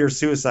destroyed her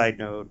suicide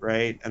note,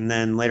 right? And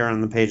then later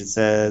on the page it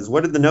says,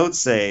 what did the note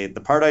say?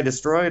 The part I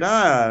destroyed?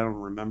 I don't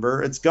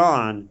remember. It's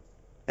gone.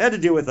 It had to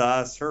do with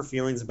us, her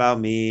feelings about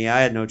me.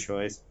 I had no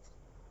choice.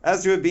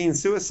 As to it being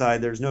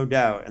suicide, there's no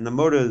doubt. And the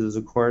motive,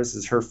 of course,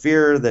 is her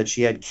fear that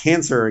she had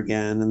cancer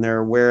again, and they're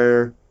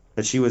aware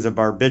that she was a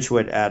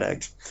barbiturate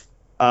addict.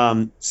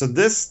 So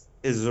this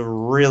is a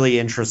really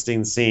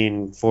interesting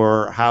scene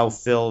for how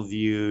Phil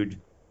viewed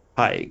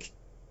Pike,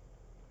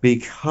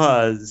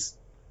 because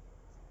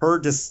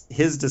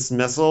his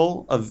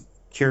dismissal of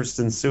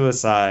Kirsten's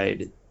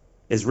suicide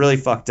is really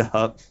fucked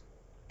up.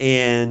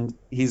 And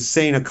he's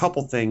saying a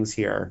couple things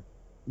here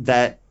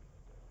that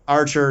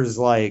Archer's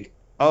like,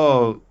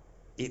 oh,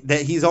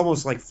 that he's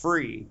almost like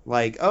free.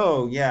 Like,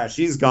 oh, yeah,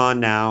 she's gone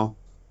now.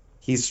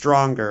 He's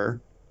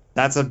stronger.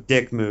 That's a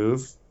dick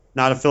move.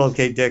 Not a Philip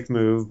K. Dick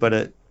move, but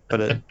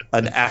an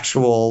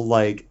actual,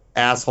 like,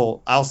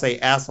 asshole. I'll say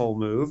asshole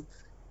move.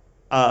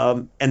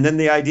 And then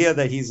the idea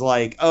that he's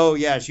like, oh,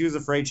 yeah, she was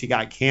afraid she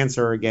got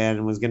cancer again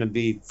and was going to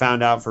be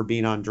found out for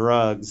being on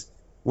drugs.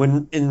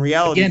 When in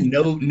reality... Again,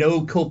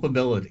 no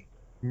culpability.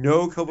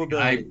 No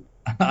culpability.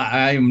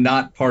 I am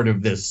not part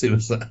of this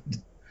suicide.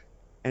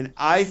 And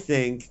I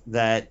think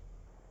that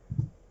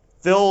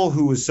Phil,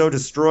 who was so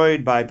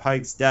destroyed by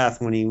Pike's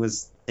death when he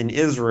was in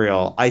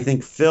Israel, I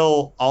think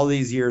Phil, all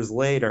these years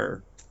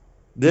later,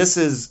 this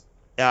is,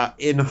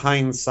 in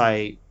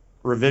hindsight,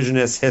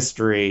 revisionist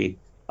history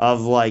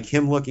of like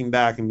him looking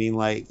back and being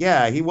like,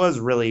 yeah, he was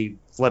really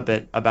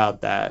flippant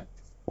about that.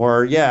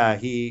 Or, yeah,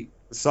 he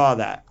saw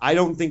that. I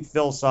don't think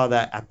Phil saw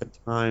that at the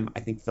time.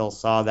 I think Phil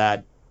saw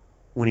that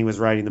when he was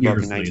writing the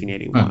book in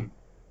 1981. Huh.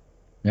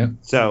 Yeah.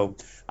 So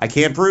I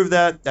can't prove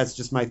that. That's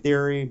just my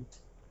theory.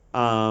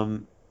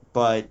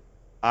 But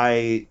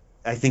I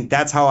think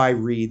that's how I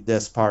read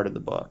this part of the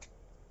book.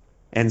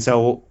 And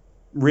so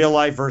real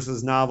life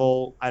versus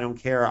novel, I don't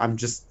care. I'm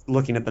just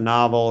looking at the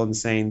novel and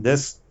saying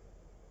this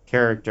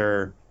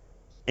character,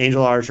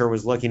 Angel Archer,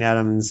 was looking at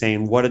him and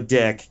saying, what a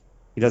dick.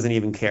 He doesn't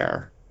even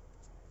care.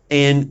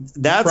 And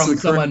that's from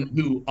someone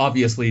who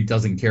obviously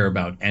doesn't care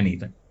about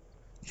anything.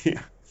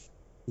 Yeah.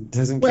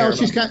 Doesn't care. Well,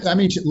 she's kind of, I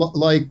mean,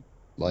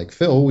 like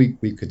Phil, we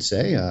could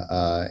say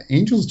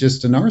Angel's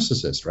just a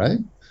narcissist, right?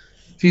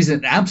 She's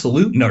an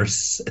absolute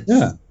narcissist.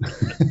 Yeah.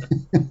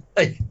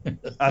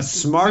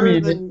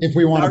 Smarter if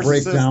we want to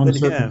break down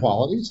certain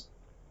qualities.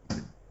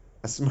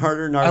 A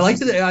smarter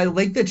narcissist. I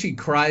like that she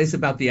cries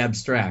about the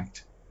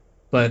abstract,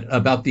 but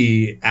about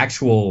the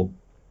actual,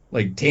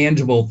 like,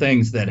 tangible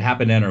things that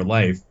happen in her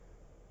life,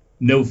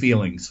 no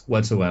feelings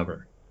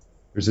whatsoever.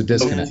 There's a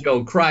disconnect.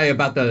 She'll cry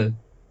about the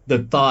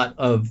thought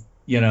of,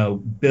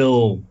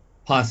 Bill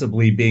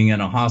possibly being in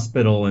a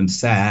hospital and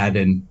sad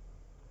and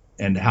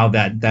how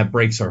that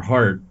breaks her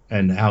heart,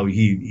 and how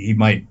he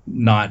might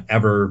not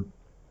ever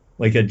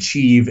like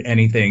achieve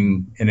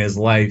anything in his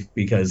life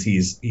because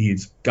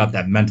he's got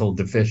that mental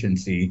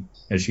deficiency,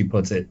 as she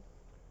puts it.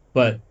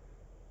 But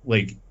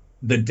like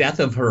the death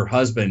of her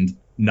husband,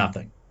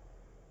 nothing.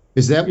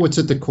 Is that what's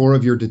at the core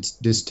of your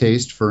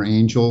distaste for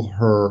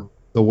Angel?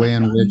 The way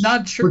in which... I'm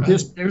not sure.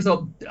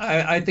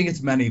 I think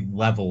it's many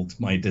leveled,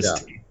 my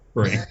distaste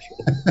for Angel.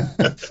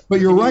 But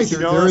you're right.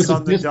 There is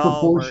a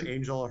disproportion. Where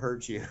Angel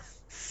hurt you.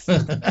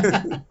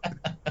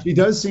 She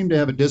does seem to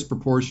have a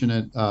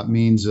disproportionate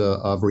means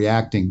of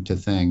reacting to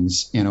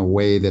things in a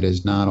way that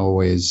is not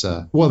always,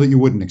 that you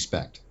wouldn't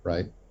expect,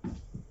 right?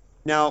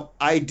 Now,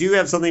 I do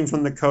have something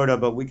from the coda,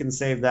 but we can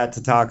save that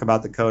to talk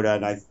about the coda.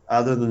 And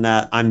other than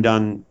that, I'm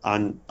done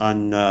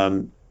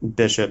on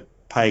Bishop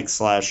Pike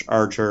 /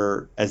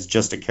 Archer as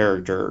just a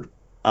character.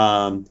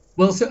 I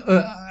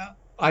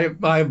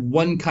have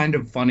one kind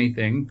of funny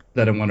thing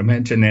that I want to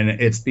mention, and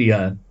it's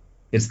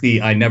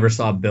the I never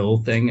saw Bill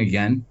thing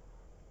again.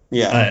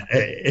 Yeah.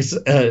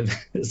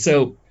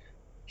 So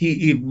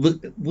he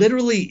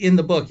literally in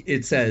the book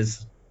it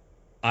says,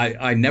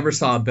 I never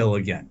saw Bill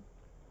again.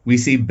 We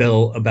see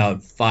Bill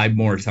about 5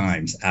 more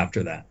times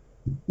after that.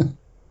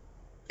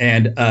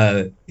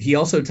 And he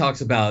also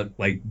talks about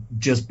like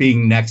just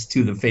being next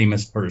to the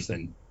famous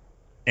person,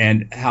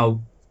 and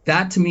how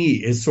that to me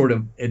is sort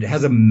of, it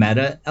has a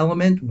meta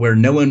element where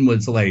no one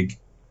was like,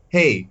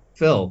 hey,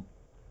 Phil,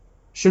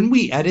 shouldn't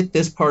we edit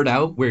this part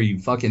out where you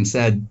fucking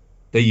said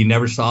that you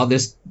never saw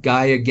this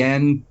guy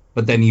again,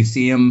 but then you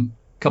see him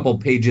a couple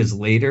pages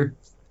later?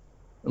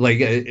 Like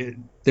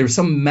there's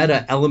some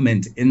meta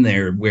element in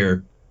there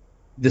where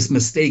this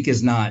mistake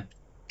is not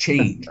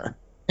change.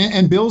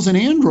 And Bill's an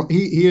android.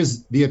 He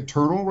is the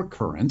eternal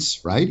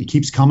recurrence, right? He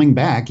keeps coming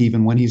back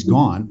even when he's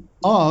gone,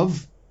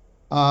 of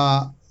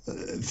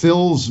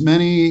Phil's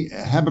many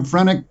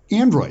hebephrenic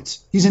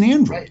androids. He's an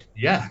android. Right.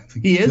 Yeah,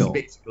 he is Phil.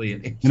 basically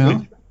an android. You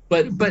know?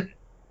 But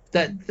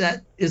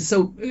that is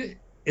so,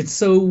 it's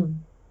so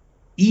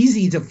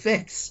easy to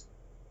fix.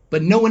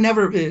 But no one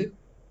ever,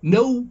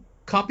 no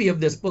copy of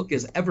this book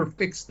has ever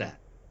fixed that.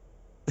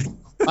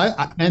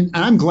 And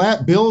I'm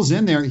glad Bill's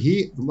in there.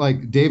 He,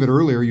 like David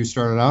earlier, you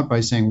started out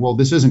by saying, well,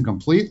 this isn't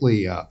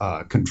completely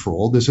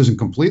controlled. This isn't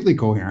completely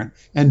coherent.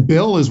 And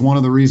Bill is one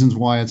of the reasons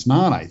why it's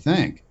not, I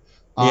think,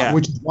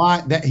 which is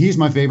why he's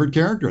my favorite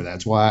character.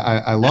 That's why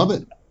I love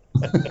it.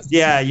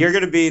 Yeah, you're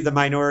going to be the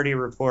Minority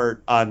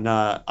Report on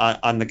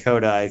the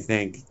Coda, I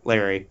think,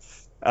 Larry.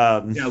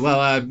 Yeah, well,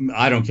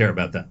 I don't care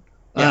about that.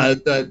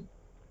 Yeah.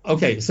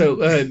 Okay, so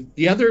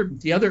the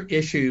other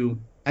issue,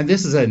 and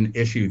this is an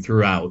issue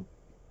throughout,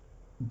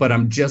 but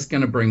I'm just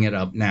going to bring it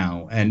up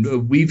now.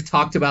 And we've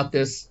talked about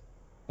this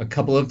a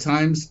couple of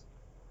times,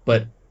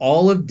 but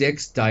all of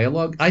Dick's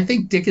dialogue, I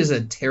think Dick is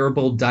a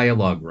terrible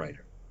dialogue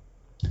writer.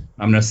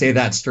 I'm going to say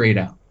that straight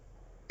out.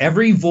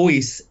 Every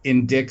voice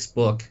in Dick's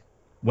book,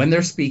 when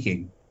they're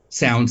speaking,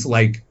 sounds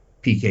like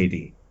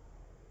PKD.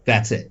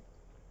 That's it.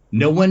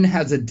 No one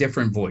has a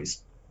different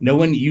voice. No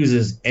one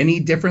uses any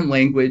different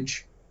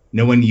language.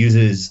 No one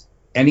uses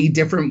any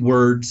different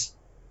words.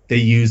 They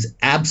use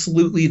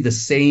absolutely the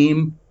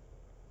same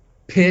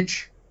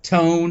pitch,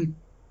 tone,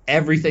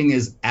 everything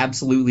is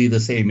absolutely the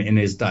same in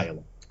his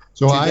dialogue.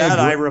 So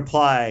I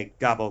reply,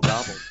 gobble,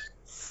 gobble.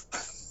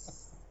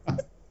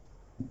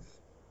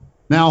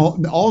 Now,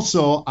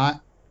 also, I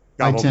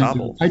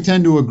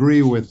tend to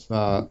agree with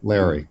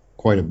Larry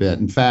quite a bit.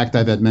 In fact,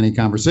 I've had many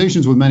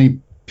conversations with many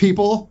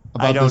people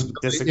about I don't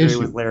this disagree issue.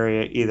 with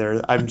Larry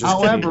either. I'm just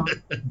However,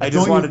 kidding. I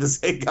just wanted to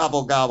say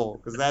gobble, gobble,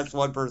 because that's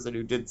one person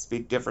who did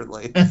speak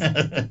differently.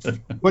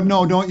 But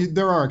no,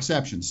 there are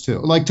exceptions too.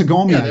 Like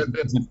Tagomi,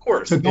 of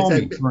course.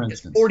 Tagomi, for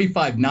instance.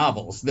 45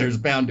 novels. There's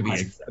bound to be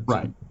exceptions.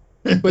 Right.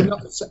 But no,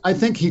 I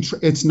think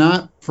it's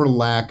not for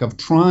lack of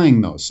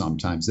trying, though.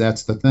 Sometimes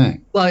that's the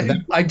thing.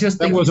 Well, I just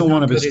think that wasn't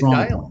one of his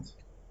strong points.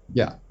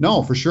 Yeah,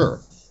 no, for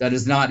sure. That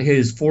is not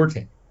his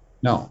forte.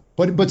 No,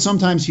 but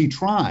sometimes he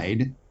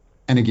tried,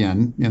 and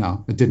again,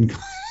 it didn't.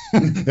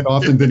 It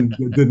often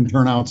didn't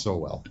turn out so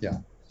well. Yeah.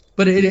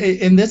 But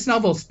in this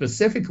novel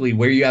specifically,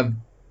 where you have,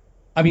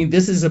 I mean,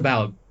 this is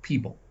about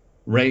people,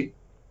 right?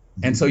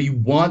 And so you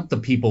want the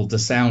people to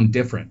sound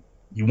different.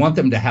 You want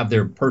them to have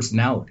their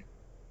personality.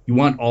 You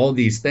want all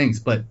these things,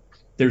 but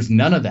there's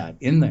none of that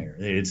in there.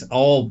 It's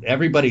all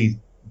everybody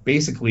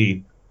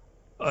basically,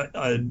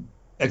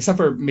 except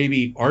for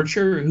maybe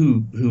Archer,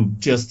 who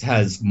just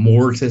has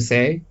more to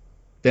say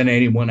than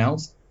anyone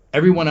else.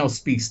 Everyone else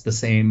speaks the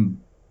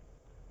same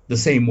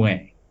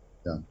way.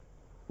 Yeah.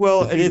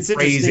 Well, and it's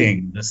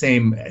phrasing the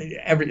same,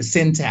 every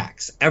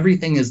syntax,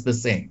 everything is the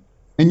same.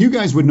 And you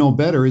guys would know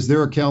better. Is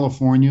there a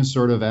California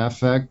sort of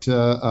affect?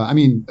 I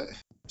mean,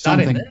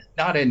 something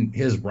not in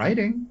his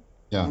writing.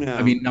 Yeah. No.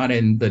 I mean, not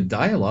in the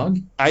dialogue.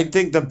 I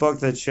think the book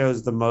that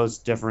shows the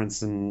most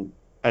difference and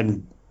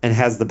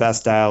has the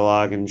best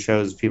dialogue and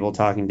shows people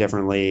talking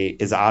differently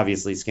is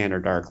obviously Scanner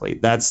Darkly.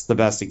 That's the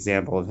best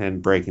example of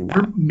him breaking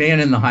that. Man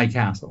in the High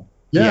Castle.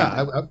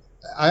 Yeah.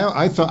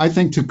 I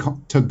think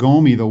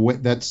Tagomi, the way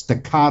that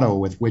staccato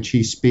with which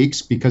he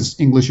speaks, because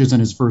English isn't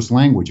his first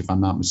language, if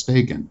I'm not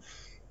mistaken,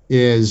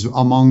 is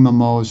among the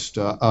most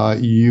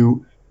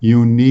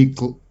unique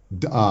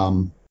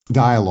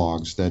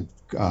dialogues that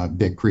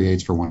Dick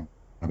creates for one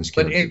of his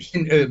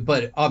characters.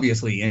 But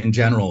obviously, in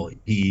general,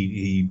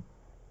 he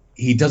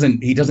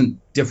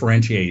doesn't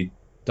differentiate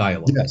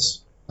dialogue.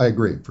 Yes, I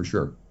agree for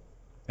sure.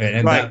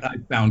 And right. That I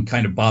found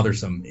kind of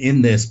bothersome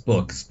in this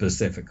book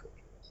specifically.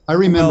 I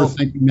remember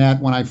thinking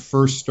that when I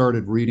first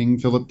started reading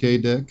Philip K.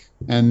 Dick,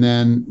 and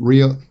then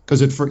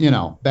because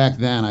back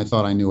then I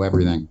thought I knew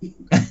everything,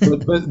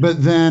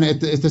 but then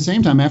at the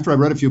same time, after I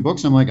read a few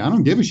books, I'm like, I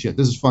don't give a shit.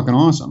 This is fucking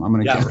awesome. I'm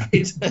gonna get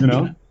right.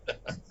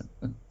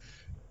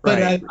 But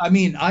right. I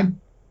mean,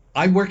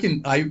 I worked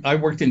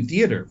in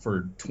theater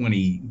for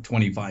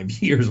 25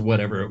 years,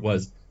 whatever it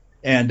was,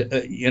 and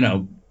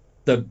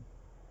the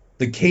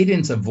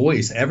cadence of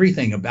voice,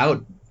 everything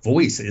about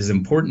voice is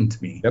important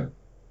to me. Yep.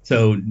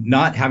 So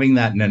not having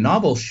that in a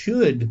novel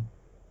should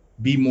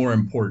be more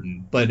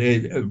important. But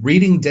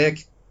reading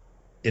Dick,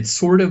 it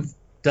sort of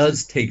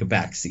does take a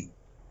backseat,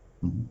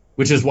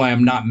 which is why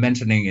I'm not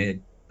mentioning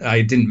it.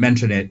 I didn't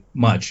mention it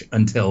much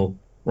until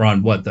we're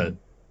on the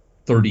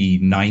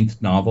 39th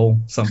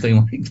novel,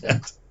 something like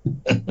that.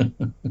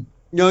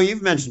 No,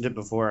 you've mentioned it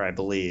before, I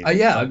believe.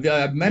 Yeah,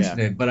 I've mentioned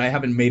it, but I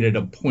haven't made it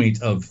a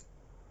point of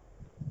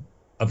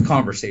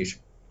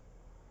conversation.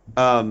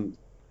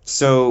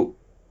 So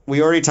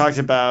we already talked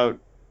about.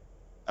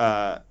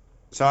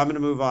 So I'm going to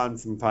move on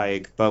from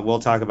Pike, but we'll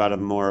talk about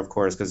him more, of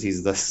course, because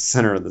he's the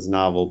center of this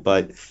novel.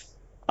 But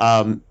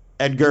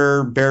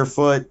Edgar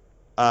Barefoot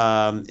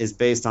is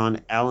based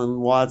on Alan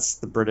Watts,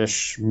 the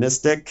British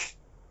mystic,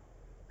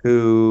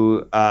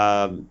 who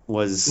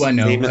was I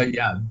know.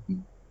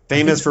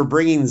 famous for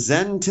bringing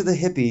Zen to the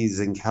hippies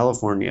in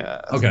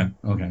California. Okay.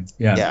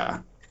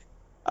 Yeah.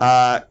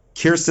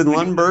 Kirsten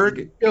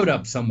Lundberg showed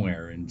up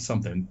somewhere in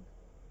something.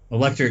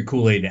 Electric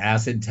Kool-Aid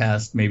acid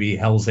test, maybe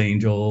Hell's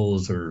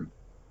Angels or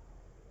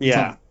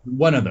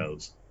one of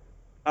those.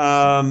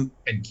 And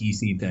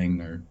Kesey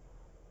thing or.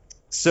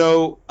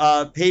 So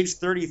page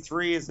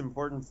 33 is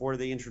important for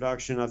the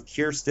introduction of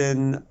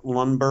Kirsten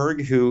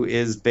Lundberg, who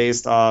is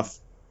based off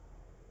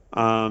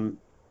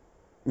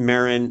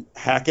Marin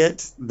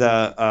Hackett,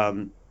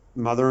 the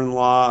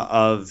mother-in-law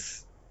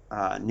of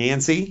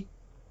Nancy.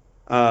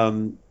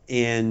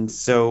 And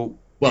so...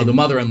 Well, the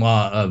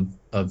mother-in-law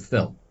of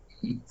Phil.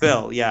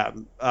 Phil, yeah,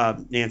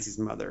 Nancy's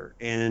mother.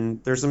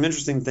 And there's some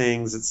interesting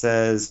things. It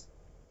says...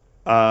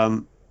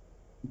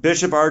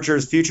 Bishop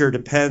Archer's future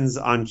depends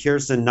on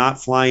Kirsten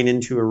not flying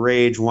into a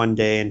rage one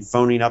day and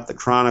phoning up the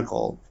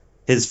Chronicle.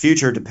 His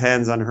future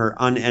depends on her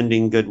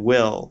unending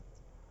goodwill.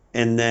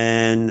 And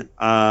then...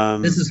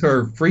 this is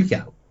her freak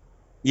out.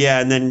 Yeah,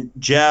 and then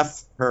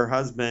Jeff, her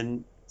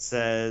husband,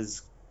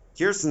 says,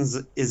 Kirsten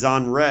is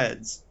on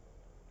reds.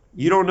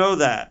 You don't know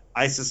that.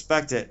 I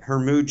suspect it. Her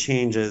mood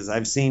changes.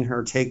 I've seen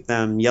her take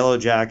them, yellow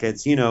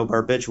jackets,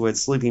 barbiturates,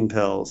 sleeping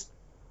pills.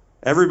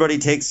 Everybody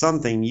takes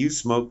something. You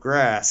smoke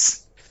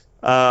grass.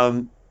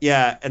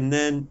 Yeah, and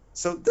then,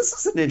 so this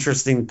is an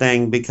interesting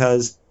thing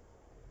because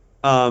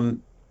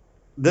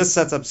this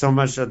sets up so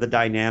much of the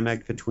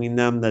dynamic between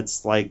them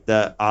that's like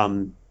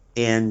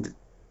and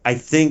I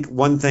think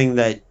one thing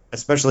that,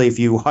 especially if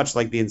you watch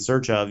like the In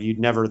Search Of, you'd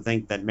never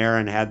think that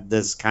Marin had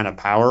this kind of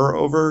power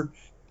over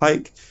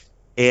Pike.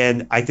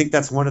 And I think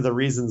that's one of the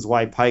reasons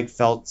why Pike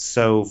felt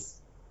so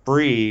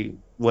free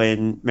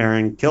when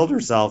Marin killed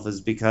herself,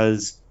 is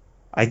because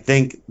I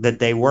think that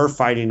they were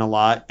fighting a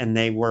lot, and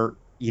they were,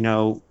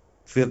 the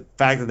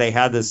fact that they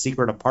had this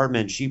secret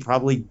apartment, she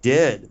probably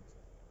did.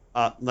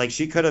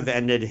 She could have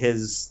ended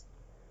his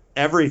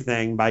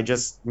everything by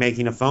just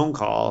making a phone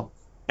call.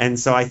 And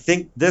so I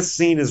think this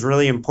scene is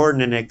really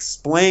important and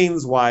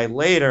explains why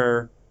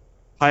later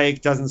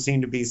Pike doesn't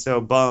seem to be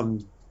so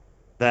bummed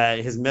that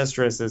his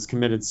mistress has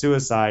committed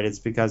suicide. It's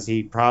because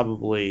he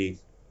probably,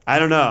 I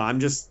don't know, I'm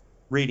just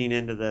reading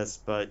into this,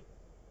 but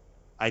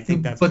I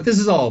think that's... But this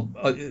is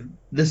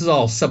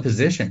all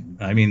supposition.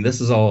 I mean, this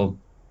is all...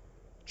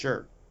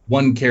 Sure.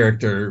 One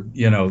character,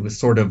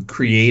 sort of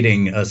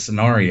creating a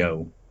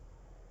scenario,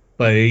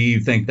 but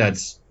you think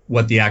that's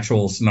what the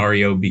actual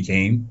scenario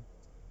became?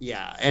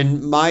 Yeah,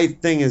 and my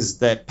thing is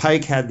that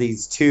Pike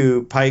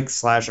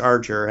 /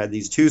 Archer had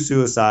these two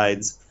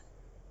suicides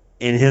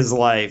in his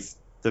life.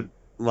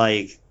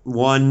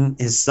 One,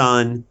 his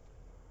son,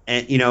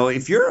 and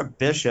if you're a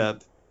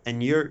bishop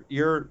and you're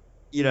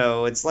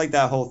it's like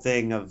that whole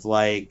thing of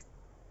like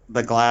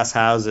the glass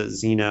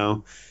houses,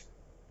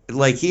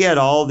 like he had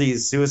all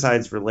these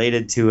suicides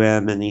related to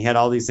him, and he had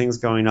all these things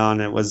going on.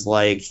 It was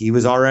like he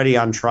was already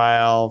on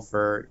trial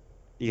for,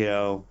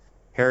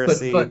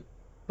 heresy.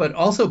 But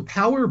also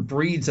power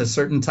breeds a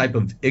certain type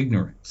of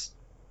ignorance.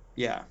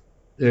 Yeah.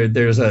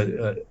 There's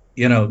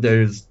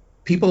there's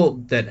people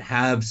that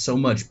have so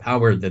much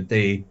power that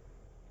they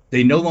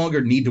no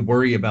longer need to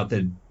worry about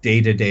the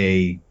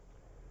day-to-day,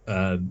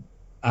 the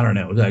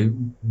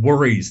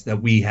worries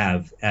that we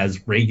have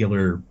as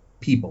regular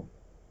people.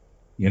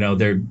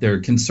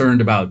 They're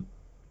concerned about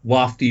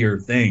loftier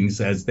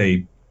things, as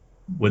they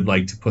would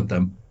like to put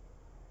them.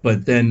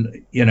 But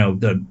then,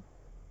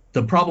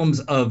 the problems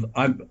of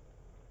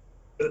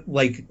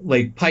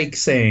like Pike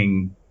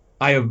saying,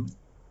 I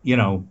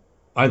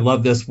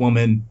love this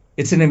woman.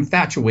 It's an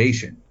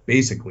infatuation,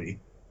 basically.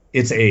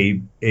 It's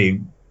a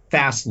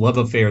fast love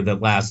affair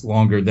that lasts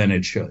longer than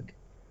it should.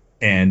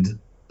 And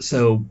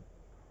so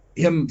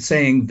him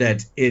saying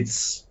that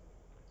it's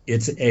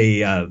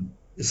a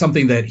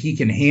something that he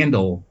can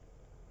handle,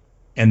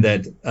 and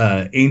that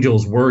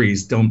Angel's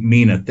worries don't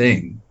mean a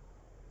thing,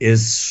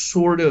 is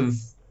sort of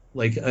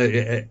like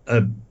an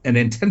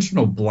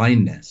intentional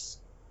blindness.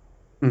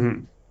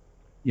 Mm-hmm.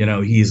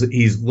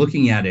 He's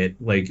looking at it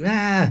like,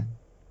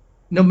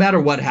 no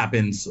matter what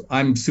happens,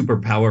 I'm super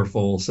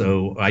powerful,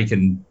 so I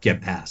can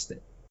get past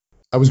it.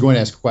 I was going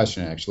to ask a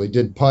question, actually.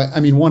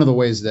 One of the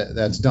ways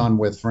that's done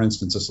with, for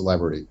instance, a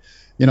celebrity,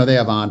 they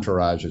have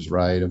entourages,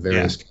 right, of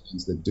various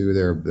kinds that do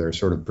their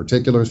sort of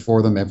particulars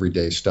for them,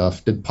 everyday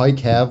stuff. Did Pike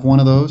have one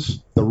of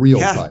those? The real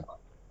Pike?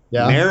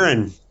 Yeah.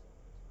 Marin.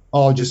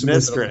 Oh, just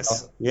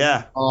mistress.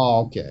 Yeah.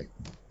 Oh, okay.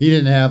 He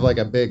didn't have like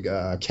a big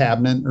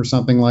cabinet or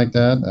something like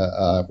that.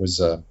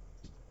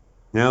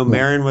 No,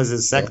 Marin was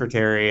his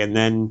secretary, and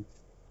then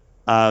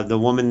the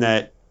woman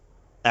that,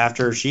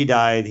 after she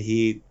died,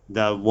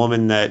 the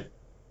woman that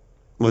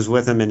was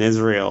with him in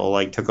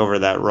Israel, took over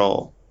that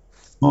role.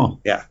 Oh,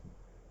 yeah.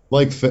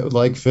 Like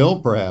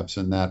Phil, perhaps,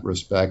 in that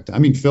respect. I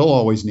mean, Phil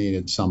always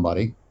needed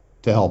somebody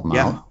to help him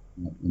out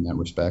in that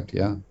respect.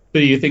 Yeah. So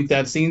do you think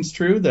that scene's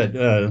true,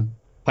 that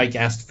Pike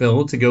asked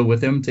Phil to go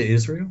with him to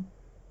Israel?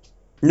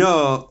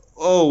 No.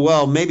 Oh,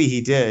 well, maybe he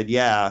did.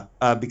 Yeah.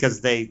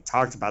 Because they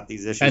talked about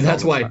these issues. And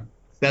that's why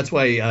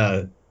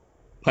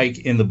Pike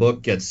in the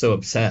book gets so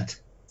upset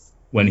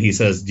when he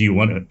says, "Do you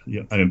want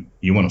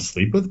to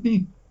sleep with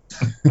me?"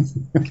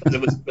 Because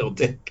it was Bill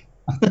Dick.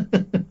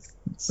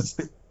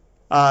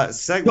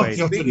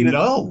 Segue.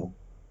 No.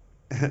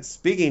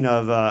 Speaking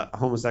of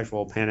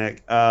homosexual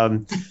panic,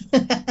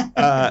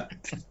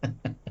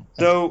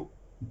 so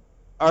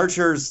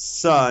Archer's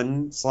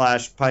son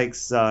 /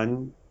 Pike's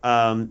son.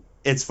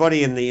 It's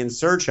funny in the In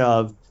Search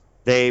Of,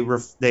 they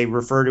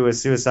refer to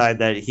his suicide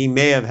that he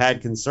may have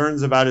had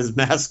concerns about his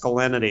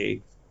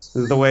masculinity.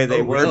 Is the way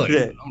they worded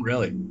it. Oh,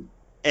 really?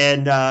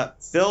 And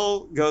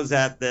Phil goes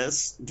at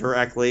this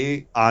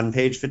directly on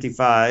page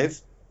 55.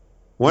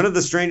 One of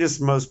the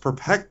strangest, most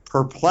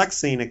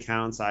perplexing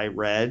accounts I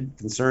read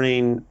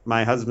concerning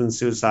my husband's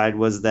suicide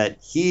was that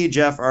he,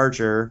 Jeff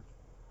Archer,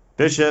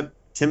 Bishop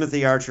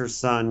Timothy Archer's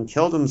son,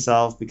 killed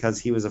himself because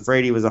he was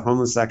afraid he was a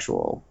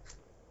homosexual.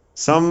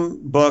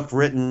 Some book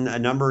written a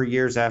number of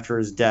years after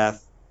his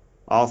death,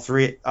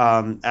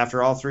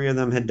 after all three of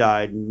them had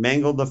died,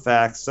 mangled the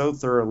facts so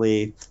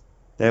thoroughly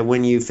that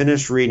when you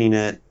finish reading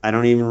it, I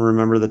don't even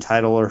remember the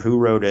title or who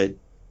wrote it,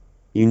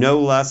 you know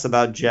less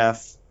about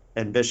Jeff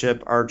and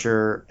Bishop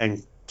Archer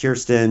and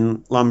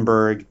Kirsten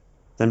Lumberg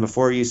than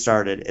before you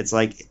started. It's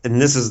like,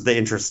 and this is the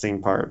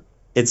interesting part,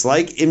 it's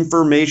like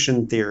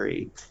information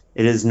theory.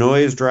 It is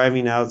noise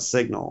driving out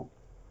signal.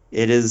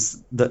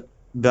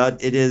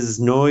 But it is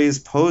noise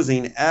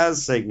posing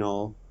as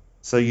signal,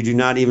 so you do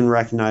not even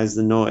recognize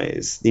the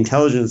noise. The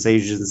intelligence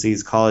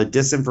agencies call it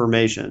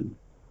disinformation,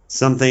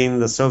 something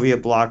the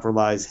Soviet bloc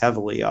relies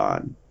heavily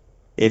on.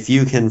 If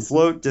you can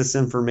float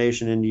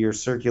disinformation into your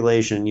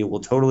circulation, you will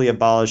totally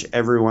abolish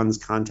everyone's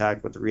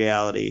contact with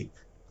reality,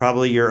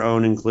 probably your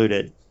own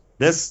included.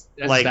 That's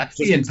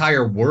the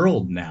entire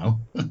world now.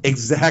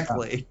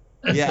 Exactly.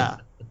 Yeah.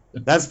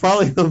 That's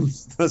probably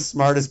the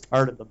smartest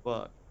part of the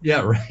book.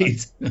 Yeah,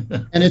 right.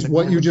 And it's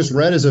what you just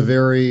read is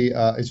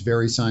it's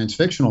very science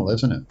fictional,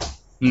 isn't it?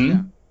 Mm-hmm.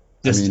 Yeah.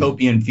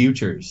 Dystopian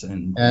futures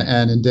and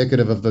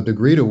indicative of the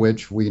degree to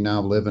which we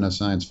now live in a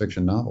science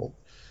fiction novel.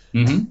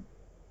 Mm-hmm.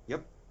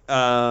 Yep.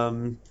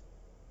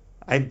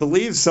 I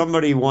believe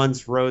somebody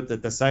once wrote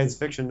that the science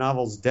fiction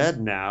novel's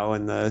dead now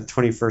in the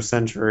 21st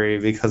century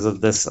because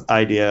of this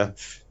idea.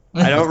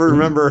 I don't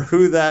remember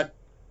who that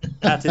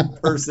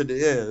person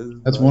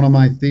is. That's one of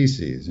my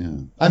theses. Yeah.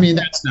 I mean,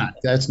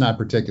 that's not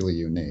particularly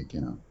unique,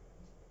 you know.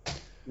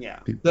 Yeah.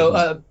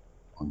 So,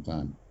 long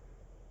time.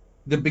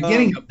 The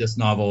beginning of this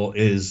novel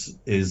is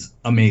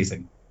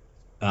amazing.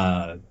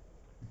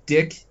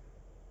 Dick,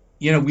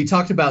 we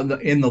talked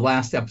about in the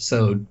last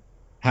episode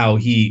how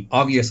he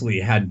obviously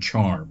had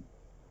charm.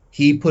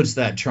 He puts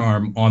that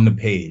charm on the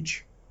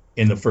page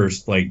in the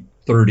first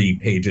 30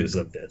 pages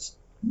of this.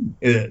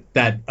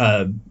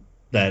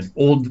 That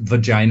old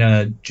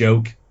vagina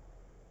joke.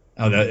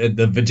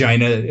 The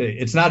vagina.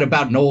 It's not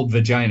about an old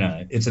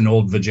vagina. It's an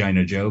old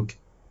vagina joke.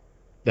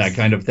 That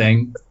kind of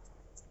thing,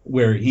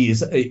 where he's,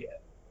 the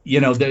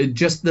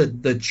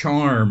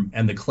charm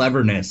and the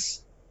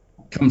cleverness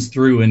comes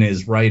through in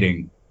his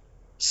writing,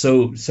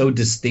 so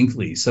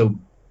distinctly, so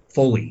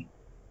fully,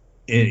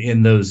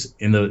 in those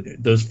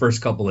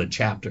first couple of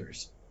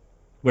chapters,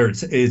 where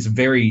it's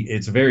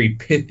very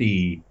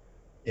pithy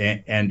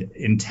and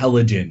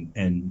intelligent,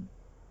 and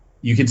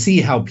you can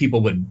see how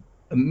people would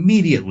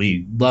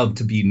immediately love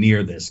to be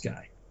near this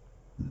guy.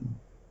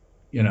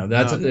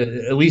 That's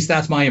at least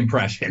that's my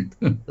impression.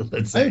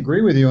 Let's say. I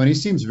agree with you, and he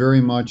seems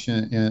very much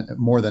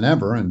more than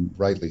ever, and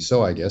rightly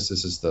so. I guess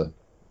this is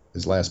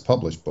his last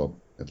published book,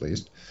 at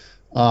least,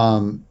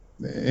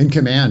 in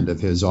command of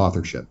his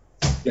authorship.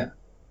 Yeah,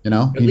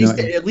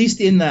 at least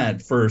in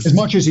that first, as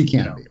much as he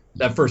can be,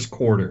 that first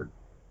quarter.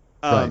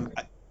 Right.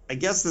 I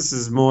guess this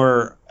is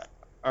more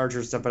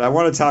Archer stuff, but I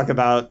want to talk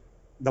about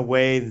the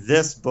way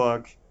this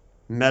book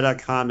meta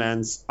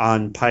comments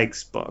on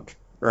Pike's book,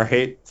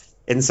 right?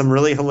 In some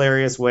really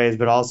hilarious ways,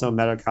 but also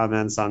meta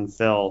comments on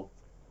Phil.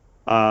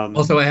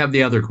 Also, I have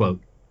the other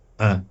quote.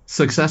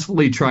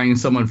 Successfully trying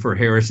someone for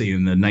heresy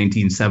in the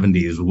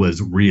 1970s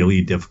was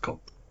really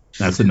difficult.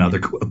 That's another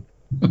quote.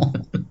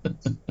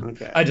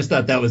 Okay. I just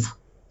thought that was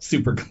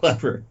super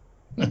clever.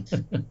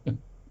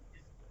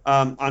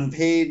 On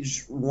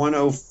page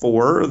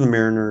 104 of the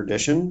Mariner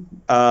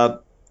edition,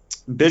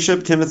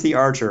 Bishop Timothy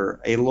Archer,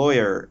 a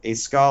lawyer, a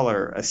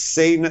scholar, a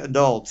sane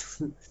adult,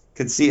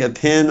 could see a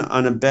pin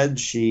on a bed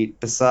sheet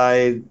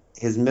beside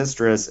his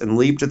mistress and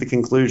leap to the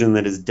conclusion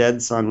that his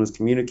dead son was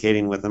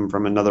communicating with him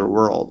from another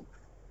world.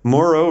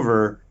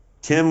 Moreover,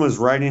 Tim was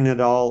writing it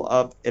all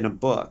up in a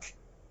book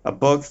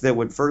that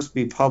would first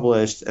be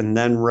published and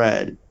then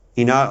read.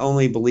 He not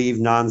only believed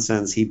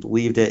nonsense, he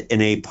believed it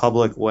in a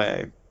public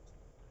way.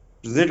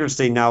 Which is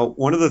interesting. Now,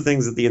 one of the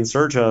things that the In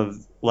Search Of,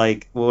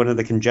 one of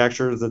the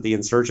conjectures that the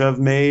In Search Of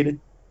made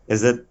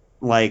is that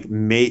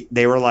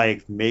they were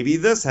like, maybe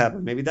this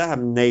happened, maybe that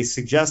happened. They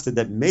suggested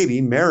that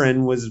maybe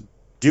Marin was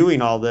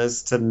doing all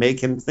this to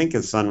make him think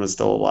his son was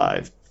still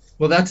alive.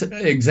 Well, that's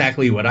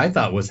exactly what I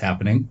thought was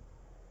happening.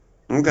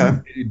 Okay.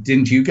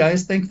 Didn't you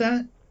guys think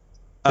that?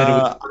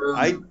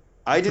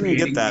 I didn't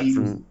get that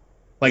from.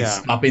 like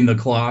stopping the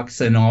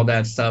clocks and all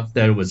that stuff,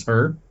 that it was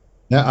her.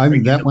 Yeah,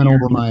 that went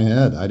over my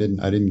head. I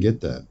didn't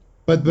get that.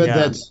 But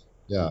that's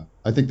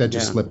I think that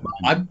just slipped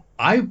by.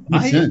 I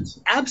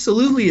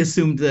absolutely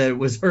assumed that it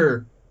was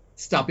her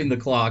stopping the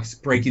clocks,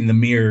 breaking the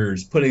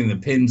mirrors, putting the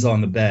pins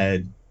on the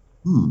bed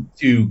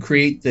to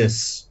create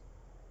this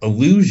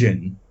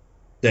illusion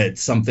that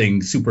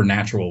something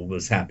supernatural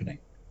was happening.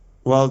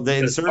 Well,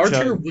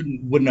 Archer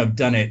wouldn't have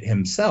done it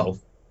himself.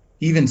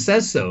 He even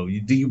says so.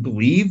 Do you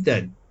believe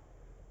that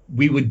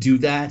we would do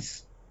that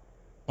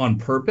on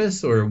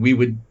purpose, or we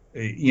would,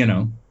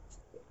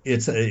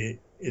 it's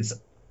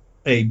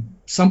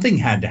something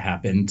had to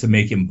happen to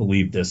make him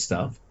believe this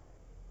stuff.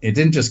 It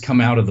didn't just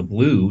come out of the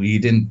blue. He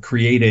didn't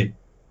create it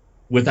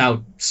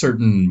without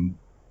certain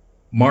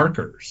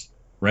markers,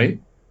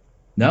 right?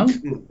 No?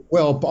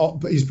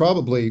 Well, he's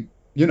probably,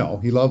 he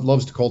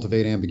loves to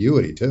cultivate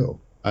ambiguity too.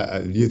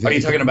 Are you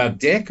talking about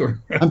Dick? Or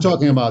I'm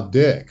talking about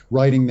Dick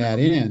writing that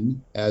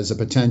in as a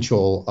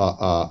potential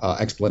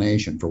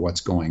explanation for what's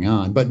going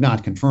on, but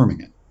not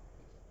confirming it.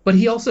 But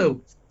he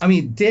also,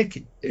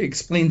 Dick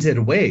explains it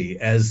away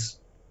as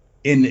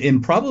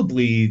in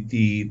probably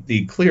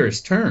the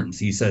clearest terms.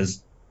 He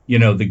says,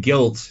 the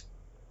guilt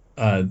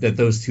that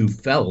those two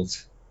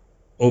felt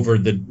over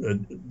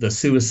the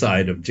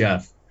suicide of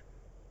Jeff,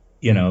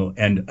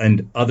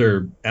 and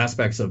other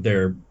aspects of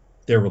their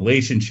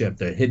relationship,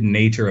 the hidden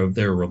nature of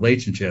their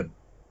relationship,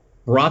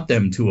 brought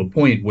them to a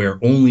point where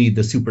only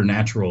the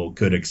supernatural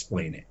could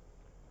explain it.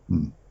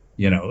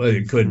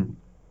 It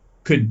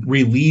could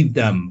relieve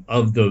them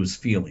of those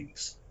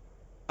feelings.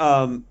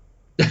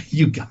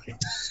 You got it.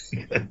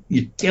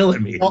 You're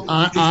killing me. Well,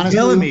 honestly,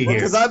 killing me here.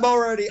 Because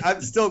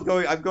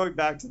I'm going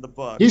back to the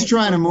book. He's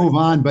trying to move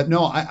on, but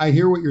no, I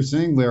hear what you're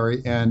saying,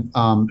 Larry. And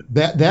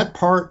that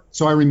part,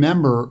 so I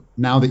remember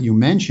now that you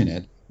mention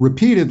it,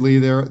 repeatedly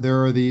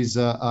there are these,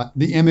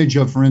 the image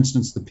of, for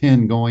instance, the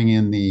pin going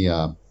in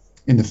the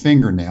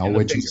fingernail,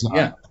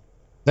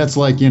 that's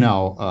like,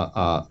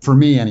 for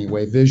me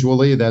anyway,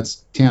 visually,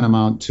 that's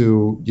tantamount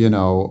to,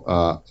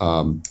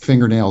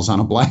 fingernails on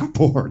a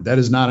blackboard. That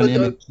is not an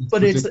image.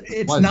 But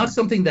it's not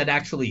something that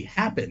actually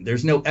happened.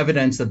 There's no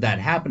evidence of that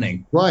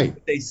happening. Right.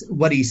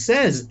 What he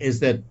says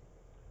is that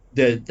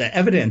the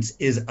evidence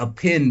is a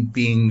pin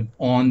being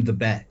on the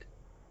bed.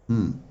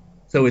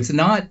 So it's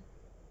not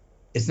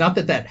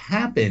that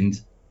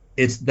happened.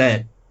 It's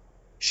that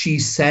she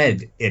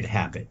said it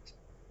happened.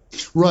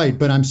 Right.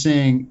 But I'm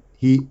saying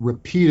he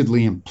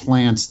repeatedly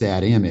implants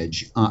that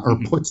image or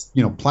puts,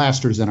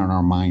 plasters it on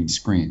our mind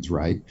screens,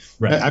 right?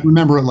 Right. I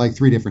remember it like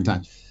 3 different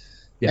times.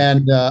 Yeah.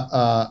 And,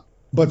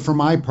 but for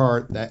my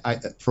part,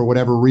 for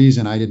whatever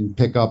reason, I didn't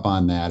pick up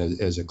on that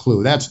as a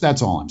clue.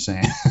 That's all I'm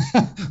saying.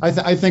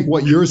 I think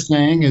what you're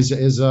saying is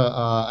there's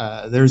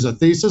a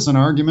thesis, an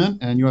argument,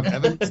 and you have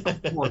evidence to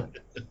support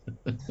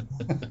it.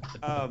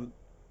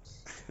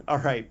 All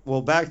right.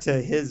 Well, back to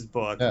his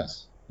book.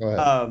 Yes. Go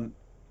ahead.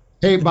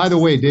 Hey, by the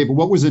way, David,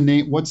 what's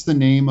the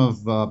name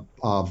of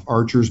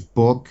Archer's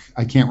book?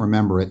 I can't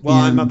remember it.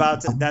 Well,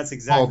 that's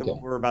exactly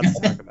what we're about to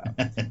talk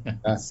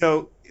about.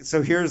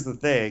 So here's the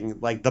thing,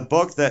 like the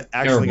book that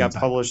actually got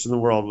published in the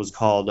world was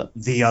called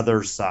The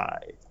Other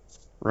Side,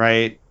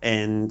 right?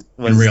 And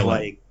was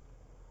like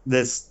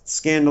this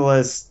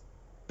scandalous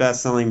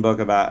best-selling book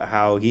about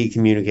how he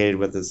communicated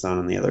with his son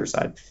on the other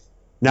side.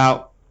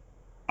 Now,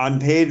 on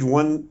page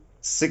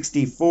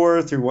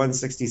 164 through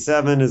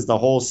 167 is the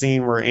whole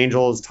scene where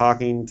Angel is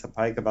talking to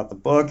Pike about the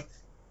book,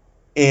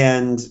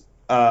 and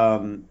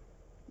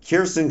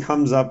Kirsten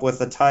comes up with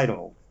a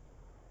title.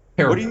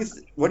 What do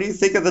you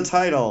think of the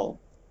title?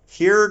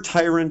 Hear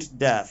Tyrant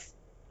Death.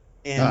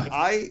 And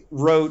I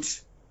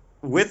wrote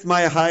with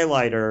my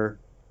highlighter,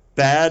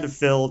 bad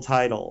Phil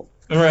title.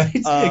 Right.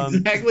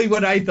 Exactly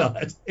what I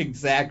thought.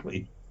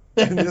 Exactly.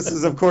 And this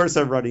is, of course,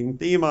 a running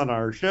theme on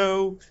our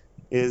show,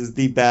 is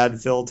the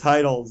bad Phil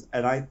titles.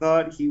 And I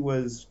thought he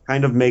was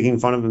kind of making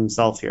fun of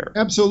himself here.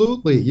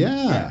 Absolutely.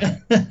 Yeah.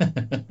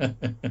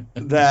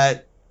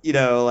 That,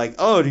 like,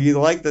 oh, do you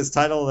like this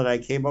title that I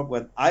came up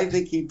with? I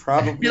think he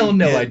probably Hell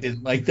no, I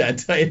didn't like that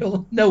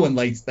title. No one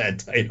likes that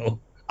title.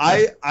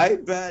 I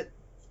bet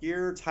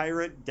Hear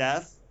Tyrant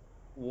Death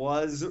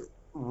was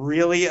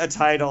really a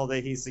title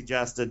that he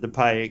suggested to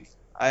Pike.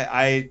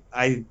 I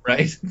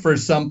right, for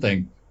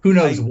something. Who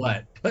knows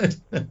what? But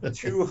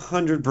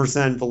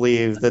 200%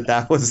 believe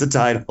that was the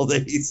title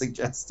that he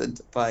suggested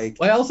to Pike.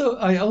 I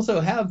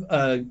also have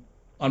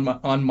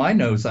on my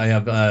notes I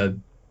have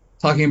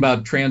talking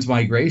about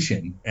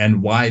transmigration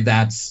and why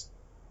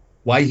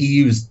he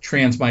used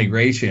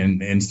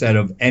transmigration instead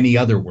of any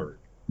other word.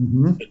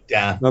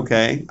 Death.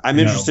 Okay, I'm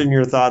interested in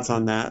your thoughts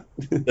on that.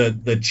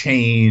 the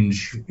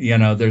change.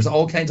 There's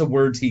all kinds of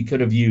words he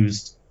could have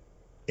used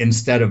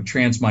instead of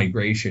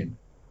transmigration.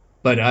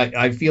 But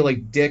I feel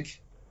like Dick,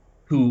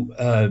 who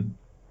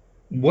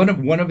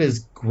one of his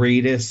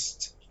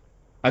greatest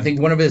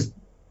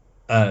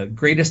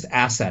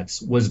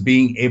assets was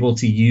being able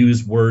to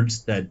use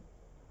words that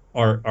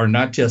are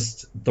not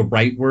just the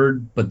right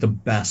word, but the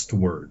best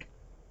word.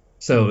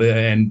 So,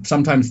 and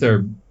sometimes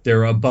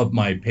they're above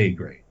my pay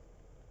grade.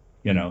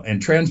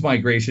 And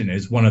transmigration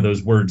is one of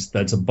those words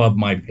that's above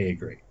my pay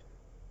grade.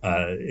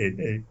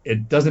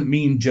 It doesn't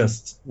mean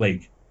just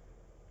like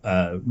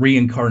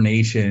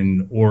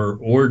reincarnation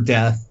or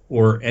death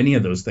or any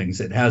of those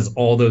things. It has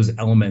all those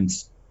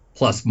elements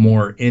plus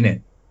more in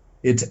it.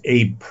 It's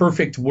a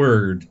perfect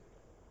word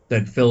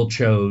that Phil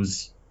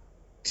chose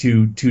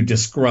to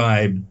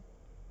describe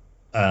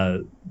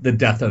the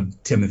death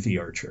of Timothy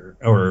Archer.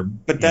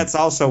 But that's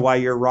also why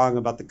you're wrong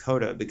about the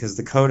coda, because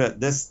the coda,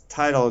 this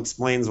title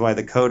explains why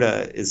the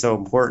coda is so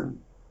important.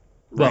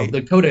 Right?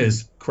 Well, the coda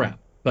is crap,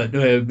 but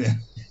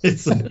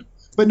it's.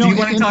 But no, do you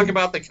want to talk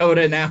about the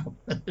coda now?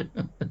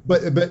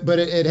 but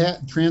it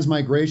had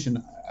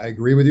transmigration. I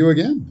agree with you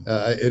again.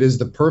 It is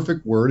the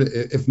perfect word.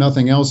 If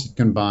nothing else, it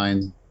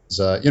combines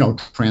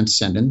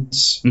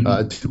transcendence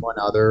to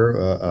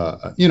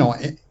another.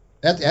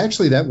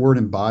 Actually, that word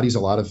embodies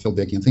a lot of Phil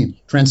Dickian themes.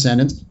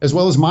 Transcendence, as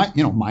well as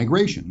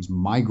migration. He's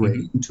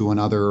migrating to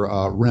another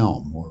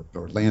realm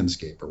or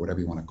landscape or whatever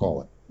you want to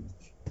call it.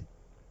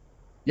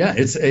 Yeah,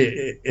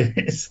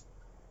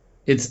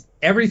 it's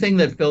everything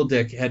that Phil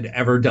Dick had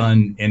ever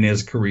done in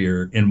his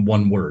career in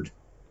one word.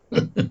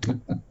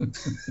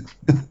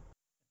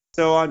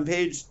 So on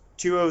page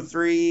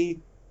 203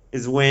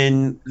 is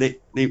when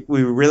we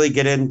really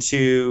get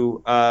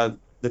into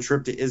the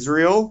trip to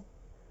Israel.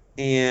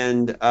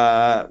 And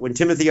when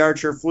Timothy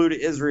Archer flew to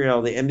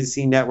Israel, the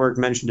NBC network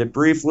mentioned it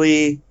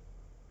briefly.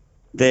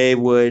 They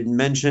would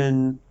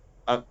mention,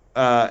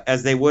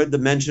 as they would the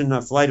mention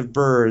a flight of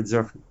birds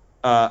or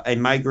a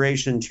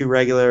migration too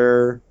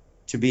regular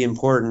to be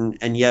important,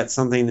 and yet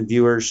something the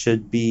viewers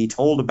should be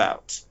told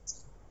about.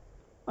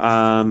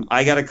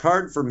 I got a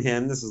card from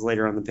him. This is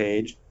later on the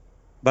page.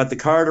 But the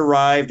card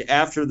arrived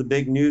after the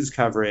big news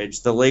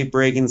coverage, the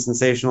late-breaking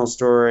sensational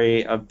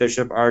story of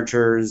Bishop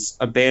Archer's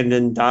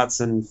abandoned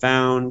Datsun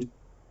found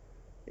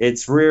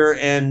its rear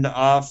end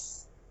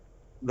off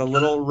the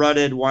little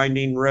rutted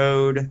winding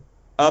road,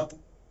 up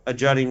a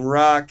jutting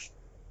rock,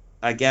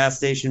 a gas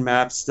station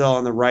map still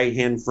on the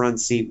right-hand front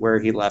seat where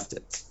he left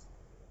it.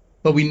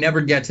 But we never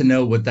get to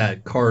know what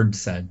that card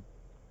said.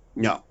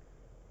 No.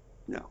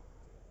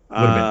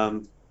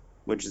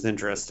 Which is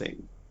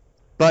interesting.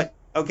 But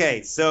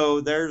okay, so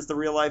there's the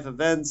real life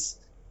events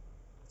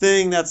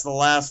thing. That's the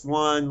last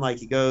one. Like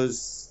he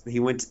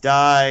went to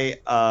die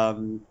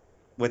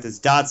with his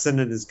Datsun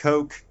and his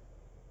Coke.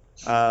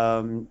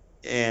 I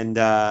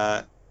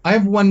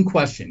have one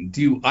question.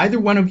 Do either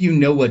one of you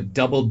know what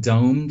double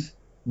domed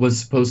was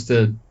supposed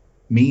to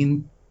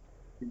mean?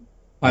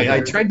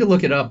 I tried to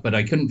look it up, but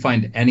I couldn't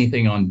find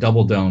anything on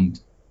double domed.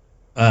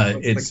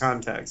 What's the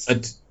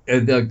context?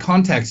 The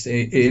context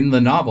in the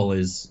novel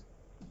is,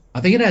 I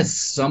think it has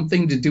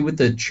something to do with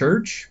the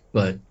church,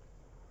 but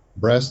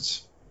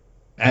breasts.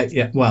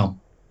 Yeah,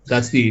 well,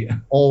 that's the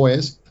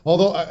always.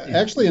 Although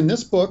actually in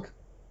this book,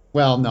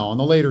 well, no, in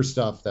the later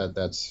stuff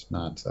that's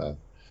not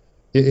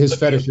his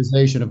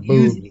fetishization of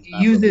boobs. He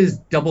uses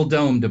double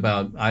domed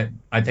about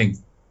I think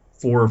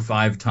 4 or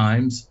 5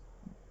 times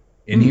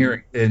in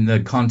here in the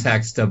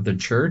context of the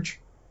church,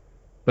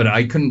 but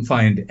I couldn't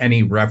find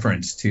any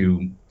reference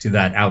to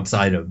that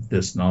outside of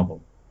this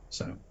novel.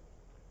 So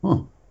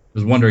I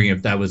was wondering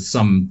if that was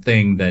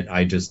something that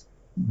I just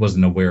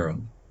wasn't aware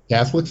of.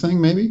 Catholic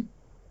thing, maybe?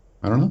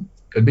 I don't know.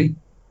 Could be.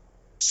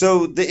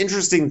 So the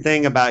interesting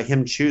thing about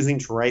him choosing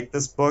to write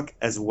this book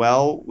as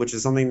well, which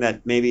is something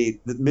that maybe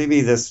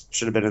this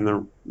should have been in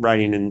the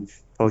writing and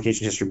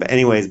publication history, but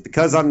anyways,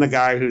 because I'm the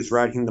guy who's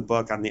writing the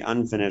book on the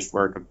unfinished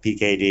work of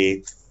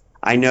PKD,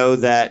 I know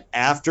that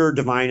after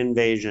Divine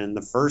Invasion,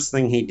 the first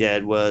thing he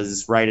did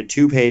was write a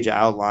 2-page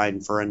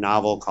outline for a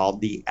novel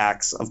called The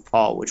Acts of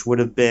Paul, which would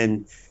have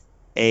been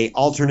a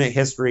alternate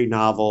history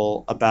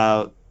novel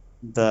about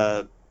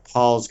the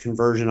Paul's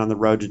conversion on the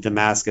road to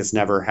Damascus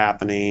never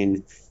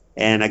happening,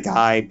 and a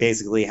guy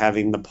basically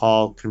having the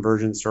Paul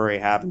conversion story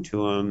happen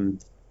to him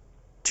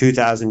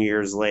 2,000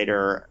 years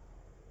later,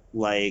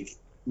 like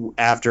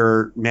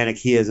after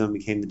Manichaeism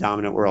became the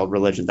dominant world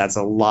religion. That's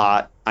a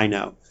lot, I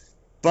know.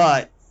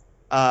 But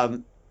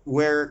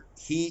where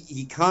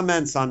he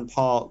comments on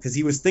Paul, because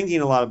he was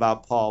thinking a lot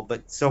about Paul,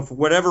 but so for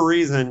whatever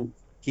reason,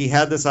 he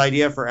had this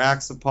idea for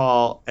Acts of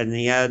Paul, and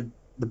he had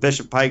the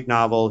Bishop Pike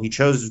novel. He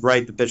chose to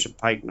write the Bishop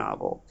Pike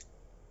novel.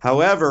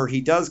 However,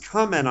 he does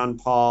comment on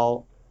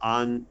Paul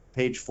on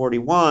page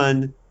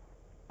 41.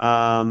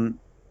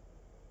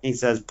 He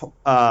says,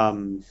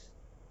 Paul,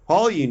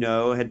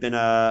 had been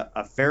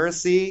a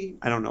Pharisee.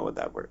 I don't know what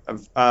that word.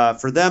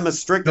 For them, a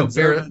strict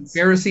observance.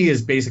 Pharisee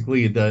is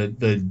basically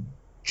the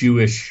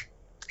Jewish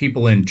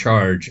people in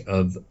charge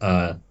of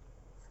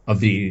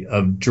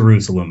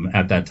Jerusalem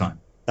at that time.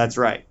 That's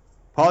right.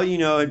 Paul,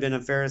 had been a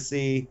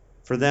Pharisee.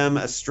 For them,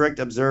 a strict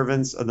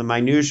observance of the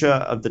minutiae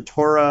of the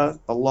Torah,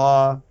 the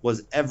law,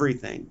 was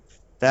everything.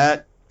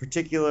 That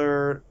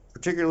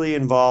particularly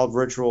involved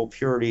ritual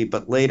purity,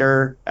 but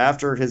later,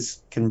 after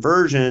his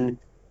conversion,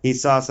 he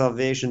saw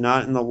salvation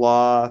not in the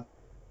law,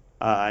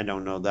 I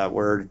don't know that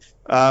word,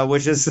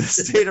 which is the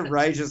state of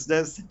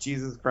righteousness that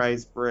Jesus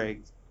Christ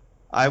brings.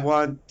 I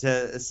want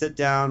to sit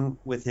down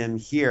with him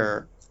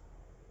here.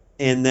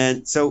 And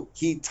then, so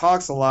he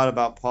talks a lot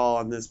about Paul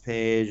on this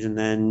page, and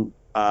then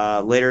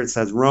later it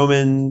says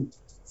Roman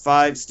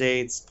 5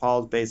 states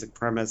Paul's basic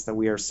premise that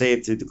we are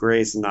saved through the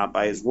grace and not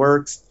by his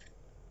works.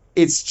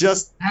 It's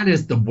just that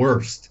is the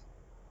worst.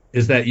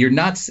 Is that you're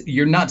not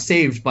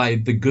saved by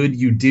the good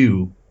you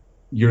do,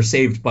 you're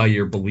saved by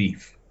your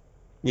belief.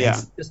 Yeah,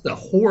 it's just a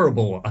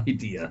horrible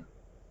idea.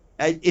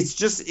 It's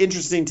just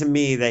interesting to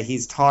me that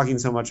he's talking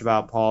so much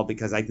about Paul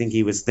because I think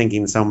he was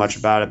thinking so much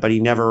about it, but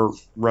he never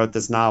wrote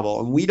this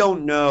novel. And we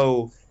don't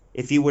know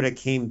if he would have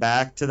came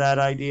back to that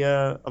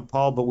idea of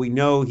Paul, but we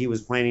know he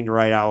was planning to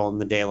write Owl in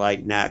the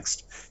Daylight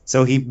next.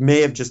 So he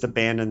may have just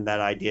abandoned that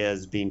idea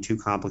as being too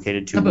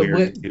complicated, too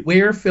weird.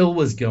 Where Phil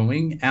was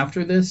going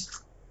after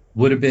this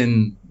would have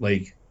been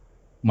like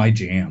my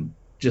jam.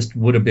 Just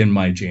would have been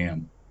my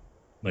jam.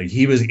 Like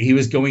he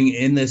was going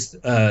in this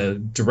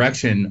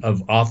direction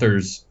of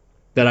authors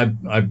that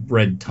I've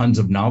read tons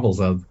of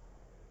novels of,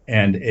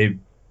 and it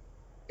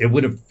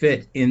would have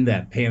fit in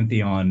that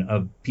pantheon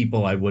of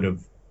people I would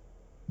have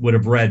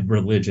read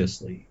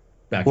religiously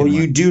back. Well,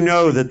 you do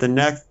know that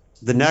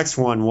the next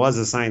one was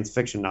a science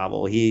fiction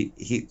novel.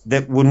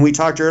 That when we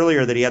talked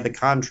earlier that he had the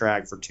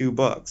contract for 2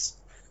 books.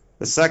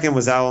 The second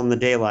was Owl in the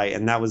Daylight,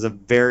 and that was a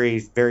very,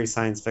 very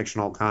science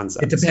fictional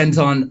concept. It depends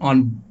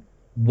on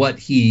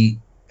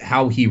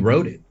how he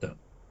wrote it, though.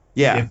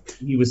 Yeah. If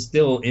he was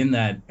still in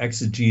that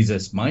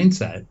exegesis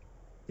mindset,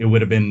 it would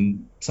have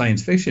been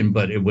science fiction,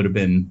 but it would have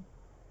been,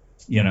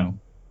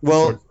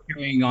 sort of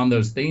carrying on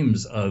those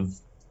themes of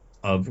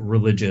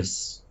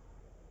religious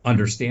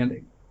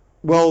understanding.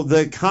 Well,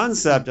 the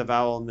concept of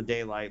Owl in the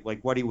Daylight, like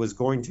what he was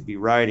going to be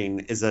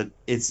writing, is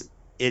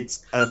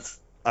it's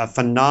a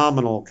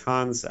phenomenal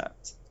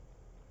concept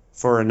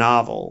for a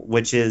novel,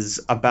 which is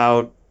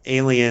about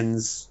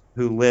aliens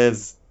who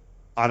live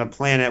on a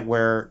planet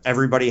where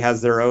everybody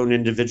has their own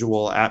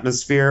individual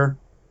atmosphere.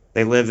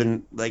 They live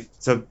in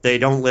so they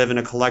don't live in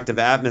a collective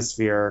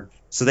atmosphere,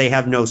 so they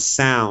have no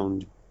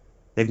sound.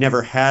 They've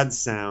never had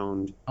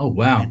sound. Oh,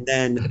 wow. And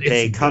then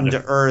they come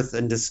to Earth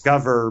and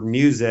discover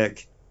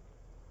music,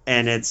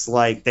 and it's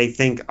like they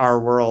think our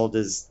world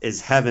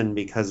is heaven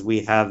because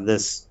we have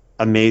this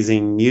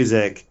amazing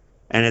music,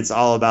 and it's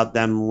all about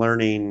them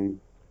learning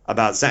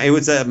about sound. It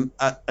was an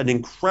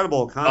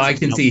incredible concept. I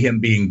can see him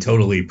being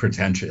totally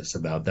pretentious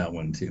about that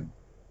one too.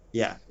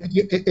 Yeah.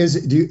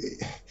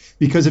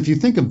 Because if you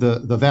think of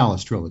the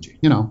Valis trilogy,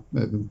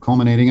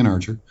 culminating in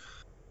Archer,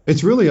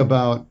 it's really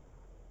about,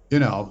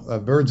 a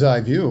bird's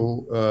eye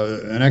view,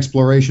 an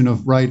exploration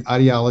of right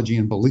ideology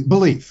and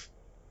belief.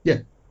 Yeah.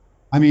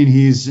 I mean,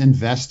 he's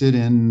invested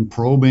in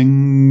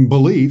probing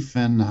belief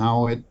and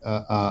how it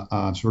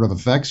sort of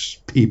affects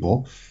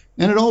people.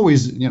 And it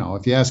always,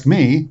 if you ask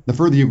me, the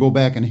further you go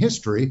back in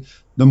history,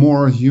 the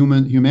more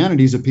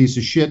humanity's a piece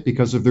of shit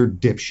because of their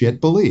dipshit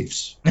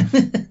beliefs.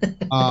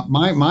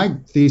 My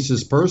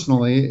thesis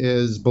personally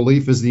is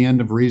belief is the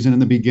end of reason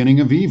and the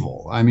beginning of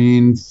evil. I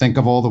mean, think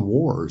of all the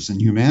wars in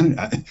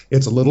humanity.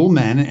 It's little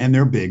men and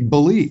their big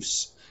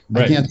beliefs.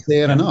 Right. I can't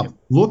say it enough.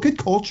 Look at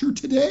culture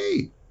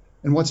today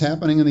and what's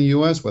happening in the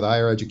U.S. with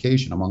higher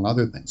education, among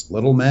other things.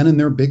 Little men and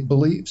their big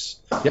beliefs.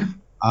 Yeah.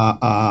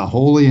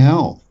 Holy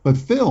hell. But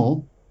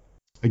Phil,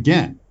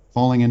 again,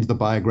 falling into the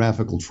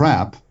biographical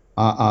trap.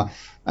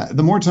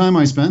 The more time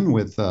I spend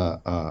with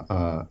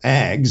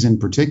ags in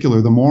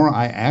particular, the more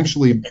I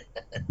actually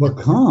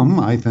become,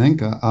 I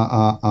think,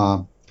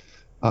 a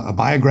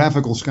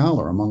biographical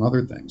scholar, among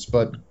other things.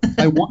 But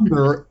I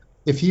wonder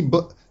if he,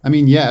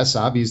 yes,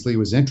 obviously he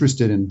was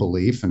interested in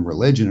belief and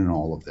religion and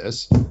all of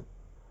this.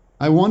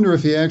 I wonder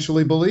if he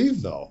actually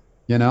believed, though.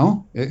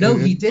 No,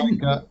 he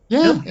didn't.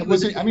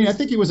 I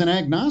think he was an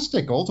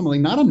agnostic, ultimately,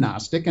 not a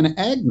Gnostic, an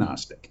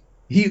agnostic.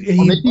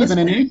 He was an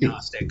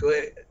agnostic.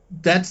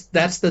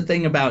 That's the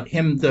thing about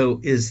him, though,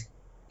 is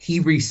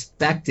he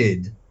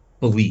respected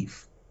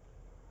belief,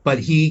 but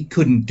he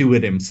couldn't do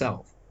it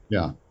himself.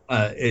 Yeah.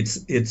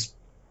 It's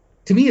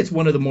to me, it's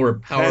one of the more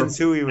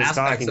powerful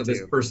aspects of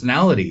his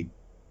personality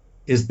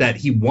is that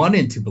he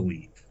wanted to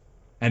believe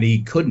and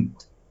he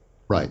couldn't.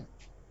 Right.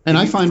 And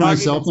I find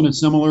myself in a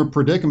similar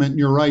predicament. And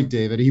you're right,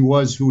 David. He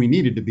was who he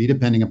needed to be,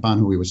 depending upon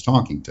who he was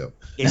talking to.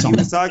 If he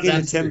was talking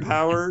to Tim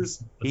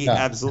Powers, he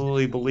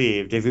absolutely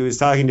believed. If he was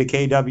talking to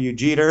K.W.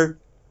 Jeter,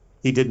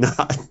 he did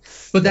not.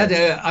 But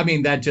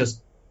that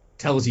just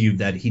tells you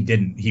that he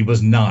didn't. He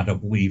was not a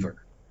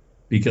believer,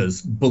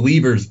 because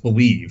believers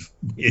believe.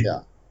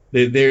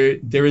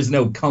 There is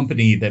no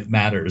company that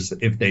matters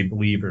if they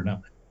believe or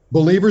not.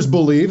 Believers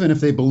believe, and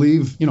if they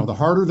believe, the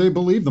harder they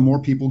believe, the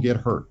more people get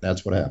hurt.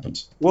 That's what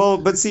happens. Well,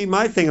 but see,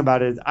 my thing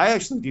about it, I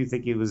actually do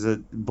think he was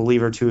a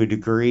believer to a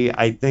degree.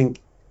 I think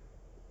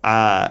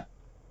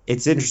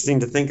it's interesting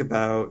to think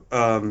about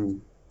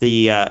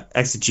the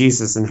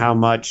exegesis and how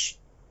much,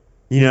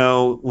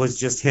 was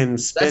just him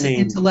spinning. That's an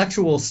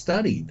intellectual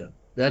study, though.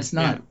 That's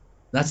not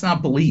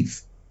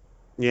belief.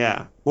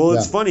 Yeah. Well,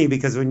 it's funny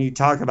because when you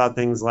talk about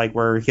things like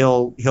where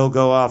he'll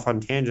go off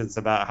on tangents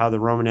about how the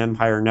Roman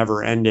Empire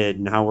never ended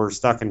and how we're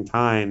stuck in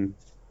time.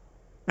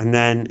 And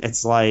then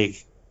it's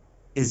like,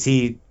 is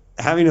he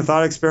having a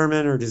thought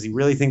experiment, or does he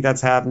really think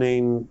that's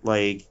happening?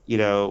 Like,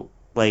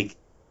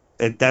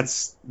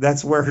 that's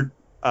where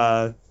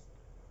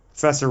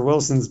Professor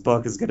Wilson's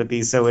book is going to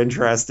be so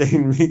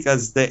interesting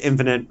because the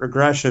infinite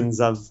regressions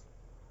of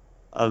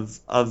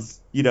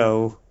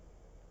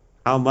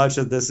how much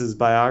of this is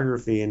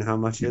biography and how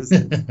much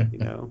isn't.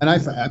 And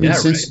I mean,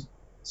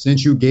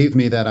 since you gave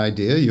me that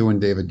idea, you and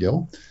David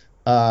Gill,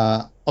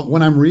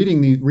 when I'm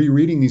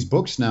rereading these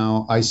books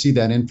now, I see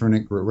that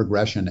infinite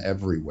regression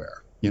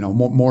everywhere.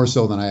 More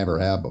so than I ever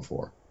have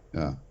before.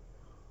 Yeah.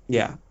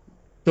 Yeah.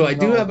 So I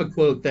do have a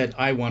quote that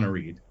I want to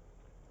read.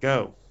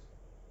 Go.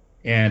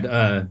 And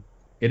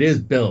it is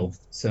Bill.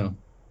 So.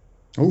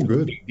 Oh,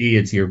 good. D,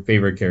 it's your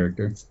favorite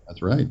character.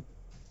 That's right.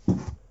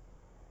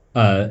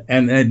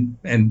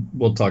 And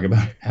we'll talk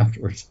about it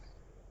afterwards.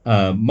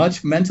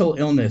 Much mental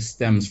illness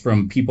stems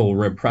from people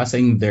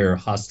repressing their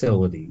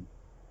hostility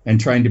and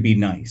trying to be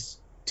nice,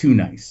 too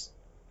nice.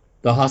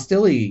 The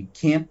hostility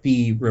can't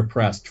be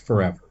repressed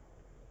forever.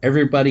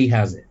 Everybody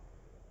has it.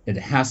 It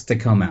has to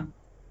come out.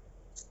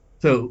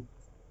 So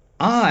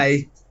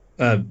I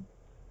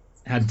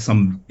had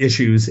some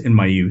issues in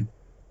my youth,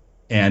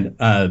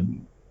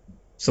 and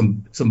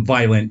some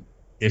violent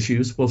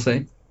issues, we'll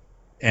say.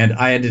 And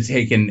I had to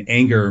take an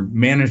anger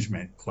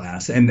management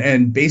class.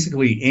 And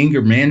basically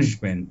anger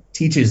management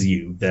teaches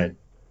you that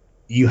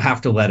you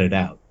have to let it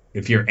out.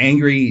 If you're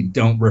angry,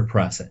 don't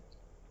repress it.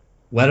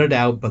 Let it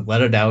out, but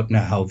let it out in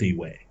a healthy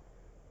way.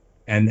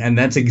 And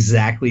that's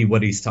exactly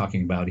what he's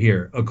talking about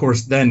here. Of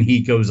course, then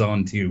he goes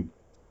on to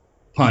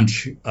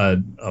punch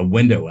a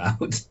window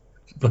out.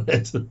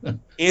 But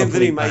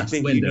Anthony might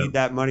think you need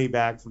that money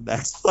back from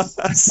that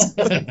class.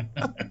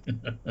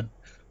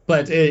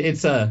 But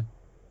it's no.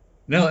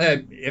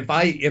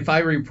 If I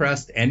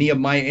repressed any of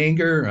my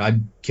anger,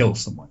 I'd kill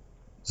someone.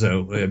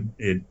 So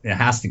it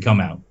has to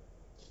come out.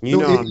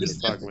 I'm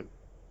just talking with.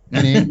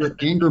 And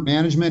anger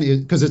management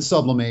is because it's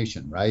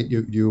sublimation, right?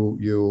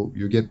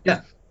 You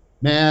get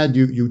mad,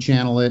 you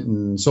channel it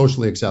in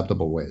socially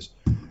acceptable ways.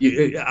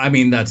 I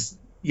mean, that's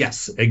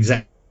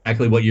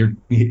exactly what you're.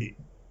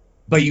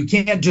 But you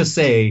can't just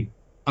say,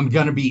 I'm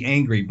going to be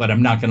angry, but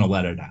I'm not going to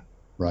let it out.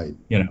 Right.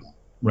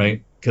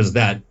 Right? Because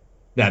that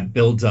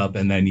builds up,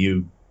 and then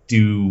you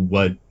do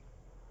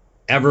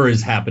whatever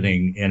is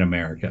happening in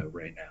America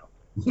right now.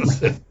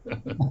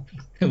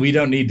 We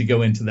don't need to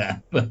go into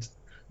that.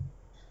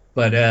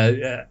 But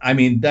I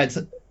mean,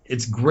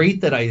 it's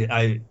great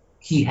that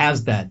he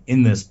has that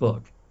in this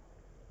book.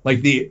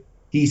 Like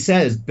he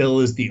says Bill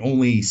is the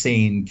only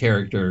sane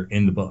character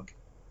in the book.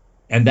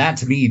 And that,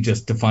 to me,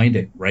 just defined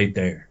it right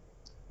there.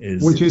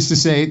 Which is to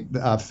say,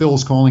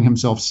 Phil's calling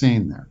himself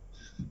sane there.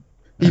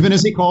 Even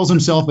as he calls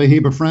himself a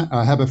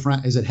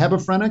hebephrenic. Is it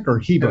hebephrenic or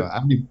Heba?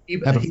 I mean,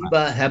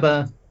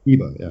 Heba,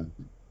 yeah.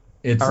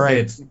 It's all right.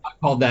 It's not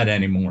called that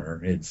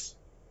anymore. It's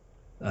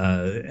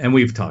and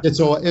we've talked.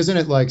 Isn't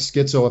it like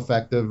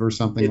schizoaffective or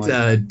something like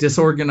that? It's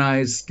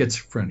disorganized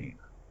schizophrenia.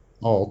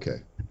 Oh,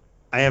 okay.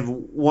 I have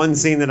one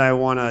scene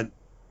that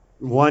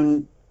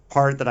one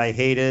part that I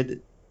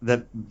hated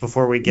that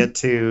before we get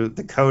to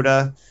the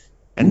coda.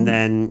 And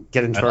then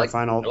get into our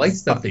final. I like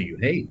stuff that you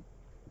hate.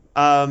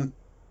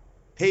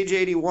 Page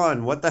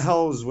 81. What the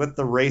hell is with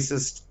the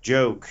racist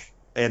joke?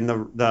 And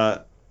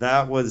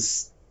that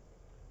was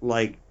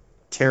like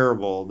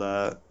terrible.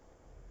 The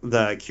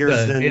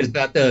Kirsten. Is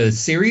that the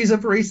series of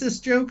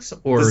racist jokes,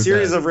 or the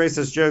series of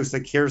racist jokes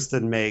that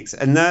Kirsten makes?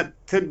 And that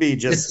could be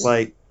just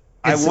I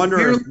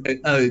wonder if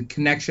a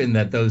connection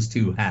that those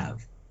two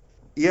have.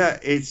 Yeah,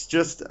 it's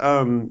just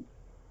that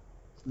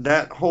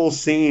whole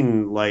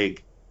scene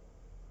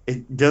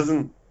it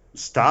doesn't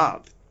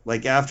stop.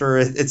 Like after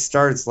it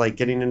starts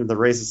getting into the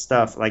racist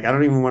stuff, I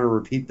don't even want to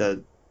repeat I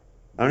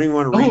don't even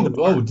want to read the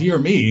part. Oh dear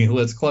me,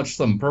 let's clutch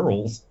some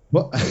pearls.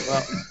 Well,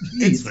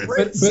 it's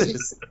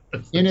racist.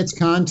 But in its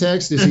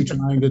context, is he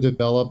trying to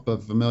develop a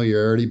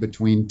familiarity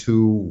between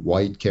two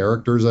white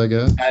characters, I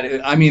guess?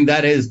 I mean,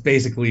 that is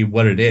basically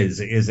what it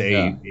is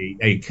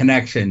a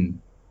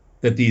connection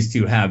that these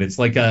two have. It's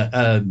like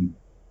a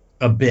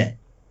bit.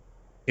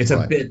 It's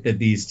a bit that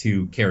these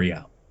two carry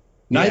out.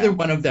 Neither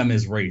one of them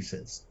is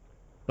racist,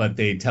 but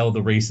they tell the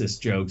racist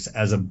jokes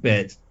as a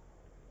bit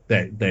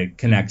that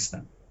connects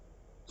them.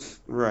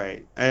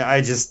 Right. I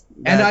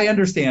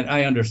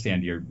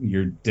understand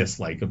your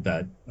dislike of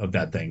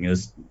that thing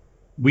is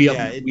we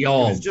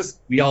all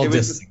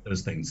dislike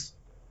those things.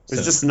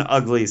 It's just an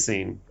ugly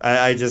scene.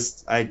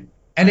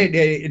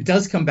 It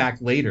does come back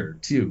later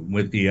too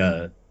with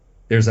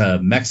there's a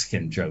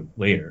Mexican joke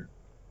later,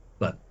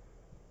 but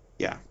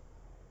yeah.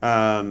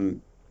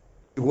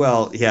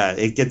 Well, yeah,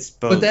 it gets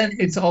both. But then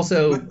it's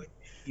also,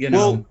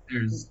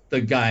 there's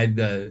the guy,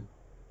 the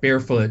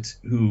barefoot,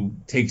 who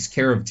takes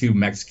care of two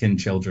Mexican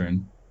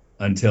children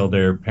until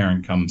their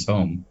parent comes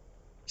home.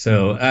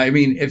 So, I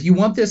mean, if you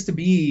want this to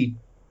be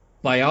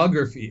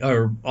biography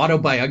or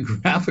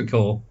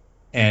autobiographical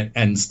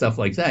and stuff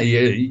like that,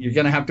 you're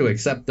going to have to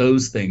accept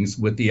those things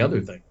with the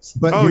other things.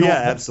 But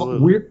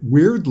absolutely.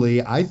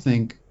 Weirdly, I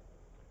think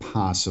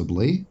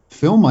possibly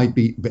Phil might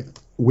be.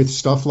 with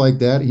stuff like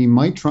that, he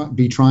might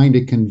be trying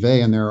to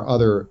convey, and there are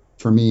other,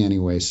 for me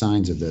anyway,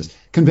 signs of this,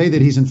 convey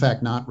that he's in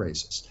fact not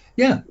racist.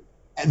 Yeah.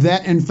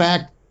 That in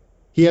fact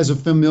he has a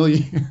familiar,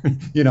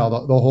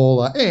 the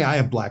whole, hey, I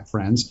have black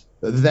friends,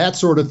 that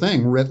sort of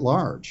thing writ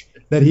large,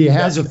 that he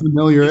has a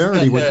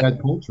familiarity with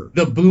that culture.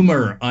 The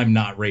boomer, I'm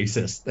not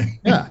racist thing.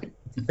 Yeah,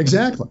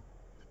 exactly.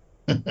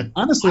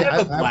 Honestly, I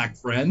have a black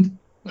friend.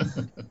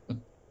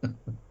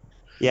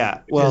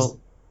 Yeah, well,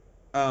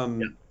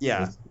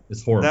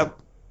 it's horrible.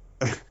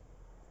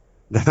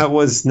 That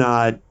was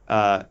not,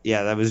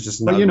 that was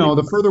just. But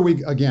the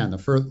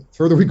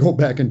further we go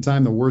back in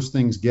time, the worse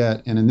things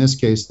get, and in this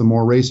case, the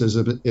more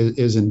racism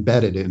is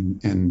embedded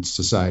in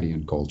society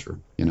and culture.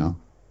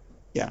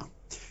 Yeah,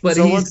 but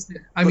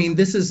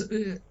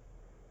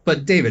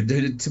but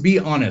David, to be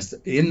honest,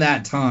 in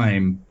that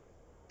time,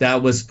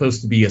 that was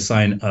supposed to be a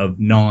sign of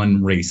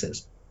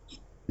non-racism.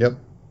 Yep.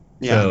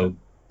 Yeah. So,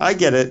 I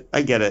get it.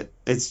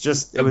 It's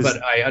just,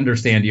 but I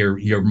understand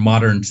your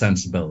modern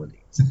sensibilities.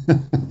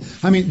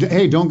 I mean,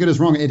 hey, don't get us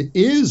wrong. It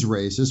is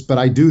racist, but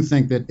I do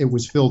think that it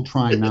was Phil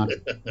trying not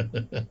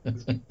to.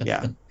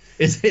 Yeah.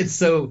 It's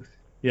so,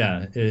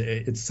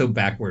 it's so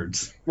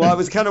backwards. Well, I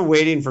was kind of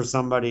waiting for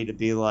somebody to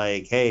be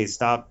like, hey,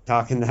 stop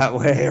talking that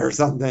way or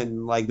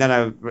something. Like,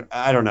 then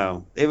I don't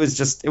know. It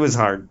was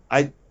hard.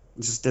 I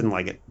just didn't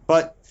like it.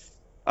 But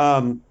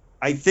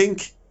I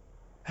think.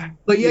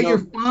 But yeah, you're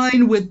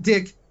fine with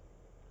Dick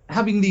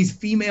having these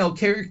female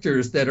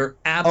characters that are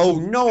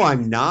absolutely. Oh no,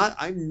 I'm not.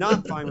 I'm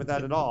not fine with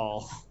that at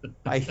all.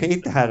 I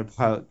hate that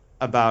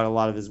about a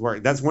lot of his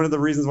work. That's one of the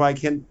reasons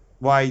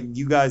why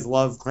you guys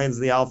love Clans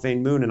of the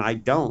Alphane Moon and I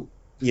don't.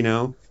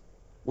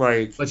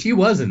 Like. But she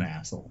was an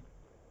asshole.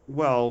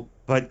 Well,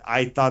 but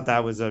I thought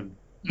that was a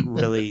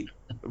really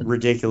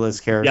ridiculous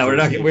character. Yeah,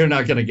 we're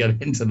not going to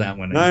get into that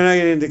one. No, I'm not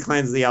getting into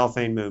Clans of the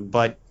Alphane Moon,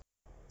 but.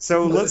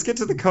 So let's get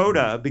to the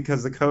coda,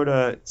 because the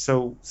coda,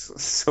 so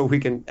we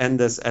can end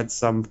this at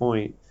some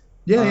point.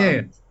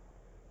 Yeah.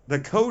 The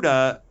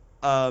coda,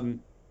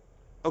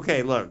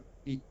 okay, look,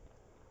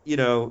 should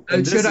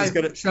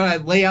I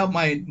lay out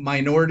my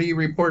Minority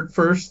Report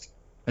first,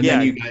 and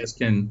then you guys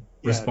can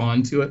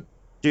respond to it?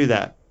 Do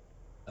that.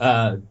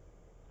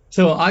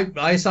 So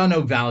I saw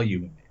no value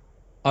in it,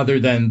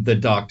 other than the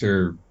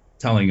Doctor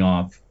telling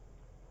off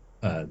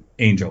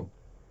Angel,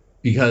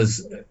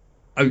 because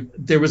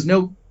there was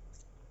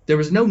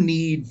no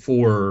need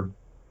for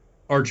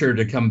Archer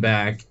to come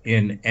back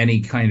in any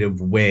kind of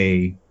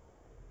way.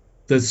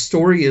 The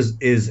story is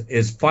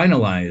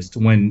finalized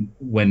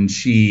when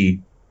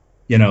she,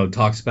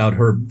 talks about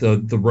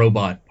the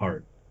robot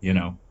part.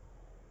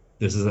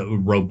 This is a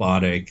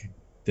robotic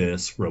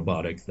this,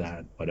 robotic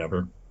that,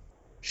 whatever.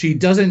 She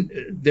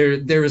doesn't.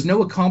 There is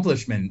no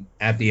accomplishment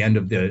at the end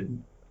of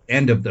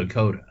the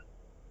coda.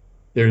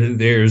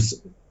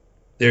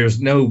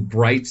 There's no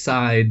bright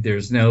side.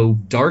 There's no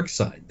dark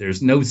side.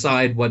 There's no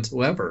side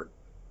whatsoever.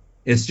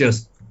 It's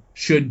just,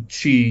 should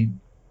she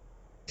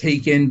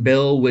take in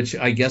Bill, which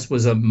I guess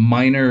was a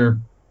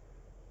minor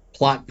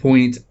plot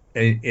point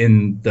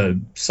in the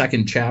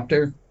second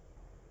chapter,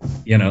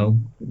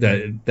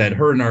 that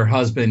her and her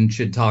husband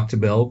should talk to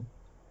Bill,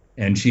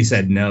 and she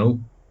said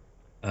no.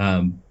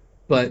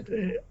 But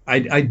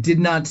I did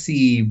not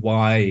see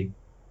why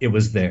it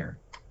was there.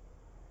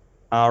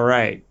 All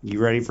right. You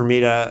ready for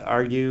me to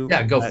argue?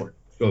 Yeah, go for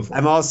it.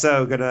 I'm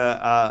also going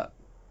to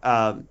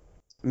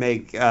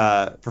make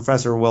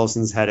Professor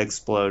Wilson's head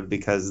explode,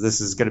 because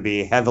this is going to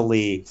be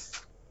heavily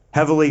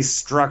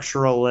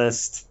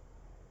structuralist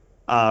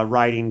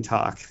writing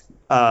talk.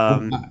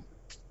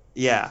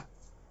 Yeah.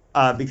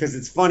 Because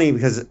it's funny,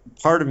 because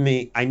part of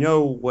me, I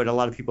know what a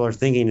lot of people are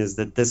thinking is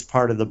that this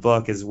part of the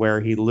book is where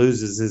he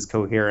loses his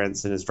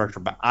coherence and his structure.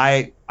 But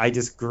I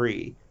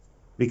disagree.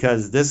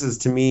 Because this is,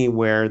 to me,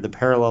 where the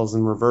parallels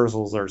and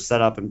reversals are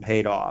set up and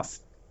paid off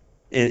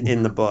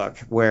in the book.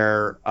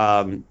 Where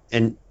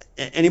and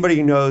anybody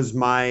who knows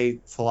my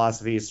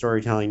philosophy of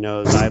storytelling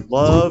knows I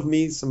love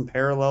me some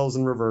parallels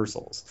and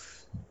reversals,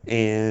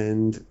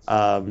 and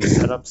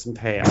set up some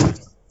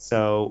payoffs.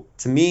 So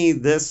to me,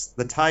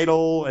 the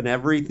title and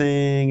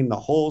everything, and the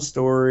whole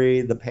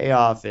story, the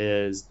payoff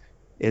is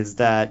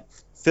that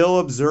Phil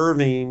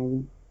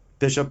observing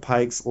Bishop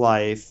Pike's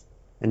life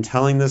and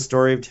telling the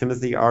story of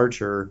Timothy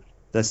Archer,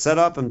 the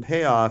setup and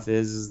payoff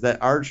is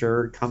that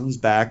Archer comes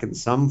back in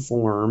some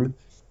form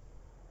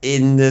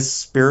in this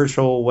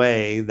spiritual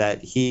way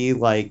that he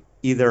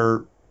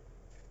either.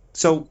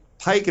 So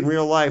Pike in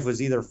real life was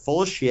either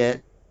full of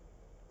shit,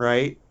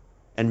 right,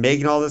 and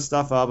making all this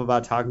stuff up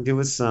about talking to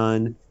his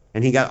son,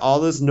 and he got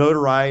all this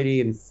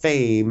notoriety and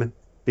fame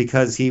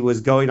because he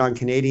was going on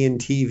Canadian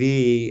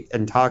TV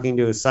and talking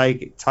to his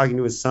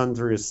son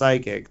through his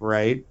psychic,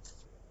 right?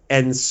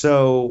 And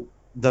so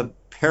the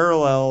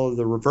parallel,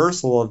 the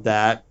reversal of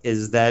that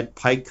is that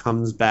Pike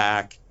comes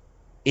back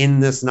in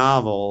this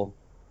novel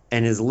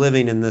and is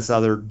living in this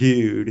other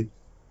dude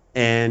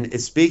and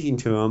is speaking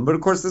to him. But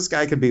of course, this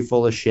guy could be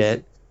full of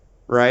shit,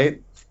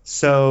 right?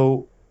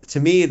 So to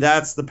me,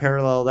 that's the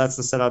parallel. That's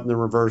the setup and the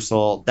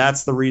reversal.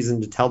 That's the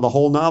reason to tell the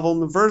whole novel in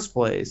the first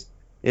place.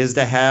 is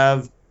to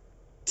have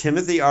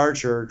Timothy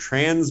Archer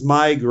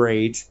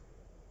transmigrate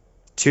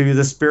to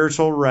the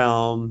spiritual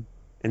realm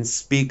and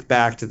speak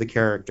back to the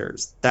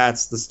characters.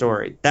 That's the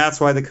story. That's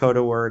why the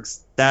coda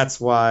works. That's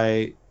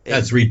why...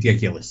 That's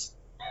ridiculous.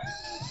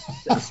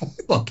 That's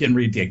fucking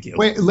ridiculous.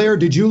 Wait, Lair,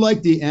 did you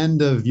like the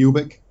end of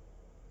Ubik?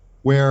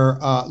 Where,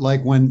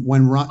 like, when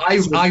Ron...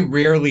 I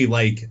rarely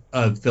like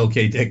Phil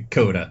K. Dick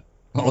coda.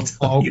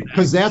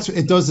 Because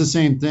it does the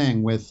same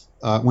thing with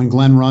when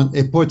Glenn runs.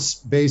 It puts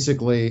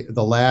basically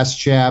the last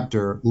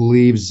chapter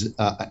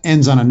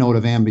ends on a note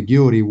of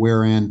ambiguity,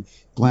 wherein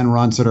Glenn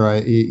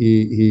Runsiter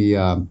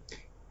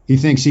he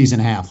thinks he's in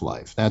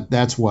Half-Life.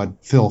 That's what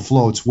Phil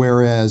floats.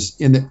 Whereas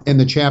in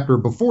the chapter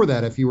before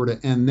that, if you were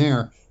to end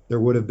there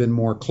would have been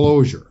more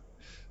closure.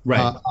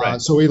 Right.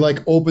 So he like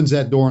opens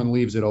that door and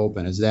leaves it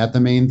open. Is that the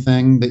main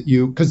thing that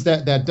you? Because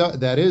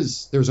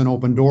there's an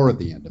open door at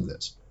the end of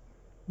this.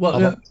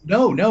 Well,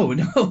 no.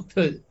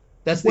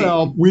 That's we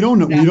don't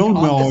know. We don't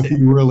know if he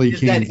really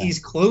came back. He's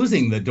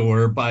closing the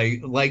door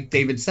by, like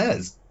David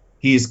says,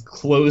 he's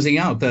closing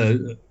out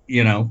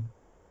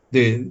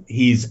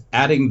he's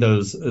adding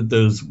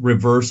those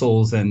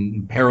reversals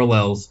and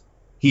parallels.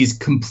 He's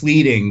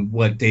completing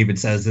what David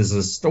says is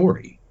a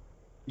story.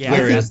 Yeah,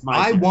 whereas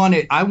I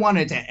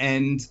wanted to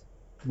end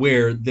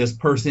where this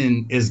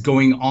person is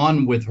going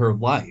on with her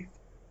life,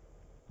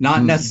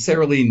 not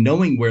necessarily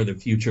knowing where the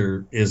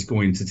future is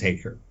going to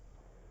take her.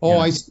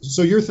 Oh,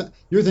 so you're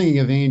thinking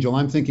of Angel.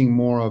 I'm thinking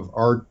more of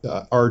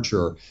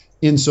Archer,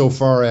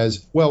 insofar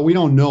as, well, we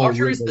don't know.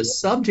 Archer is the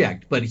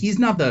subject, but he's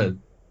not the.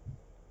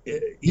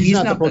 He's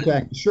not the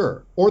protagonist,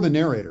 sure, or the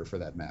narrator for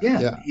that matter.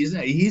 Yeah.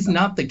 He's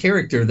not the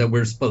character that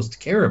we're supposed to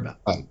care about.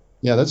 Right.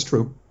 Yeah, that's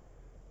true.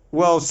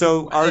 Well,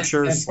 so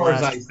Archer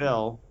 /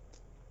 Phil,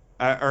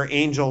 or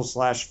Angel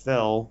 /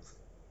 Phil,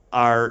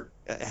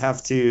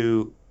 have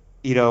to,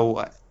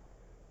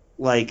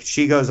 like,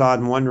 she goes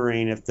on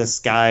wondering if this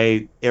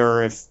guy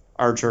or if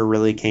Archer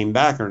really came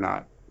back or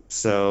not.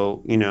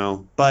 So,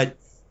 but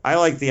I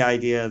like the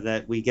idea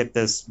that we get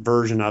this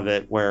version of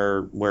it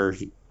where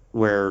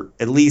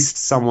at least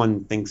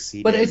someone thinks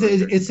he. But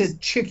it's a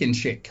chicken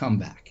shit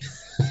comeback.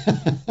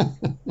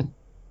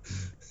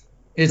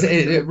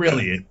 It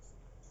really is.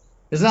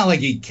 It's not like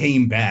he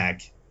came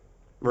back.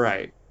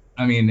 Right.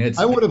 I mean,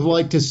 I would have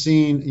liked to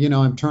seen,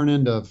 him turn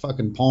into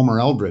fucking Palmer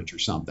Eldritch or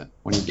something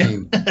when he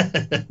came,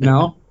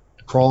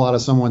 crawl out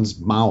of someone's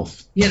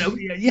mouth. Yeah.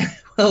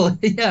 Well,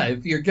 yeah,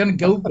 if you're going to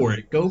go for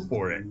it, go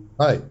for it.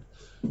 Right.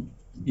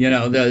 The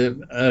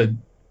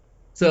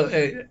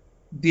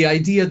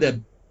idea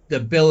that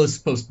Bill is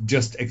supposed to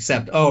just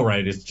accept, oh,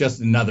 right, it's just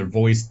another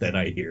voice that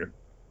I hear,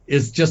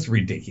 is just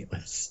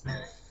ridiculous.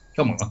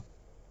 Come on.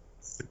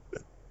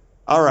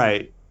 All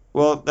right.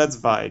 Well, that's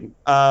fine.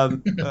 I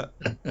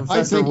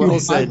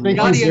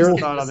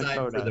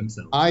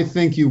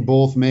think you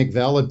both make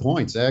valid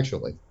points,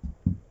 actually.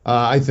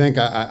 I think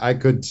I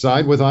could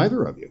side with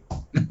either of you. I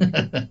think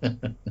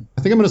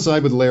I'm going to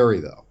side with Larry,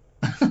 though.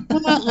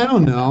 I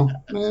don't know.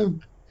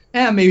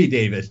 Maybe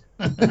David.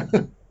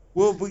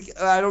 Well,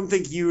 I don't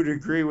think you would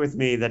agree with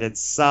me that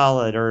it's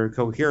solid or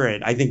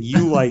coherent. I think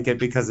you like it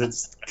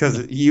because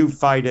you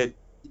find it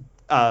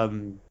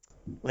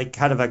like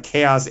kind of a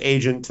chaos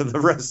agent to the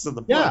rest of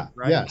the book,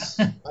 right? Yes.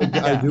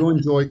 I do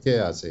enjoy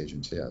chaos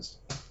agents, yes.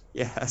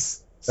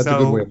 Yes. That's a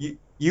good way.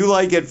 You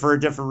like it for a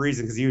different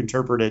reason because you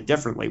interpret it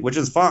differently, which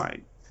is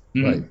fine.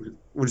 Right.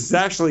 Which is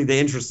actually the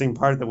interesting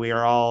part, that we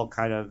are all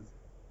kind of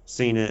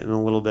seeing it in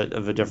a little bit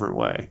of a different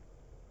way,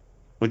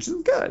 which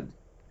is good.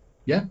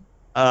 Yeah.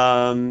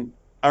 All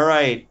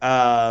right.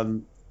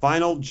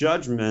 Final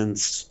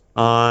judgments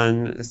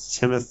on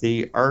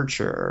Timothy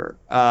Archer.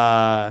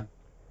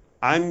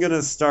 I'm going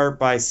to start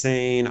by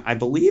saying I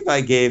believe I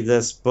gave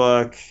this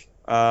book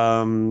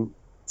 4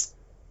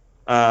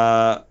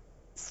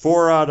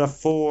 out of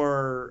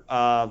 4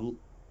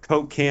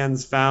 Coke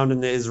cans found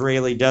in the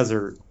Israeli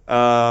desert. 4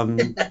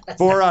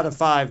 out of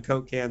 5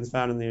 Coke cans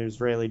found in the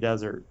Israeli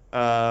desert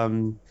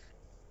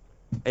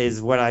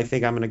is what I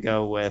think I'm going to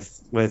go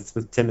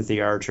with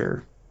Timothy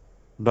Archer.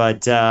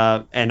 But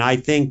and I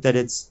think that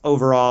it's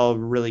overall a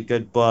really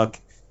good book.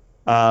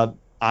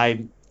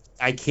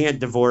 I can't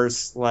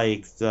divorce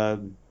like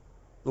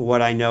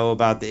what I know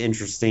about the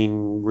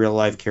interesting real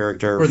life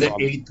character for the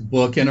 8th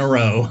book in a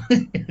row.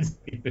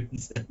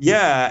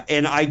 Yeah,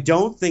 and I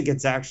don't think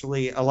it's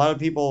actually a lot of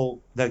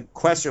people that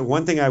question.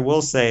 One thing I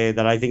will say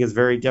that I think is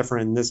very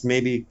different, and this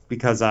may be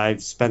because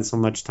I've spent so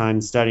much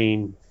time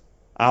studying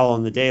Owl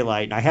in the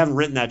Daylight. I haven't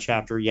written that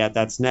chapter yet.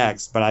 That's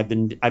next, but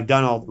I've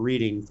done all the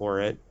reading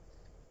for it,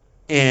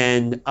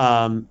 and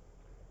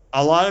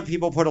a lot of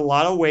people put a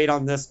lot of weight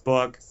on this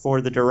book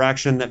for the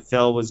direction that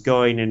Phil was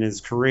going in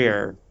his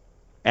career.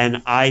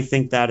 And I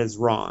think that is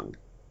wrong,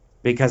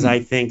 because I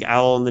think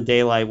Owl in the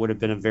Daylight would have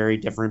been a very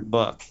different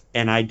book.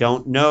 And I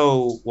don't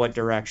know what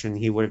direction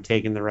he would have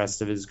taken the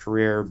rest of his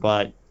career,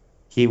 but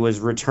he was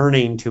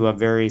returning to a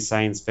very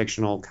science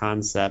fictional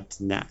concept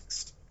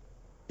next.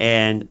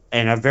 And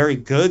a very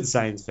good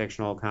science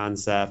fictional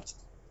concept,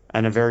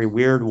 and a very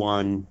weird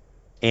one.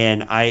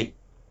 And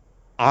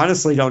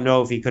honestly don't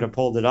know if he could have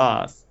pulled it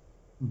off,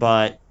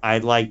 but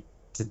I'd like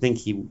to think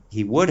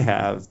he would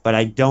have, but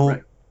I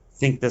don't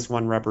think this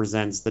one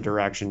represents the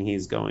direction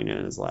he's going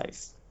in his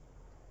life.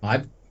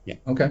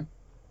 Okay.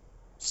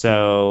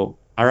 So,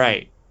 all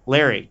right,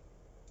 Larry.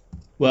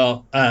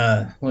 Well,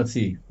 let's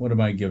see. What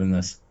am I giving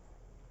this?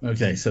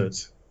 Okay, so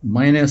it's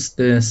minus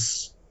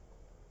this,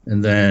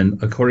 and then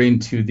according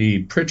to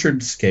the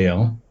Pritchard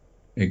scale,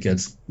 it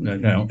gets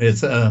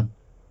it's I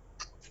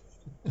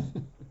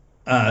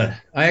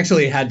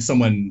actually had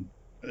someone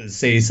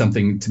say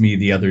something to me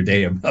the other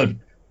day about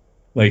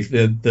like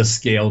the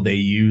scale they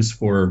use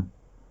for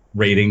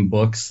rating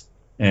books,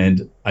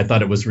 and I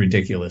thought it was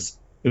ridiculous.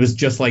 It was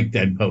just like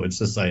Dead Poets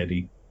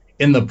Society.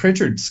 In the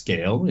Pritchard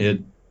scale,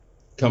 it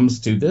comes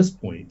to this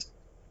point.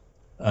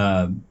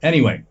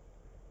 Anyway,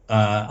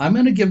 I'm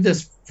going to give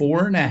this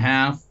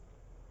 4.5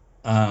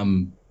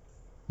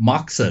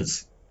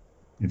 moxas.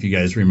 If you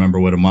guys remember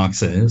what a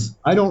moxa is.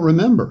 I don't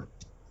remember.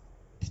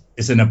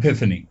 It's an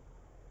epiphany.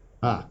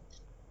 How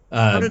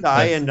did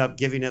I end up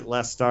giving it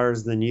less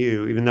stars than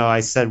you, even though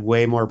I said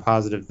way more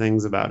positive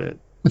things about it,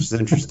 which is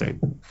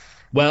interesting.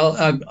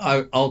 Well,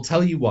 I'll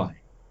tell you why.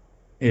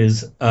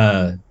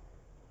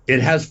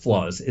 It has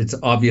flaws. It's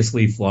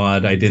obviously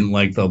flawed. I didn't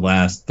like the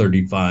last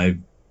 35,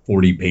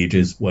 40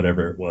 pages,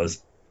 whatever it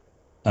was.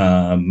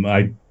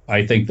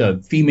 I think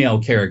the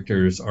female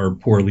characters are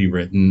poorly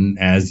written,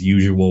 as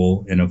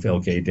usual in a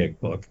Phil K. Dick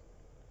book.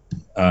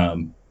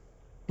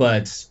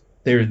 But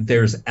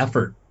there's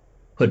effort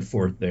put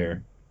forth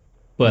there.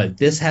 But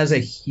this has a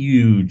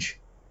huge,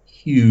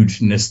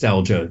 huge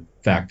nostalgia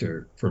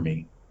factor for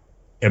me.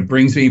 It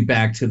brings me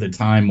back to the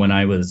time when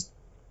I was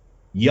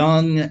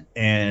young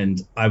and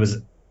I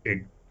was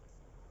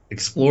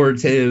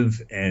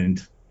explorative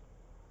and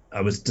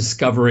I was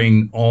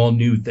discovering all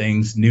new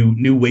things,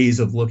 new ways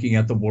of looking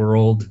at the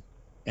world.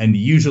 And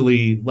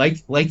usually,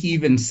 like he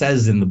even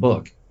says in the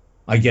book,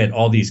 I get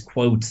all these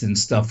quotes and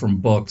stuff from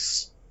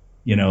books,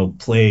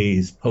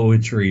 plays,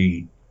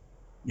 poetry,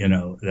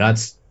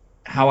 that's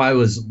how I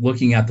was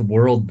looking at the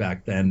world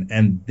back then.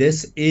 And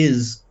this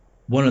is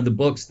one of the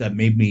books that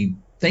made me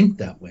think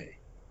that way.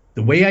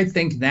 The way I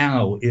think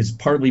now is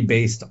partly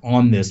based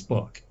on this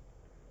book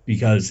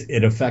because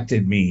it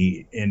affected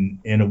me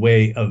in a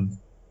way of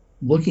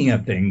looking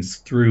at things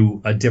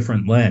through a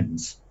different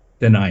lens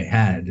than I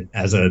had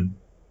as a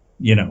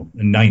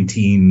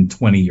 19,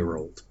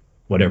 20-year-old,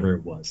 whatever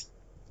it was.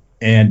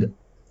 And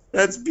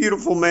that's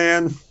beautiful,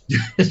 man.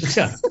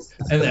 Yeah.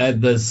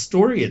 And the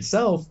story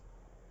itself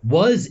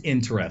was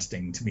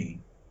interesting to me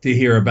to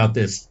hear about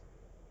this,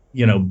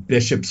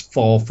 bishop's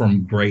fall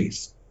from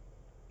grace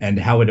and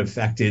how it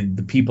affected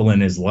the people in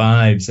his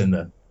lives.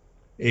 And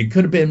it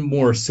could have been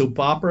more soap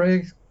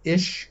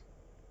opera-ish,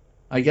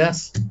 I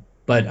guess,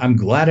 but I'm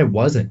glad it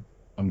wasn't.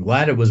 I'm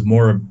glad it was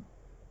more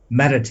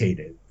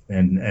meditative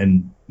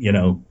and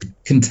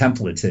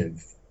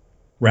contemplative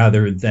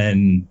rather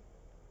than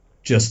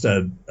just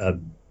a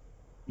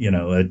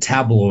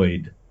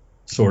tabloid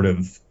sort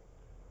of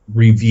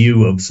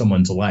review of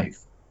someone's life.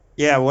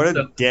 Yeah, what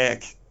a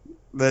dick.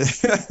 Like,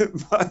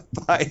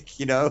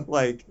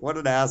 what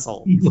an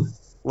asshole.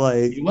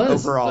 Like,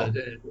 overall.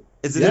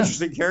 It's an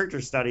interesting character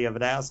study of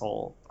an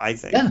asshole, I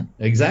think. Yeah,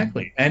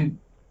 exactly. And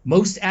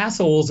most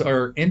assholes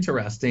are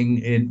interesting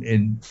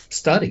in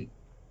study.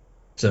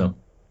 So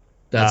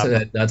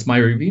that's my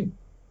review.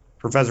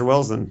 Professor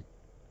Wilson.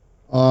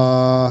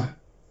 I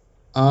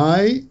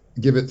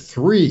give it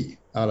 3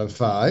 out of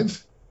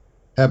 5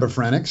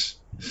 hebephrenics.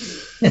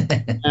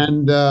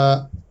 And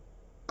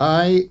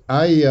I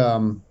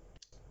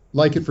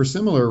like it for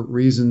similar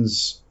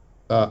reasons,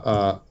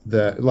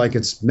 that like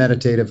its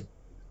meditative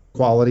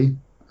quality.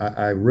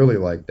 I really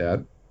like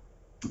that.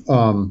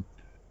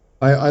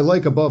 I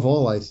like above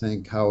all, I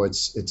think, how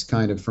it's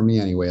kind of, for me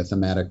anyway, a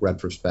thematic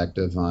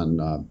retrospective on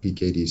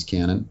PKD's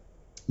canon.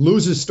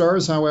 Loses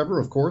stars, however,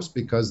 of course,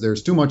 because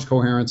there's too much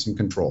coherence and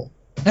control.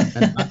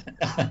 And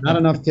not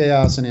enough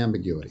chaos and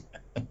ambiguity.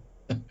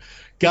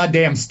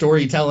 Goddamn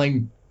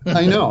storytelling.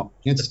 I know.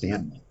 Can't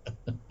stand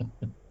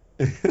that.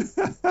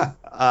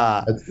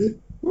 That's it.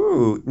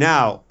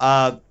 Now,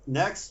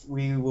 next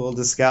we will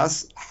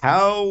discuss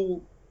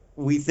how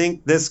we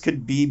think this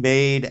could be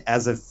made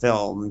as a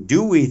film.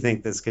 Do we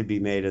think this could be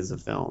made as a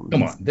film?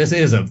 Come on, this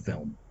is a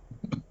film.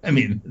 I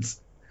mean,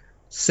 it's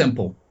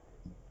simple.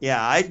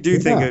 Yeah, I do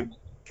think it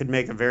could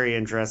make a very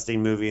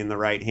interesting movie in the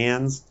right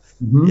hands.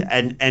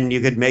 Mm-hmm. And you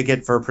could make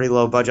it for a pretty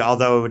low budget,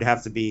 although it would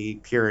have to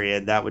be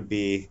period. That would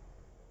be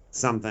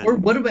something. Or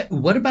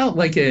what about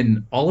like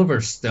an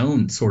Oliver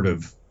Stone sort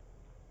of,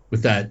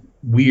 with that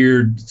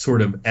weird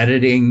sort of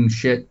editing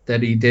shit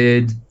that he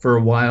did for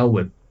a while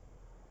with,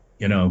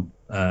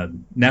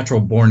 Natural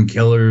Born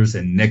Killers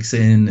and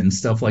Nixon and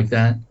stuff like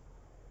that,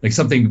 like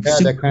something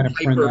that kind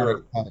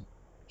of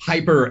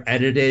hyper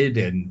edited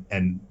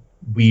and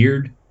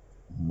weird.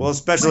 Well,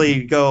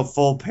 especially go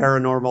full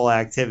Paranormal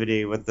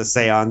Activity with the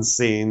seance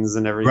scenes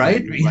and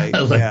everything. Right?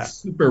 Like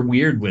super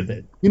weird with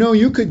it.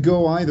 You could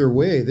go either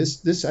way.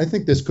 This I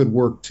think this could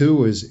work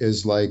too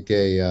as like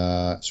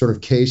a sort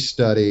of case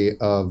study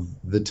of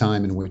the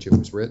time in which it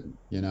was written,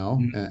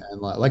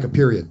 and like a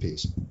period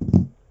piece.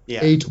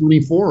 Yeah.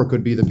 A24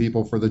 could be the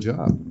people for the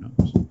job. Who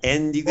knows?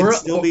 And you could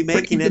still be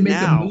making it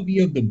now. Make a movie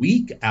of the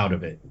week out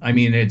of it. I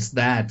mean, it's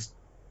that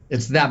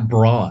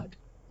broad.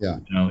 Yeah.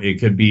 It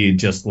could be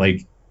just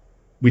like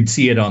we'd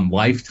see it on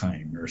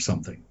Lifetime or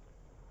something.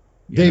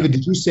 David,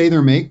 did you say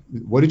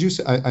what did you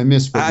say? I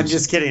missed what I'm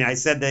just kidding. I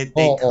said they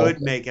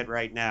could make it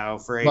right now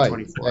for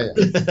A24. Right.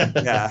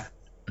 Yeah.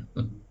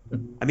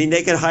 I mean,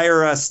 they could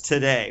hire us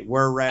today.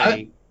 We're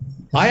ready.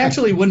 I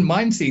actually wouldn't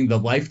mind seeing the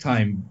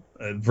Lifetime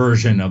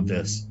version of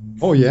this.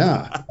 Oh,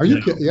 yeah. Are you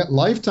kidding? Yeah,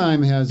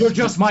 Lifetime has... You're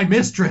just my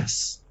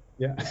mistress.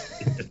 Yeah.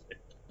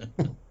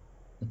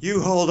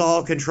 You hold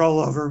all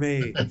control over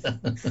me.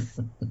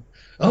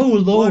 Oh,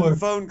 Lord. One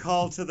phone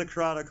call to the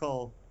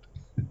Chronicle.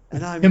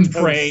 And I'm him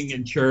praying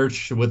in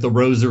church with the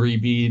rosary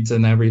beads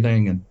and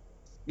everything. And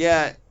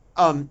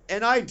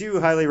and I do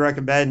highly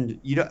recommend,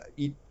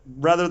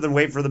 rather than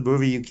wait for the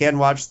movie, you can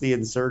watch The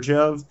In Search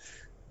Of,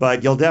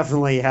 but you'll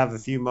definitely have a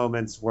few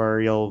moments where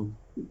you'll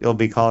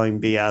be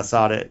calling BS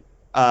on it.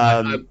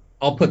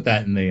 I'll put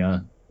that in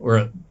the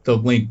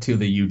link to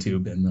the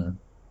YouTube in the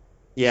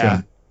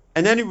show.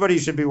 And anybody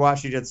should be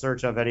watching In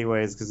Search Of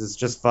anyways, because it's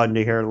just fun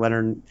to hear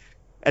Leonard.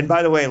 And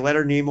by the way,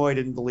 Leonard Nimoy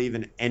didn't believe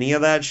in any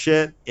of that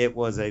shit. It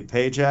was a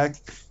paycheck,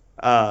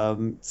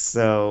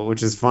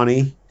 which is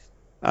funny.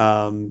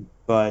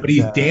 But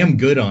he's damn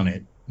good on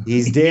it.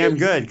 He's damn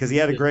good because he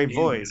had a great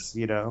voice,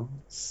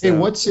 So. Hey,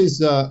 what's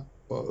his?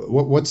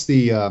 What's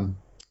the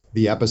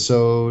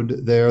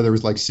episode there? There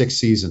was like 6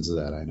 seasons of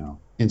that. I know.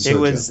 This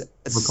is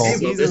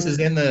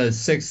in the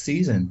 6th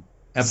season.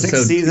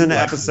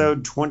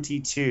 Episode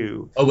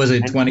 22. Oh, was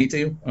it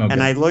 22? Okay.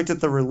 And I looked at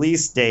the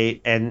release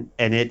date, and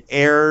it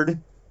aired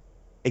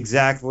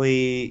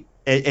exactly.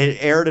 It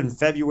aired in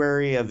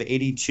February of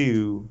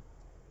 '82,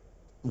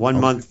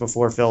 1 month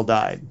before Phil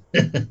died.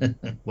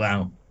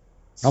 Wow!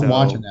 I'm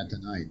watching that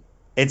tonight.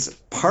 It's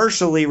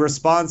partially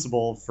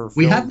responsible for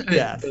Phil's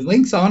death. The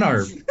links on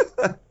our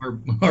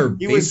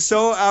He was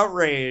so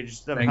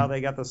outraged of how they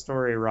got the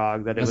story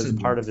wrong that it was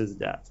part of his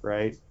death,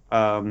 right?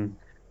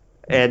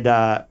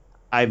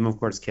 I'm of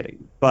course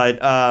kidding, but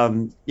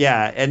and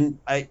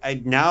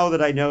I now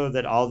that I know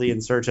that all the In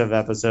Search Of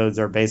episodes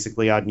are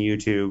basically on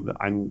YouTube,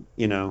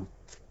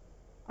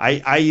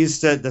 I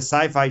used to, the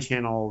Sci-Fi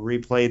Channel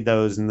replayed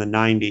those in the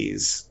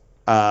 90s,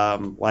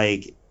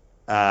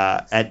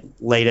 at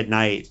late at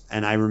night,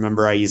 and I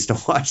remember I used to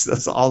watch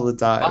those all the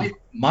time.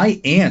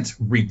 My aunt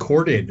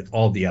recorded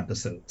all the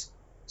episodes,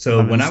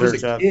 so when I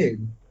was a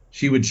kid,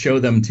 she would show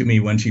them to me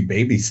when she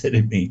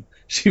babysitted me.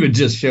 She would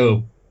just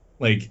show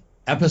like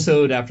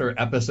episode after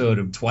episode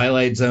of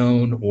Twilight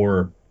Zone,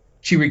 or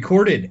she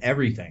recorded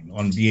everything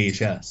on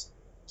VHS.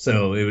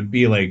 So it would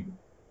be like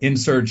In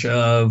Search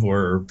Of,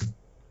 or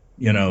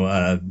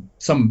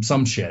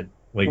some shit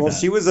like that. Well,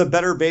 she was a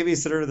better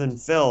babysitter than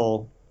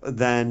Phil,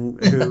 when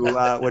Phil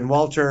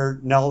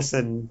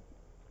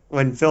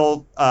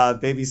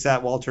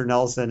babysat Walter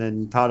Nelson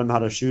and taught him how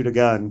to shoot a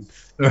gun.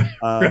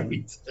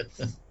 Right.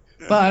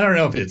 Well, I don't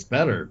know if it's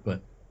better,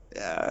 but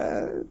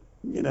the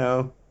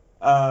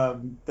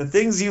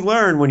things you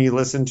learn when you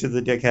listen to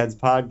the Dickheads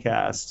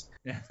podcast.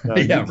 You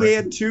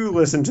can too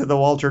listen to the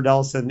Walter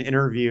Nelson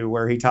interview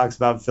where he talks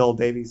about Phil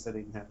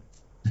babysitting him.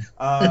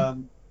 All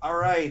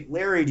right,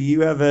 Larry, do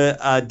you have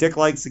a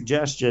Dick-like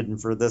suggestion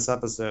for this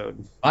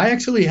episode? I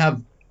actually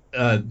have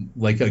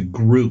like a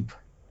group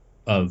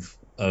of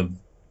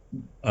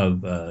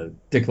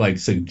Dick-like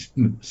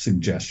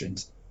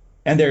suggestions,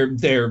 and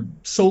they're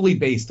solely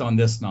based on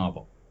this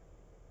novel.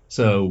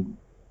 So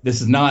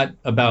this is not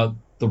about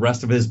the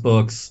rest of his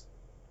books.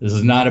 This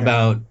is not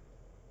about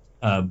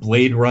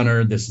Blade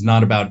Runner. This is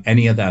not about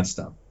any of that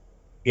stuff.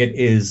 It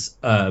is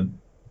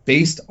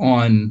based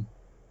on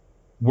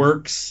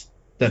works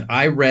that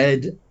I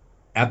read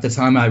at the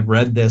time I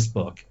read this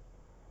book,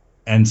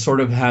 and sort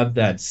of have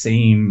that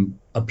same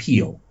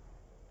appeal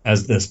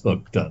as this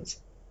book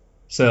does.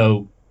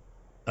 So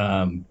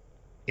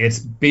it's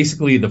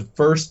basically the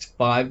first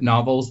 5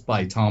 novels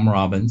by Tom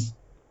Robbins,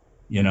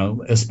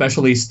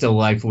 especially Still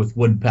Life with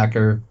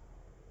Woodpecker.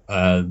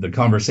 The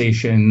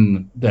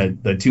conversation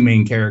that the 2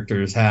 main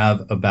characters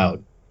have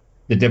about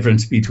the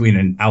difference between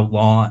an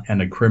outlaw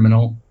and a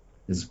criminal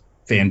is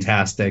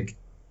fantastic.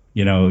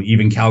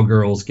 Even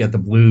Cowgirls Get the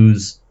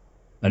Blues,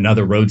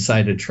 another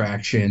roadside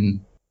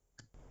attraction.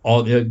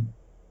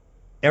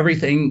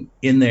 Everything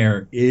in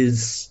there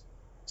is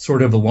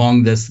sort of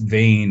along this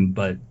vein,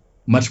 but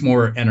much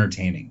more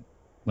entertaining,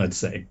 let's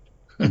say.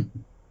 And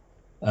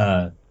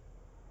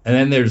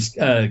then there's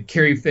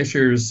Carrie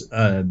Fisher's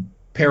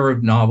pair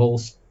of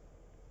novels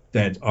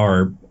that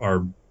are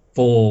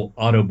full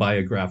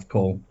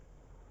autobiographical,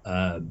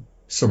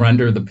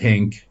 Surrender the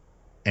Pink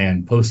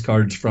and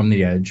Postcards from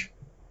the Edge.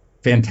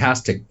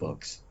 Fantastic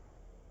books.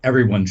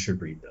 Everyone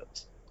should read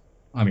those.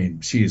 I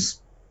mean,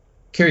 she's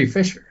Carrie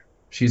Fisher.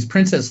 She's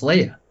Princess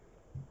Leia.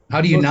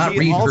 How do you not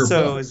read her book? She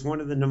also is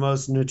one of the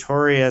most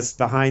notorious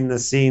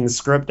behind-the-scenes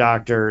script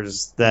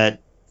doctors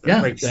that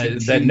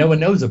that no one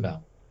knows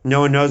about.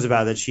 No one knows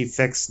about that. She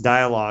fixed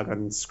dialogue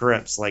on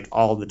scripts like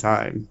all the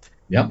time.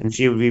 Yep. And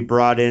she would be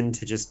brought in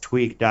to just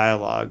tweak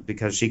dialogue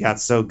because she got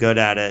so good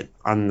at it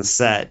on the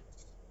set.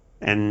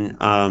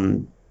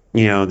 And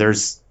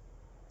there's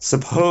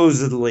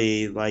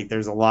supposedly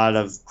there's a lot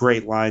of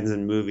great lines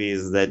in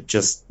movies that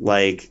just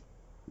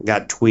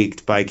got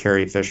tweaked by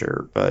Carrie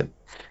Fisher, but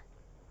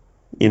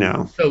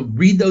So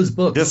read those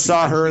books. Just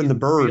saw her in The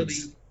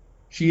Birds.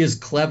 She is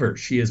clever.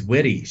 She is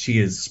witty. She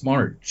is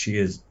smart.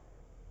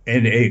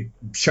 And it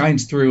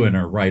shines through in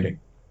her writing.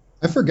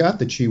 I forgot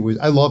that she was.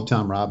 I love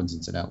Tom Robbins,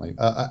 incidentally.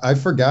 I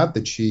forgot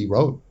that she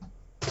wrote.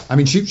 I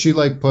mean, she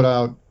put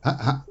out.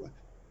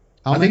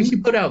 I think she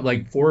put out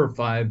 4 or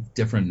 5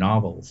 different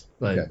novels,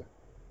 but okay.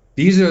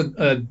 These are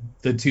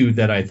the 2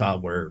 that I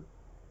thought were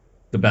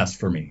the best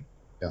for me.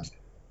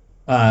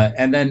 Yeah.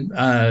 And then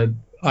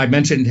I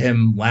mentioned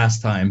him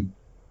last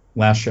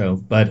show,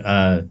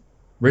 but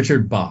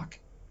Richard Bach.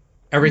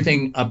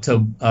 Everything up to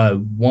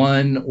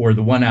 1 or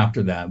the one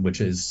after that, which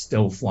is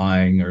Still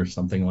Flying or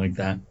something like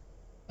that.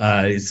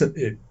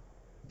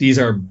 These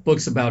are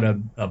books about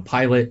a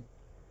pilot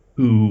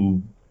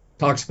who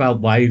talks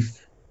about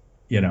life,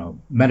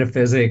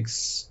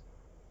 metaphysics,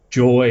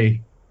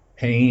 joy,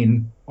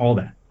 pain, all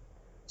that.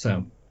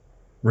 So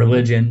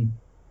religion,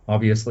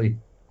 obviously.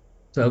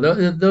 So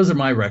those are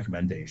my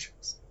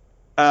recommendations.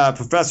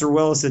 Professor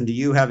Willison, do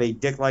you have a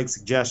Dick-like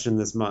suggestion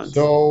this month?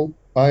 So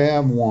I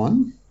have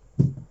one.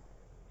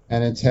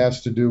 And it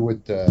has to do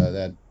with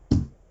that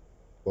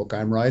book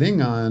I'm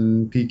writing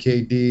on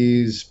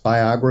PKD's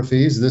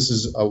biographies. This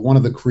is one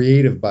of the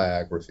creative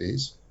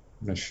biographies.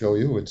 I'm going to show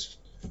you.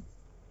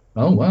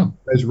 Oh, wow. You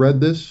guys read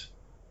this?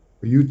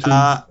 You too?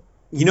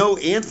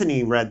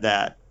 Anthony read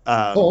that.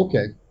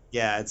 Okay.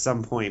 Yeah, at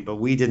some point, but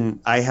we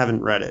didn't. I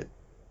haven't read it.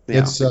 Yeah.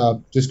 It's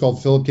just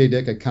called Philip K.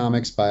 Dick, a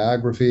comics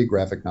biography,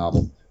 graphic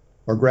novel,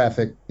 or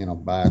graphic,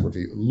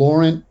 biography.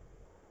 Laurent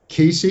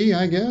Casey,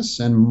 I guess,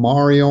 and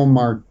Mario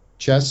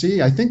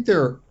Marchesi. I think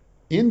they're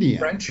Indian.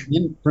 French?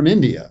 From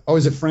India. Oh,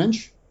 is it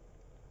French?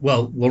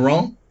 Well,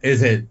 Laurent,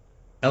 is it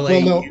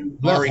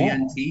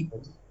Laurent?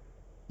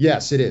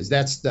 Yes, it is.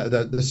 That's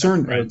the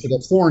surname.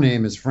 The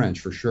forename is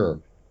French for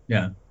sure.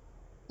 Yeah.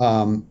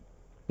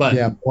 But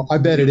yeah, well, I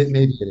bet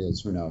maybe it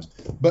is. Who knows?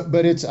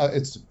 But it's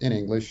in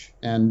English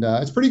and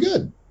it's pretty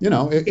good.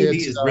 It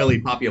is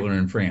really popular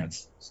in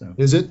France. So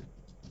is it?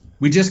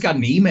 We just got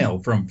an email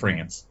from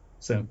France.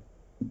 So.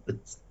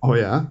 Oh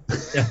yeah.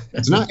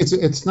 It's not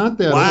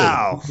that.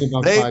 Wow.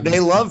 They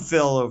love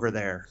Phil over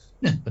there.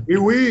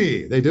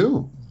 Oui, they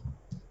do.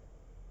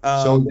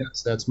 So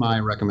yes, that's my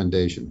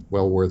recommendation.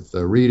 Well worth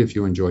the read if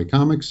you enjoy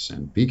comics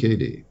and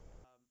PKD.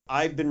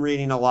 I've been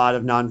reading a lot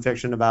of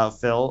nonfiction about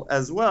Phil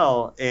as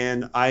well,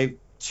 and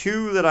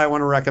 2 that I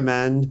want to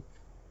recommend.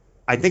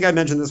 I think I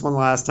mentioned this one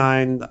last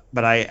time,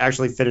 but I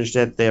actually finished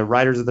it. The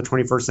Writers of the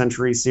 21st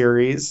Century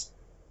series.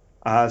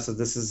 So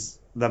this is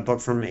the book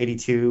from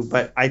 '82,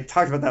 but I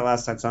talked about that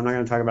last time, so I'm not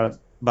going to talk about it.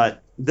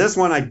 But this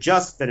one I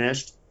just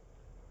finished,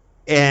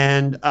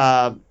 and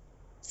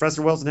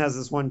Professor Wilson has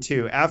this one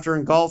too. After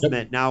Engulfment.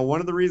 Yep. Now,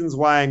 one of the reasons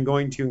why I'm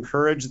going to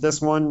encourage this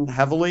one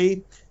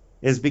heavily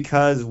is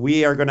because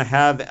we are going to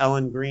have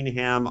Ellen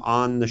Greenham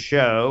on the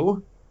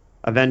show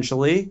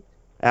eventually.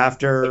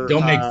 After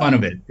don't make fun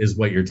of it, is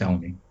what you're telling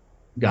me.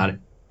 Got it.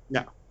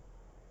 No.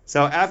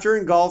 So after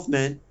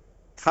Engulfment,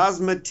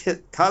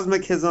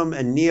 Cosmicism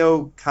and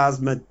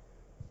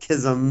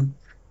Neo-Cosmicism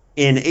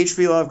in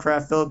H.P.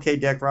 Lovecraft, Philip K.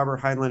 Dick,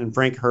 Robert Heinlein, and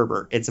Frank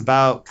Herbert. It's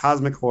about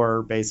cosmic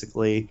horror,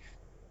 basically.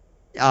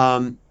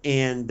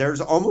 And there's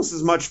almost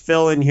as much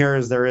Phil in here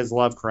as there is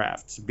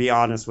Lovecraft, to be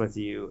honest with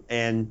you.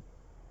 And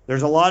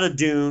there's a lot of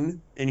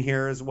Dune in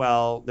here as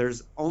well.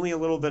 There's only a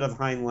little bit of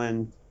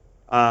Heinlein.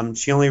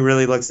 She only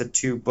really looks at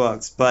 2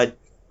 books. But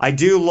I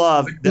do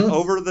love the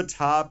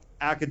over-the-top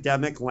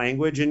academic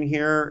language in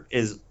here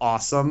is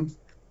awesome.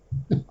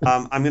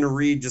 I'm going to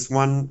read just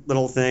one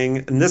little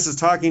thing. And this is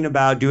talking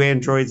about Do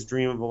Androids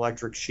Dream of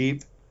Electric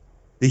Sheep?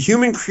 The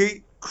human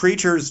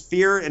creature's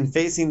fear in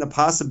facing the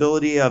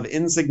possibility of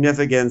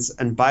insignificance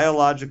and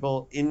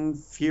biological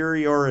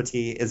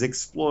inferiority is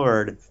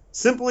explored.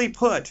 Simply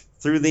put,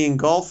 through the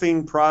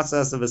engulfing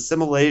process of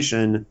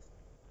assimilation,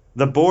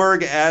 the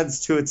Borg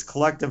adds to its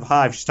collective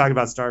hive. She's talking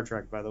about Star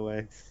Trek, by the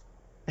way.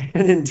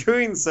 And in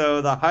doing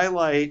so,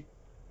 highlight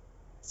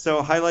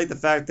the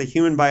fact that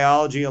human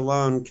biology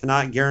alone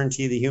cannot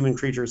guarantee the human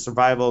creature's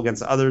survival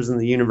against others in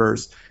the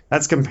universe.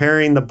 That's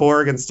comparing the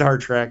Borg and Star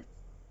Trek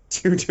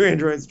to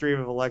Android's Dream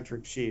of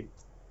Electric Sheep.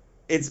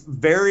 It's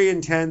very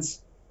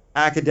intense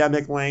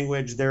academic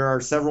language. There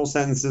are several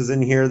sentences in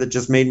here that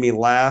just made me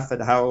laugh at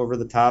how over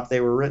the top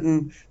they were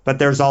written. But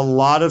there's a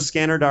lot of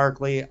Scanner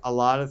Darkly, a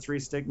lot of Three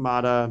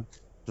Stigmata.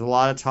 There's a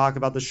lot of talk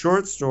about the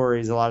short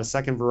stories, a lot of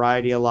Second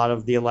Variety, a lot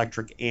of The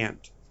Electric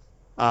Ant,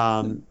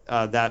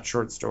 that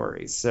short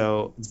story.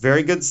 So it's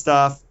very good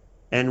stuff.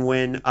 And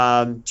when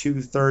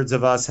 2/3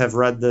 of us have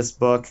read this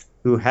book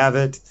who have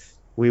it,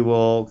 we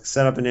will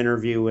set up an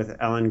interview with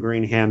Ellen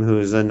Greenham, who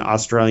is an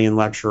Australian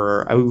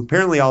lecturer who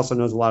apparently also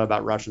knows a lot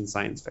about Russian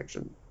science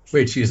fiction.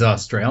 Wait, she's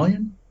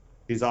Australian?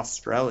 She's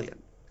Australian.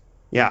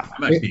 Yeah.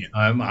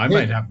 I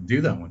might have to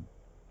do that one.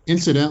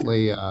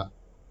 Incidentally, the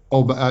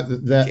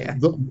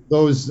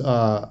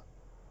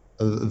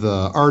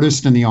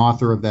artist and the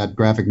author of that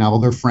graphic novel,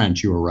 they're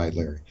French. You were right,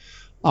 Larry.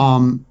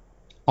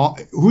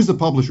 Who's the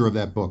publisher of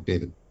that book,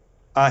 David?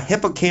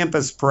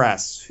 Hippocampus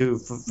Press, who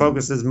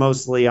focuses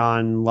mostly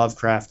on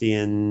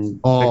Lovecraftian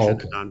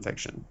fiction and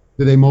nonfiction.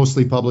 Do they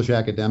mostly publish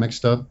academic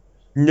stuff?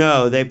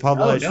 No, they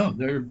publish. Oh,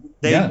 no,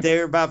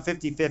 they're about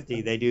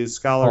 50-50. They do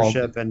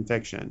scholarship and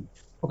fiction.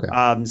 Okay.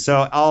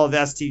 So all of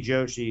S.T.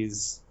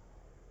 Joshi's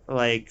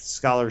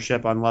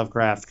scholarship on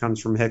Lovecraft comes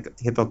from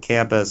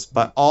Hippocampus,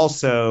 but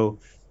also,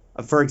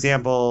 for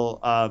example,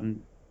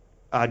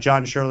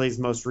 John Shirley's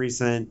most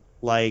recent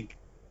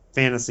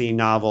fantasy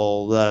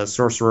novel, The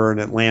Sorcerer in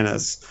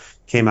Atlantis,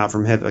 came out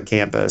from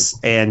Hippocampus,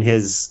 and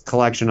his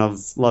collection of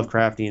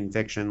Lovecraftian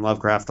fiction,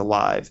 Lovecraft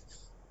Alive,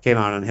 came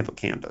out on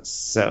Hippocampus.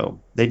 So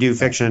they do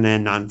fiction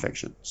and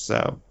nonfiction.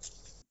 So,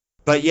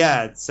 but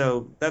yeah,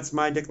 so that's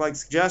my Dick-like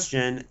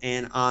suggestion.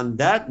 And on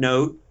that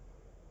note,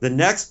 the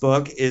next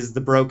book is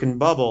The Broken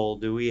Bubble.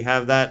 Do we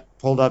have that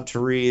pulled up to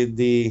read?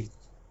 The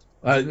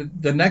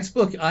next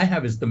book I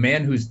have is The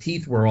Man Whose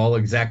Teeth Were All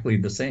Exactly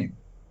the Same.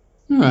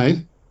 All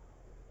right.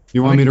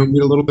 You want me to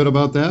read a little bit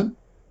about that?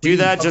 Do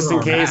that just in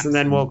case, and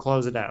then we'll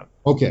close it out.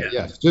 Okay,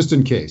 yes, just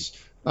in case.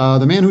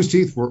 The Man Whose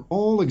Teeth Were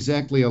All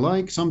Exactly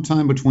Alike,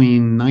 sometime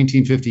between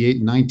 1958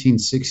 and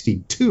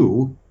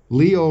 1962,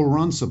 Leo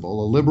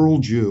Runcible, a liberal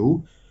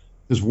Jew,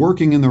 is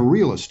working in the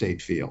real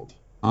estate field.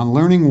 On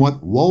learning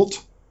what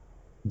Walt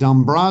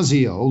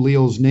D'Ambrosio,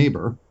 Leo's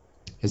neighbor,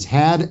 has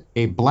had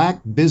a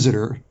black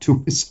visitor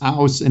to his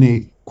house in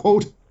a,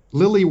 quote,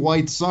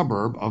 lily-white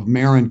suburb of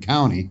Marin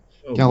County,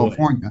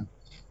 California. Boy.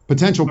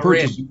 Potential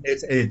purchase.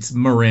 It's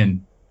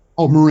Marin.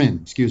 Oh, Marin,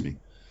 excuse me.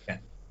 Yeah.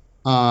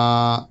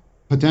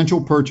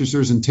 Potential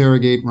purchasers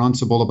interrogate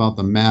Runcible about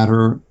the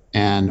matter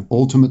and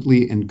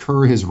ultimately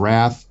incur his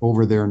wrath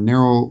over their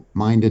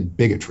narrow-minded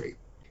bigotry.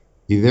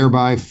 He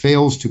thereby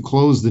fails to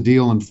close the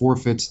deal and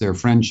forfeits their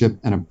friendship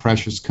and a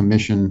precious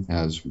commission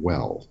as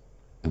well,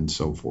 and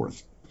so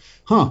forth.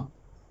 Huh.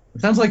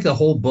 It sounds like the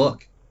whole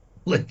book.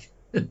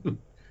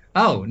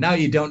 Oh, now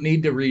you don't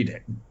need to read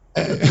it.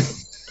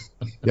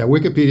 Yeah,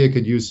 Wikipedia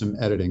could use some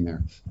editing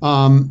there.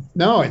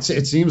 No, it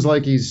seems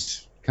like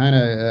he's kind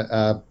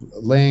of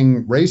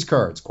laying race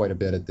cards quite a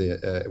bit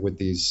at with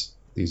these.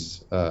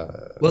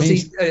 Well,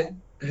 see,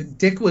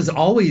 Dick was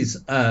always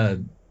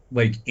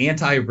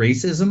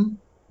anti-racism,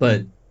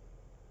 but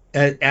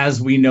as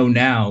we know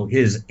now,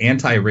 his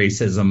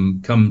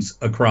anti-racism comes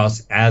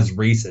across as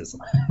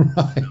racism.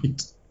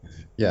 Right.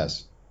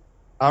 Yes.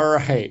 All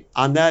right.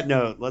 On that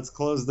note, let's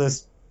close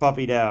this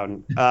puppy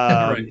down.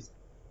 Right.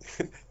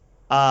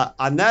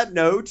 On that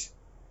note,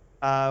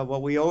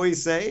 what we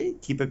always say,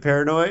 keep it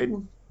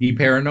paranoid. Be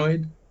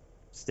paranoid.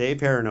 Stay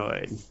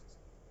paranoid.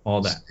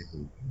 All that.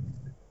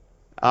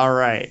 All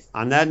right.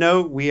 On that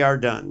note, we are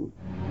done.